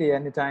to Delhi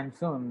anytime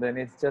soon. Then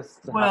it's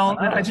just. Well,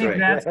 I think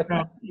that's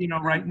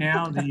right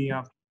now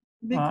the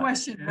big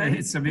question. Right?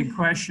 It's a big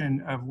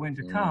question of when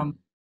to come.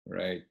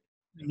 Right.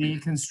 The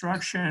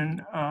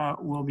construction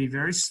will be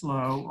very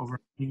slow over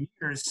many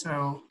years,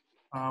 so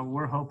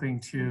we're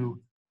hoping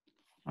to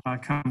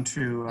come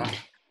to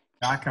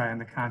Dhaka in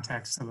the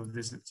context of a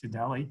visit to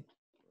Delhi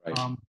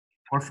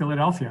or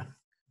Philadelphia.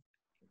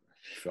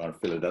 From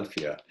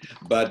Philadelphia,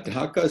 but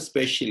Dhaka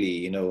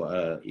especially,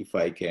 if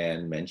I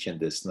can mention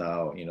this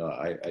now,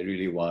 I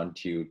really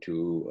want you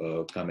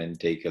to come and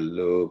take a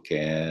look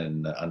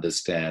and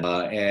understand.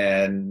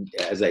 And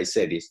as I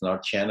said, it's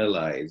not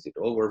channelized; it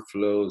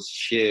overflows,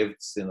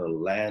 shifts.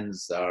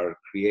 Lands are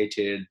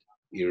created,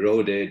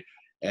 eroded,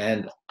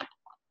 and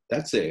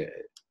that's a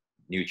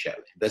new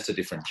challenge. That's a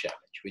different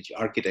challenge, which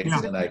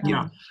architects and I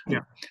can.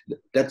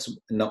 That's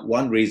not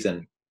one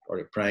reason, or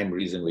a prime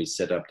reason we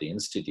set up the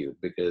institute,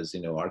 because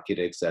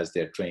architects, as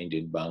they're trained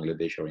in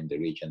Bangladesh or in the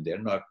region,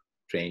 they're not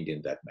trained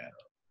in that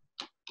manner.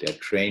 They're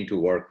trained to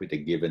work with a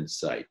given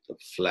site, a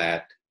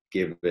flat,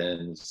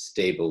 given,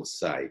 stable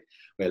site.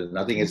 Well,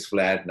 nothing is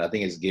flat,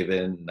 nothing is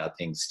given,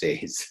 nothing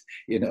stays.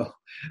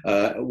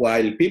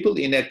 While people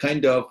in a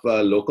kind of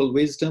local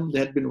wisdom, they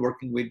had been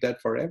working with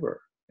that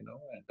forever.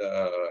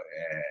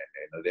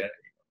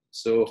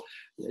 So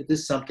this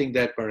is something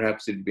that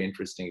perhaps it'd be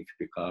interesting if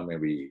you come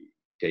maybe.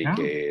 Take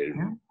a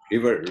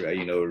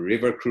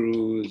river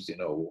cruise,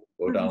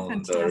 go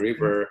down the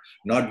river.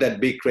 Not that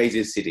big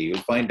crazy city. You'll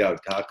find out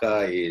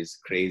Dhaka is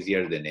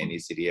crazier than any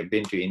city. I've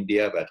been to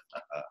India, but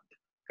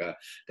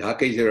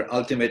Dhaka is your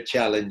ultimate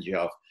challenge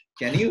of,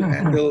 can you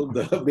handle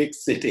the big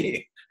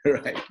city,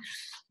 right?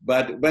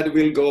 But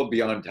we'll go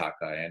beyond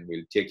Dhaka and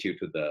we'll take you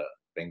to the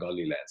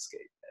Bengali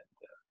landscape.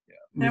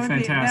 And,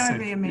 fantastic. That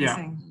would be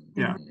amazing.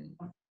 Yeah.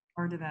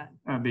 Forward to that.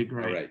 That'd be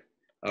great. All right.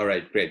 All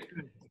right. Great.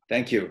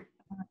 Thank you.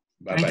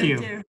 Bye-bye. Thank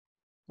you.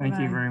 Thank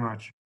you very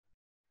much.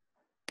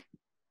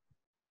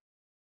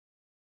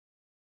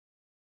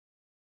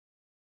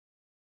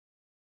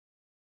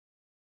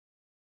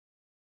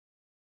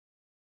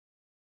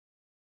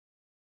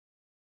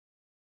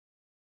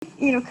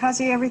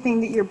 Kazi,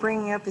 everything that you're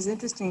bringing up is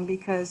interesting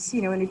because,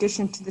 in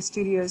addition to the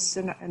studios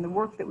and the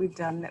work that we've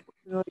done,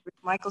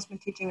 Michael's been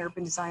teaching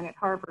urban design at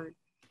Harvard.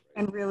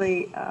 And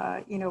really,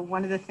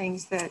 one of the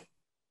things that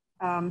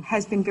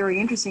has been very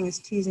interesting is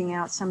teasing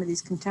out some of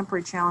these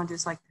contemporary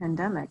challenges like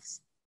pandemics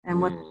and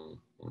what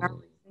are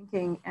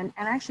thinking and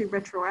actually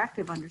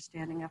retroactive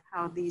understanding of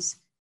how these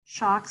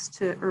shocks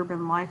to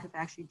urban life have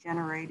actually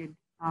generated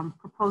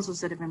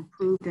proposals that have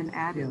improved and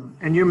added.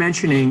 Yeah. And you're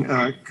mentioning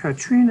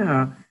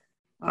Katrina,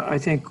 I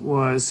think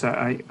was,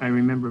 I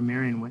remember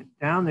Marion went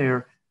down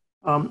there.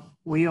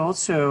 We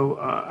also,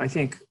 I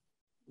think,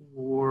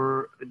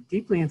 were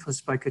deeply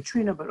influenced by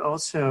Katrina, but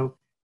also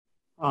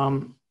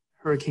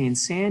Hurricane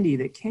Sandy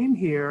that came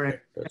here. And,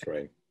 that's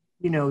right.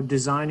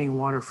 Designing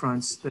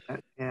waterfronts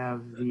that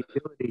have the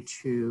ability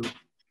to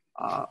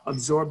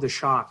absorb the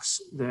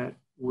shocks that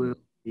will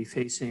be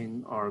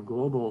facing our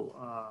global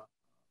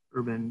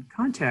urban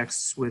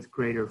contexts with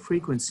greater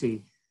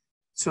frequency.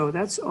 So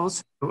that's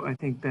also, I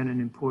think, been an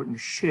important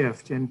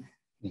shift. And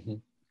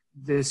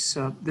this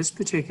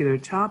particular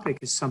topic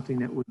is something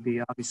that would be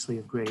obviously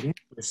of great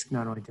interest,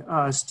 not only to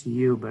us, to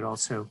you, but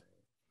also,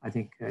 I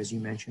think, as you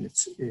mentioned,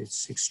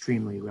 it's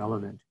extremely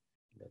relevant.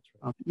 That's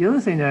right. The other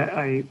thing that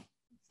I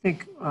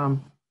think...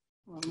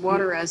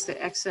 water as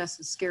the excess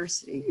and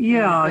scarcity.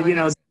 Yeah,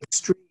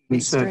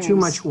 extremes. Too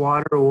much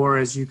water, or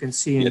as you can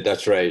see...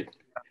 that's right.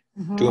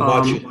 Too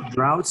much.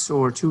 Droughts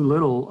or too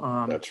little.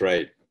 That's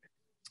right.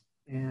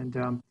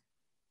 And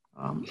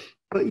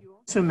But you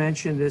also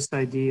mentioned this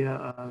idea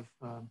of,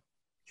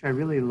 which I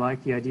really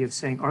like, the idea of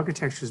saying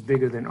architecture is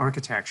bigger than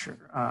architecture.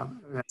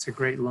 That's a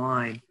great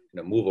line.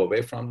 Move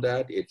away from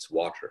that, it's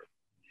water.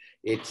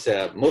 It's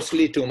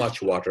mostly too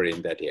much water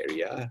in that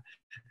area.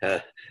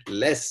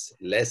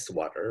 Less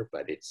water,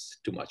 but it's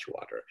too much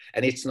water.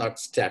 And it's not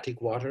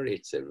static water,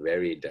 it's a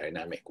very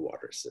dynamic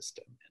water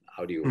system. And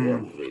how do you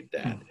work with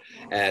that?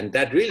 And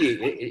that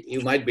really,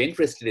 you might be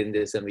interested in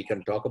this and we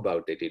can talk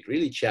about it. It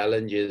really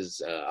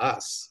challenges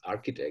us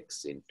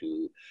architects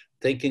into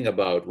thinking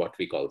about what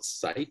we call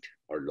site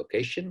or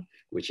location,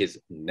 which is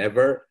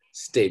never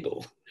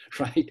stable,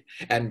 right?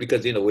 And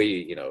because,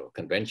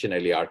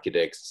 conventionally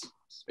architects,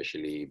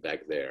 especially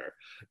back there,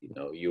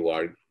 you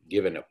are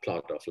given a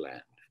plot of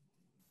land,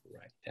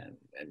 right? And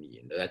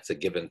that's a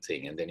given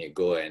thing. And then you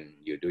go and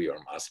you do your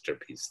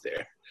masterpiece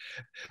there.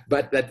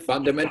 But that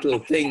fundamental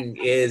thing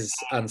is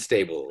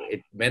unstable.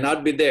 It may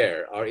not be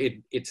there, or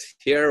it's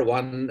here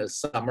one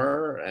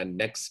summer and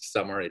next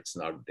summer it's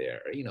not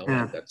there,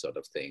 that sort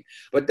of thing.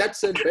 But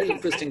that's a very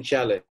interesting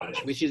challenge,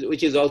 which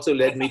is also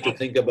led me to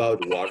think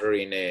about water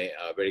in a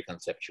very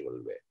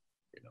conceptual way.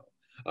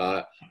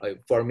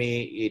 For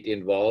me, it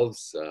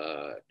involves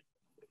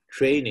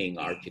training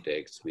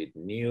architects with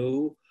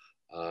new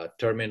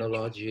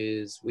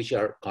terminologies, which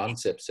are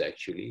concepts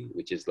actually,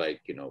 which is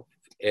like,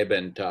 ebb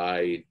and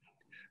tide,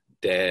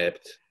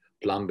 depth,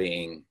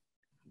 plumbing,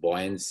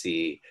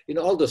 buoyancy,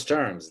 all those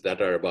terms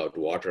that are about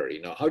water.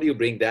 How do you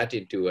bring that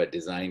into a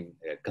design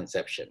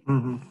conception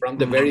from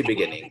the very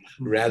beginning,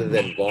 rather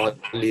than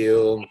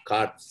volume,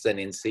 cuts and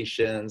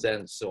incisions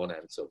and so on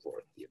and so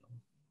forth,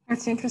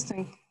 That's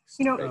interesting.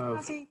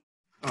 Kazi?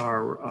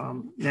 Our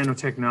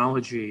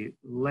nanotechnology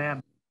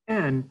lab,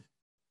 and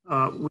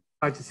we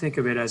like to think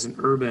of it as an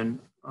urban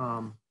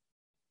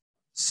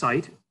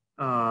site,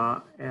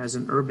 as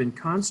an urban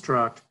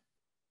construct.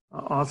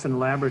 Often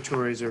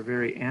laboratories are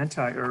very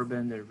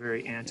anti-urban, they're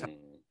very anti,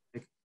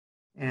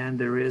 and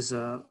there is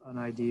an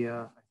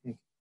idea, I think,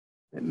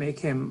 that may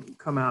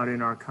come out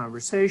in our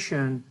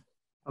conversation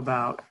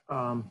about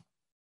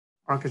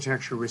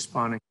architecture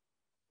responding to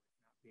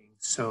being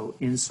so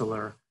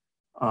insular.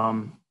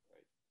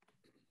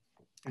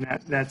 And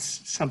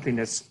that's something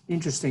that's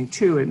interesting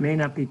too. It may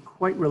not be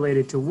quite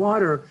related to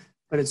water,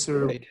 but it's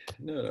sort of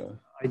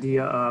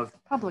idea of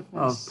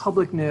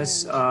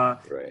publicness,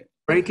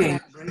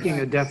 breaking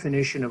a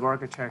definition of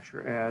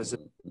architecture as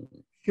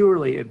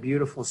purely a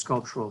beautiful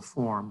sculptural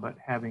form, but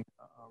having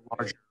a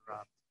larger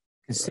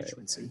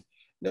constituency.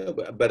 No,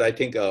 but I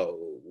think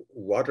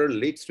water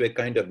leads to a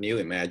kind of new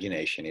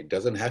imagination. It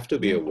doesn't have to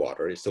be a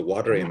water; it's a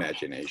water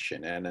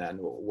imagination. And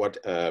what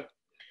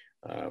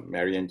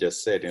Marion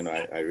just said,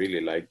 I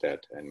really like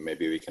that, and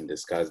maybe we can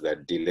discuss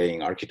that,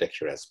 delaying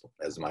architecture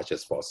as much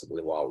as possible.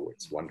 Wow,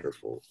 it's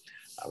wonderful.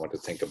 I want to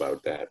think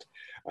about that.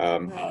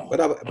 But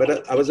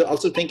I was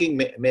also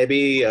thinking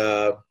maybe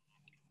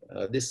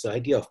this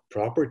idea of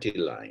property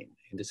line.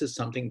 And this is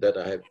something that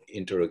I have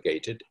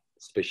interrogated,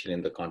 especially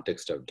in the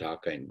context of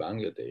Dhaka in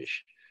Bangladesh,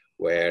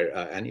 where,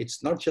 and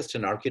it's not just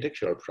an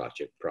architectural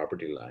project,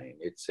 property line.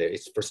 It's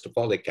first of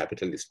all a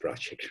capitalist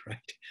project,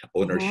 right?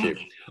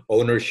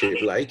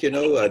 Ownership, like,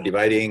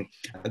 dividing.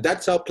 And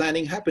that's how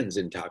planning happens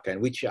in Dhaka,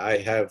 and which I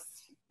have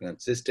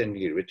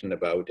consistently written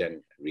about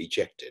and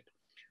rejected.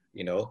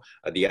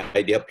 The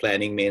idea of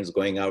planning means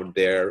going out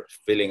there,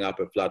 filling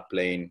up a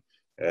floodplain,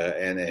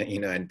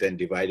 and then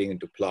dividing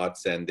into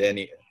plots, and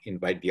then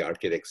invite the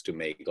architects to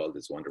make all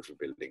these wonderful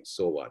buildings.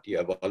 So what? You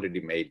have already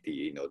made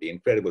the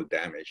incredible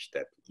damage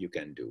that you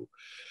can do.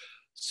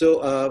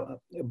 So,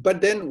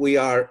 but then we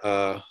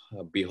are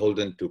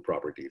beholden to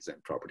properties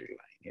and property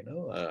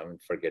line,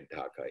 forget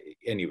Dhaka,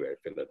 anywhere,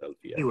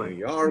 Philadelphia, New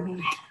York.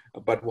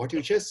 But what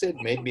you just said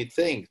made me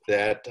think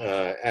that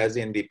as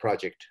in the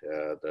project,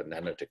 the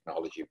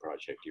nanotechnology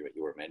project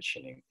you were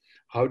mentioning,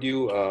 how do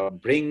you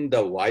bring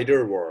the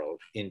wider world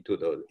into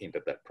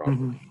that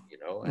property,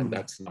 and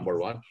that's number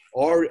one.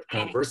 Or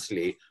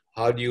conversely,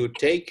 how do you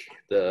take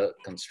the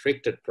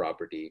constricted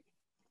property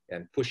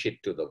and push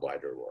it to the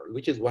wider world,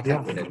 which is what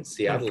happened in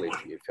Seattle,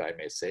 if I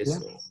may say so.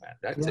 Man,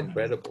 that's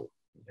incredible.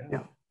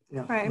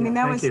 Right. I mean,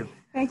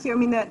 thank you. I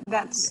mean,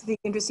 that's the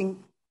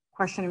interesting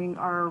question. I mean,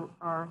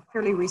 our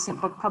fairly recent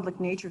book, Public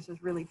Natures,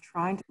 is really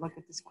trying to look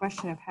at this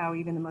question of how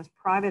even the most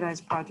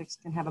privatized projects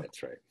can have a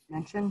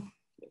dimension.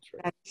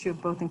 That issue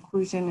of both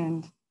inclusion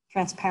and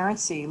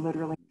transparency,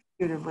 literally,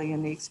 figuratively,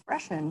 in the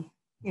expression.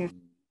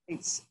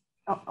 It's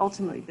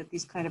ultimately that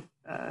these kind of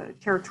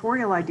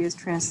territorial ideas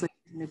translate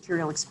into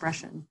material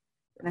expression.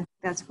 And I think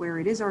that's where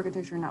it is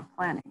architecture, not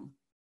planning.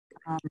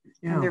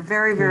 And they're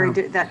very, very,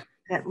 that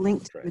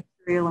link to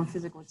material and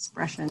physical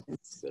expression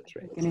is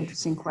an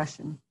interesting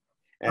question.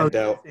 And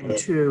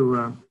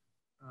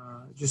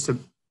just to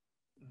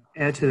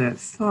add to that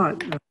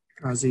thought,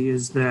 Kazi,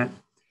 is that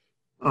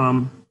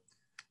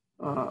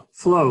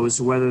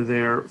flows, whether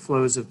they're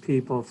flows of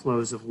people,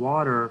 flows of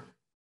water,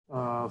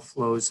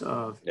 flows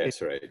of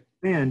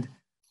wind,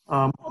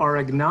 are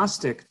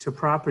agnostic to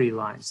property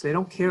lines. They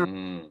don't care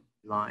about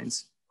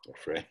lines.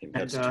 Right. And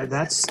That's true.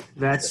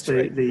 that's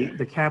right.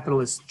 the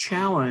capitalist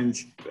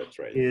challenge. That's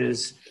right.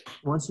 Is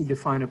once you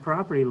define a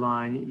property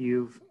line,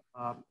 you've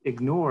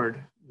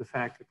ignored the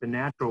fact that the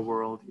natural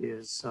world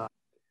is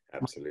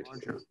Absolutely.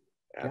 much larger.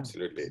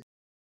 Absolutely.